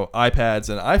about iPads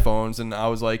and iPhones, and I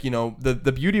was like,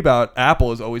 the beauty about Apple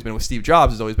has always been with Steve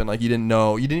Jobs has always been like you didn't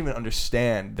even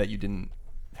understand that you didn't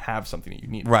have something that you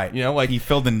need, right? Like he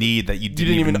filled the need that you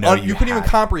didn't even know you couldn't even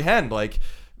comprehend, like.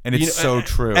 And it's so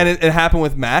true. And it happened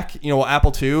with Mac,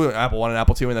 Apple II, Apple 1 and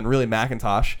Apple II, and then really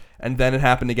Macintosh. And then it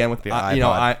happened again with the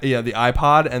iPod. The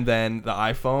iPod, and then the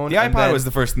iPhone. The iPod was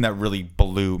the first thing that really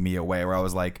blew me away, where I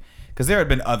was like, because there had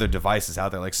been other devices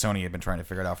out there, like Sony had been trying to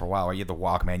figure it out for a while. Right? You had the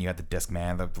Walkman, you had the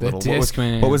Discman, the little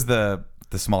Discman. What was the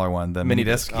smaller one? The mini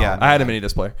disc. Yeah, I had a mini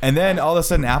disc player. And then all of a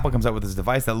sudden, Apple comes out with this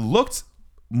device that looked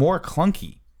more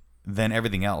clunky than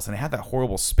everything else, and it had that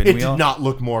horrible spin wheel. It did not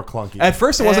look more clunky. At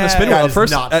first, it wasn't a spin wheel.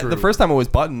 The first time it was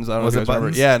buttons. I don't know if you guys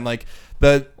remember. Yeah, and like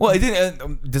it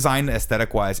didn't design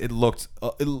aesthetic wise. It looked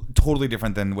totally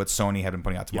different than what Sony had been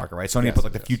putting out to market. Right? Sony put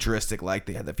like the futuristic, like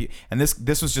they had and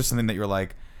this was just something that you're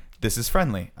like, this is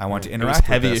friendly. I want to interact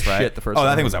with this, right? Shit the first time.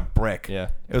 That thing was a brick. Yeah.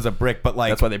 It was a brick, but like...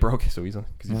 That's why they broke it so easily.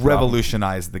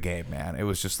 Revolutionized the game, man. It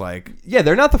was just like... Yeah,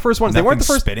 they're not the first ones. They weren't the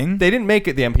first... Spitting. They didn't make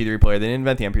it the MP3 player. They didn't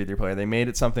invent the MP3 player. They made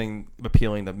it something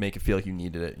appealing to make it feel like you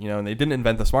needed it. And they didn't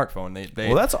invent the smartphone. They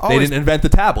didn't invent the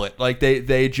tablet. Like, they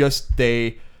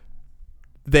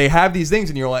have these things,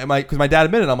 and you're like, because my dad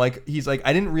admitted, he's like,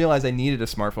 I didn't realize I needed a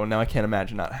smartphone. Now I can't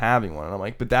imagine not having one. And I'm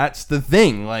like, but that's the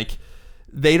thing. Like...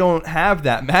 They don't have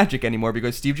that magic anymore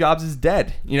because Steve Jobs is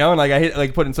dead, and like I hate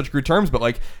like put in such crude terms, but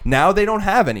like now they don't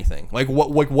have anything. Like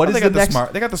what is the next?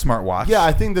 They got the smartwatch. Yeah,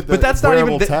 I think that. But that's not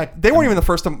even. They weren't even the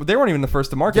first. They weren't even the first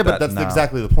to market. Yeah, but that's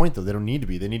exactly the point, though. They don't need to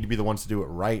be. They need to be the ones to do it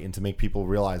right and to make people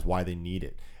realize why they need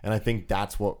it. And I think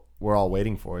that's what we're all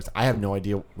waiting for. Is I have no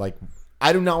idea. Like,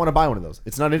 I do not want to buy one of those.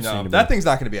 It's not interesting to me. That thing's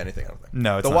not going to be anything. I don't think.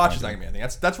 No, it's the not watch is not going to be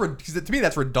anything. To me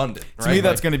that's redundant. Right? To me,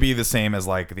 that's going to be the same as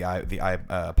like the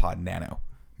iPod Nano.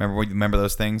 Remember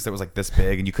those things that was like this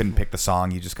big and you couldn't pick the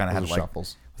song. You just kind of had like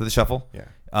shuffles. Was it the shuffle?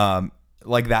 Yeah.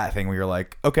 Like that thing where you're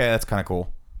like, okay, that's kind of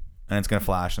cool, and it's gonna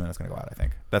flash and then it's gonna go out. I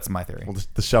think that's my theory. Well,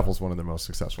 the shuffle's one of the most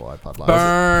successful iPod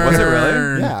lives. Was it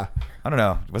really? Yeah. I don't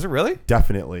know. Was it really?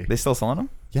 Definitely. They still selling them?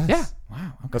 Yes. Yeah.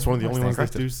 Wow. Okay. That's one of the only ones that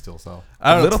impressive. do still sell.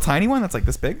 A little tiny one that's like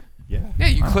this big. Yeah. Yeah,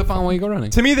 you clip on while you go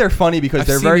running. To me, they're funny because I've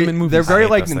they're seen them in movies. they're very I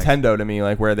hate like those Nintendo to me,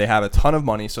 like where they have a ton of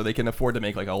money so they can afford to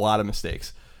make like a lot of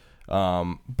mistakes.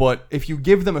 But if you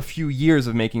give them a few years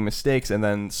of making mistakes and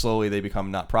then slowly they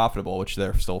become not profitable, which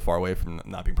they're still far away from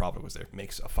not being profitable because they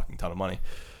makes a fucking ton of money,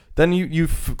 then you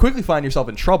quickly find yourself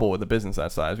in trouble with a business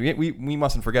that size. We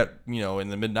mustn't forget, in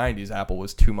the mid 90s, Apple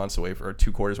was 2 months away or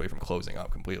 2 quarters away from closing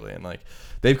up completely, and like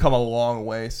they've come a long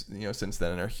way, since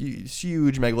then, and are a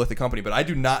huge megalithic company. But I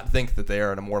do not think that they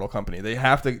are an immortal company. They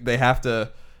have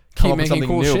to come up with something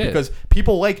cool new shit. because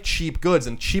people like cheap goods,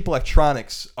 and cheap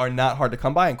electronics are not hard to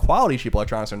come by, and quality cheap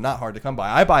electronics are not hard to come by.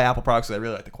 I buy Apple products because I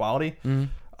really like the quality. Mm-hmm.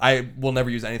 I will never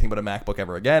use anything but a MacBook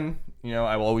ever again.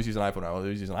 I will always use an iPhone. I will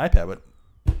always use an iPad, but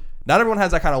not everyone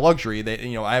has that kind of luxury.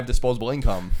 They, I have disposable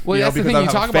income. Well, that's the thing. You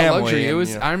talk about luxury. And, it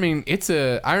was. I mean,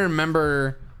 I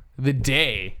remember the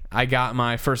day I got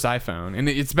my first iPhone, and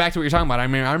it's back to what you're talking about. I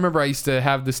mean, I remember I used to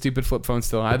have the stupid flip phone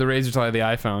still. I had the Razr till I had the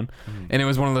iPhone, and it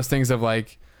was one of those things of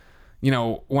like,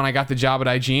 when I got the job at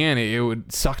IGN, it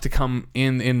would suck to come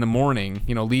in the morning,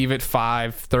 leave at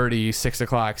 5:30, 6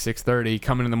 o'clock, 6:30,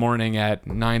 come in the morning at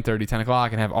 9:30, 10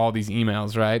 o'clock and have all these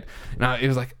emails, right? And it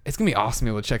was like, it's going to be awesome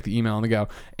to be able to check the email on the go.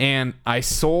 And I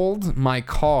sold my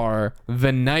car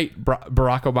the night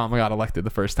Barack Obama got elected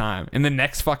the first time. And the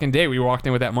next fucking day, we walked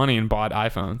in with that money and bought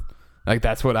iPhone. Like,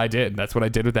 that's what I did. That's what I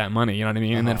did with that money, you know what I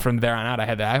mean? And then from there on out, I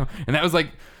had the iPhone. And that was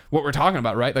like what we're talking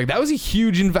about, right? Like, that was a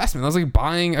huge investment. That was like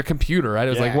buying a computer, right? It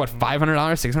was like, what, $500,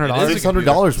 $600?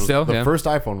 $600 was still, the first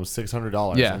iPhone was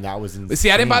 $600. Yeah. And that was insane.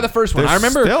 See, I didn't buy the first one. There's I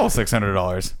remember still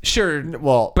 $600. Sure.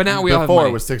 Well, but now we all have before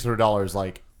money. it was $600,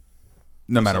 like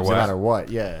No matter what.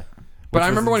 Yeah. But I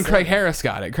remember when Craig Harris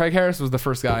got it. Craig Harris was the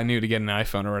first guy I knew to get an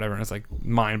iPhone or whatever. And it's like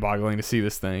mind-boggling to see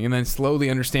this thing. And then slowly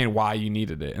understand why you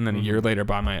needed it. And then a year later,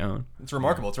 buy my own. It's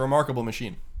remarkable. It's a remarkable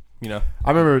machine. I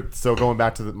remember, so going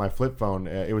back to my flip phone,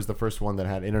 it was the first one that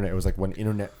had internet. It was like when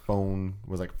internet phone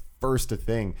was like first a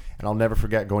thing. And I'll never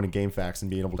forget going to GameFAQs and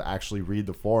being able to actually read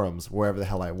the forums wherever the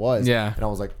hell I was. Yeah. And I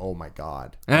was like, oh my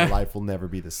God, my life will never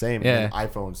be the same. Yeah. And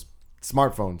iPhones,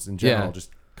 smartphones in general, just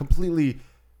completely,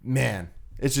 man,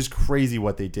 it's just crazy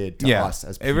what they did to us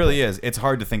as people. It really is. It's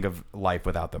hard to think of life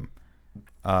without them.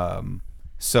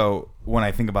 So when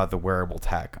I think about the wearable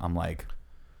tech, I'm like,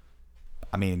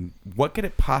 I mean, what could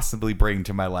it possibly bring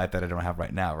to my life that I don't have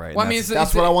right now, right? Well, I mean,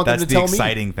 that's what I want them to tell me. That's the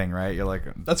exciting thing, right? You're like,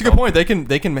 that's a good point. They can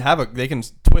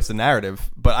twist the narrative,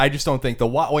 but I just don't think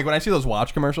like when I see those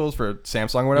watch commercials for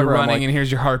Samsung or whatever, You're running I'm like, and here's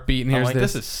your heartbeat and I'm here's like,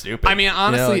 this is stupid. I mean,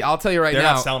 honestly, I'll tell you right they're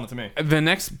now, not selling it to me. The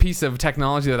next piece of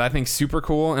technology that I think is super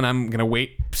cool, and I'm gonna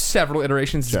wait several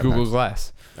iterations, is Google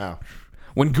Glass. Oh.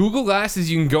 When Google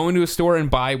Glasses, you can go into a store and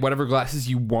buy whatever glasses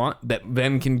you want that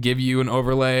then can give you an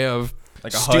overlay of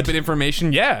Like a stupid HUD?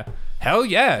 information. Yeah. Hell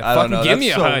yeah. I don't Fucking know. give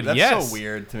me a HUD. That's yes. so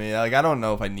weird to me. Like, I don't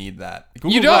know if I need that.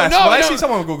 Google You don't? Glass, No, when I I don't. see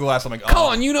someone with Google Glass, I'm like, oh.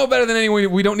 Colin, you know better than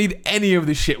anyone. We don't need any of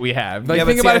the shit we have. Like, Yeah,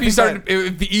 think but about see,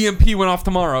 if the EMP went off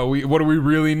tomorrow. What do we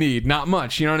really need? Not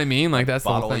much. You know what I mean? Like, that's the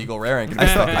Bottle whole of thing. Eagle Rare. And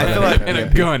I feel like and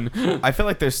a gun. I feel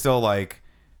like there's still like,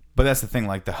 but that's the thing.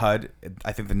 Like the HUD,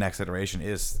 I think the next iteration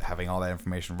is having all that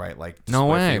information right. Like No display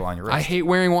for way. you on your wrist. I hate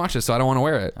wearing watches, so I don't want to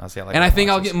wear it. See, I like and I wearing think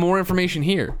I'll watches. get more information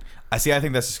here. I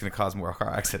think that's just going to cause more car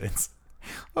accidents.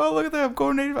 Oh, look at that! I'm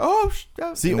going native. Oh,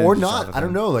 See, or not. I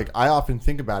don't know. Like, I often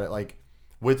think about it, like,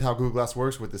 with how Google Glass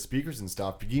works with the speakers and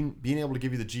stuff, being able to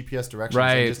give you the GPS directions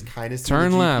Right. and just kind of see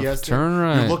Turn the left, GPS turn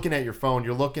right. You're looking at your phone.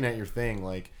 You're looking at your thing.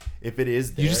 Like, if it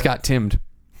is there. You just got timmed.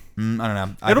 I don't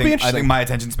know. It'll be I interesting. think my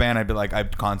attention span,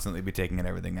 I'd constantly be taking in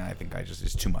everything, and I think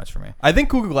it's too much for me. I think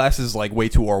Google Glass is like way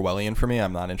too Orwellian for me.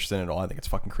 I'm not interested in it at all. I think it's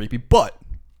fucking creepy. But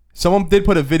someone did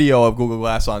put a video of Google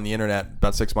Glass on the internet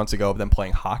about 6 months ago of them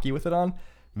playing hockey with it on.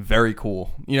 Very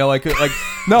cool. Like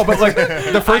no, but like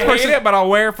the first I person. hate it, but I'll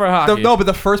wear it for hockey. No, but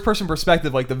the first person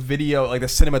perspective, like the video, like the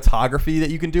cinematography that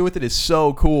you can do with it is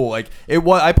so cool. Like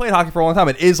I played hockey for a long time.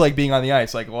 It is like being on the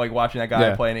ice, like watching that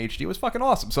guy play in HD. It was fucking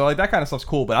awesome. So like that kind of stuff's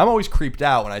cool. But I'm always creeped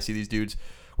out when I see these dudes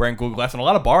wearing Google Glass, and a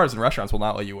lot of bars and restaurants will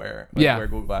not let you wear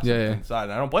Google Glass inside.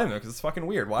 And I don't blame them because it's fucking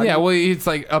weird. Why? Yeah, well, it's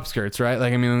like upskirts, right?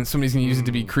 Like, I mean, somebody's gonna use it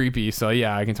to be creepy. So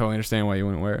yeah, I can totally understand why you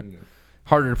wouldn't wear it.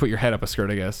 Harder to put your head up a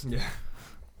skirt, I guess. Yeah.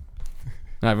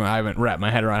 I haven't wrapped my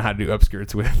head around how to do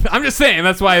upskirts with. I'm just saying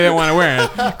that's why I didn't want to wear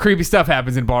it. Creepy stuff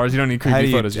happens in bars. You don't need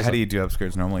creepy photos. How do you do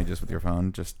upskirts normally? Just with your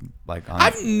phone? Just like on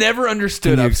I've never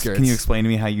understood upskirts. Can you explain to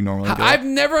me how you normally do it? I've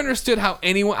never understood how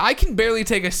anyone. I can barely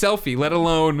take a selfie, let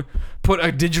alone put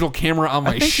a digital camera on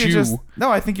my shoe.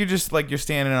 I think you're just like you're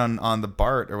standing on the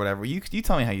BART or whatever. You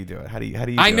tell me how you do it. How do you?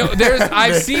 I know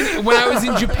I've seen when I was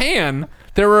in Japan.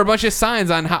 There were a bunch of signs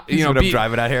on how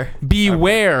driving out here.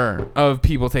 Beware of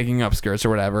people taking upskirts or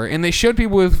whatever, and they showed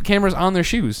people with cameras on their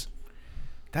shoes.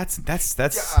 That's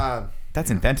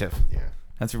inventive. Yeah,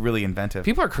 that's really inventive.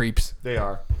 People are creeps. They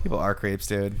are. People are creeps,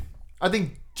 dude. I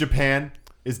think Japan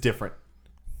is different.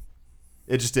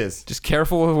 It just is. Just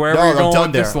careful with wherever you're going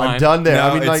with this line. I'm done there. No,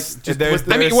 I mean, like,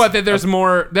 there's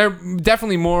more. They're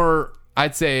definitely more.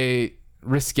 I'd say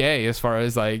risque as far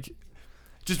as like.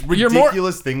 Just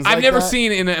ridiculous things like that. I've never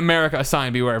seen in America a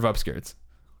sign beware of upskirts.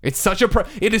 It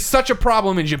is such a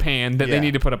problem in Japan that they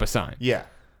need to put up a sign. Yeah.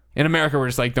 In America, we're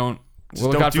just like, look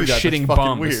out for that. shitting That's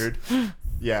bums. weird.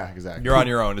 Yeah, exactly. You're on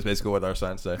your own is basically what our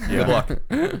signs say. Yeah. Good luck.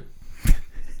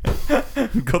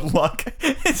 Good luck.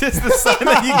 It's just the sign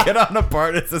that you get on a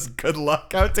BART. It says good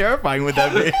luck. How terrifying would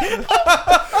that be?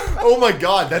 Oh my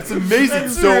god, that's amazing.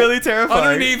 That's really terrifying.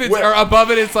 Underneath it, or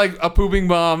above it, it's like a pooping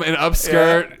bomb, an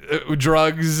upskirt,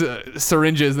 drugs,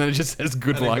 syringes, and then it just says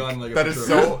good luck.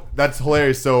 That's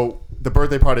hilarious. So the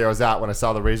birthday party I was at when I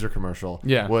saw the Razor commercial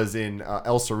was in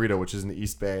El Cerrito, which is in the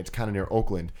East Bay. It's kind of near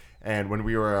Oakland. And when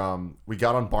we were, we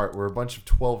got on BART. We're a bunch of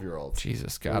 12-year-olds.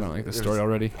 Jesus, God, I don't like this story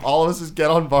already. All of us just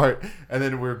get on BART, and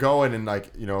then we're going, and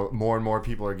like more and more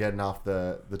people are getting off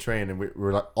the train, and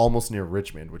we're like almost near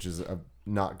Richmond, which is a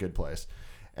not good place.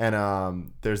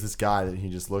 And there's this guy that he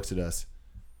just looks at us.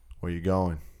 Where you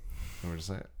going? And we're just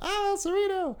like, El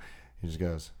Cerrito. He just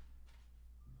goes,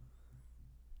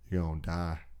 "You're gonna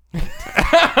die."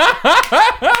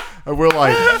 And we're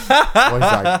like, well, he's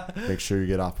like, "Make sure you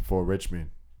get off before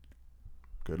Richmond.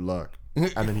 Good luck."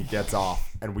 And then he gets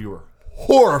off, and we were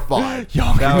horrified. We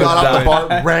got off the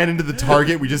BART, ran into the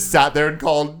Target. We just sat there and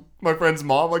called my friend's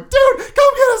mom, like, "Dude, come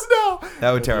get us now."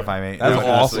 That would terrify me. That would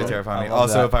absolutely terrify me.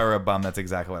 Also, if I were a bum, that's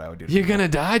exactly what I would do. You're gonna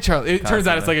die, Charlie. It turns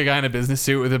out it's like a guy in a business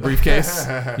suit with a briefcase.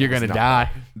 You're gonna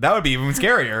die. That would be even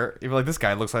scarier. You'd be like, this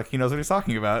guy looks like he knows what he's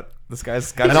talking about. This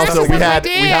guy's got. And also, we had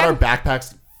our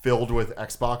backpacks filled with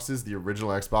Xboxes, the original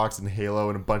Xbox and Halo,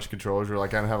 and a bunch of controllers. We were like,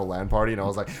 gonna have a LAN party, and I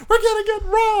was like, "We're gonna get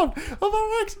robbed of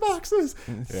our Xboxes."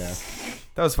 Yeah,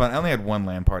 that was fun. I only had one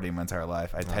LAN party in my entire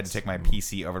life. I had to take my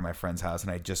PC over to my friend's house,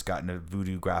 and I just gotten a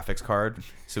Voodoo graphics card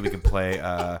so we could play.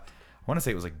 I want to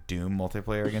say it was like Doom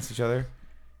multiplayer against each other,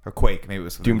 or Quake. Maybe it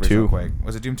was Doom 2. Quake.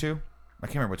 Was it Doom 2? I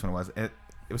can't remember which one it was. It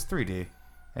was 3D.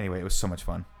 Anyway, it was so much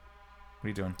fun. What are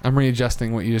you doing? I'm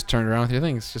readjusting what you just turned around with your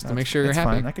things just to make sure you're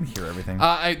happy. Fine. I can hear everything.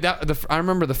 I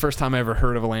remember the first time I ever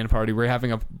heard of a LAN party. We were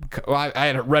having I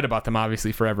had read about them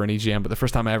obviously forever in EGM, but the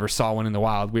first time I ever saw one in the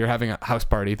wild, we were having a house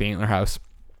party at the Antler House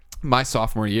my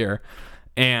sophomore year,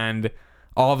 and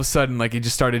all of a sudden, like, it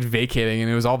just started vacating,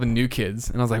 and it was all the new kids.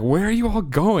 And I was like, "Where are you all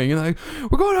going?" And they're like,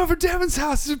 "We're going over to Devin's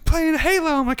house. He's playing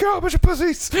Halo." I'm like, "Oh, a bunch of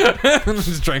pussies." And I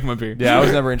just drank my beer. Yeah, I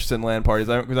was never interested in LAN parties.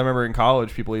 Because I remember in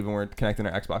college, people even weren't connecting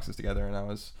their Xboxes together. And I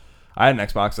had an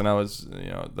Xbox, and I was,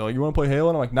 they're like, "You want to play Halo?"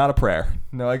 And I'm like, "Not a prayer."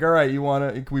 And they're like, "All right,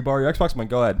 can we borrow your Xbox?" I'm like,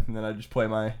 "Go ahead." And then I just play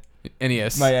my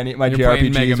NES, my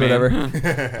JRPGs, whatever.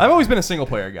 I've always been a single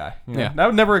player guy. Yeah, I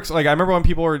would never I remember when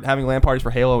people were having LAN parties for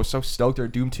Halo. I was so stoked. Or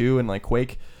Doom 2 and like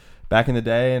Quake back in the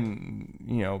day, and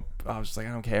I was just like,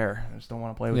 I don't care. I just don't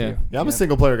want to play with you. Yeah, I'm a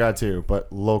single player guy too,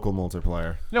 but local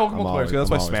multiplayer. No, local multiplayer is good. That's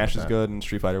why Smash is good and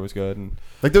Street Fighter was good. And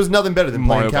like, there's nothing better than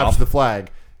Mario playing Capture the Flag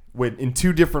in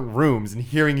two different rooms and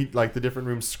hearing like the different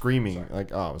rooms screaming. Like,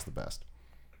 oh, it was the best.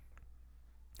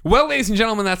 Well, ladies and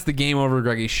gentlemen, that's the Game Over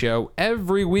Greggy show.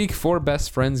 Every week, 4 best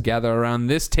friends gather around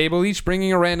this table, each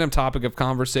bringing a random topic of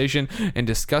conversation and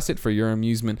discuss it for your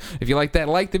amusement. If you like that,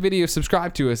 like the video,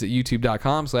 subscribe to us at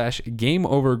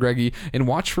youtube.com/GameOverGreggy, and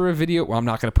watch for a video. Well, I'm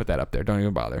not going to put that up there. Don't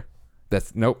even bother.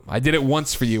 Nope. I did it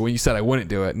once for you when you said I wouldn't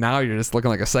do it. Now you're just looking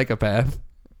like a psychopath.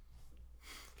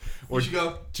 Or you should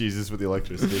go Jesus with the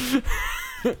electricity.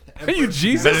 Are you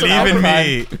Jesus? Even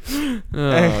me.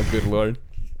 Oh, good Lord.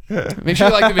 Make sure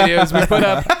you like the videos. We put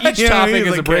up each topic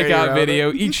as a breakout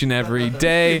video each and every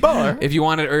day. If you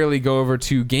want it early, go over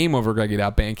to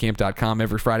GameOverGreggy.bandcamp.com.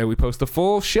 Every Friday we post the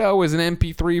full show as an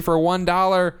MP3 for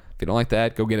 $1. If you don't like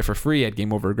that, go get it for free at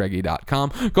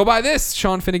GameOverGreggy.com. Go buy this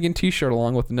Sean Finnegan t-shirt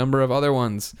along with a number of other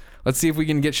ones. Let's see if we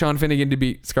can get Sean Finnegan to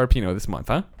beat Scarpino this month,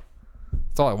 huh?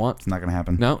 That's all I want. It's not going to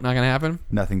happen. No, not going to happen?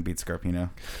 Nothing beats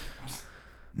Scarpino.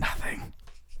 Nothing.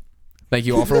 Thank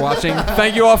you all for watching.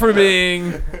 Thank you all for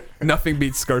being Nothing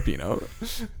Beats Scarpino.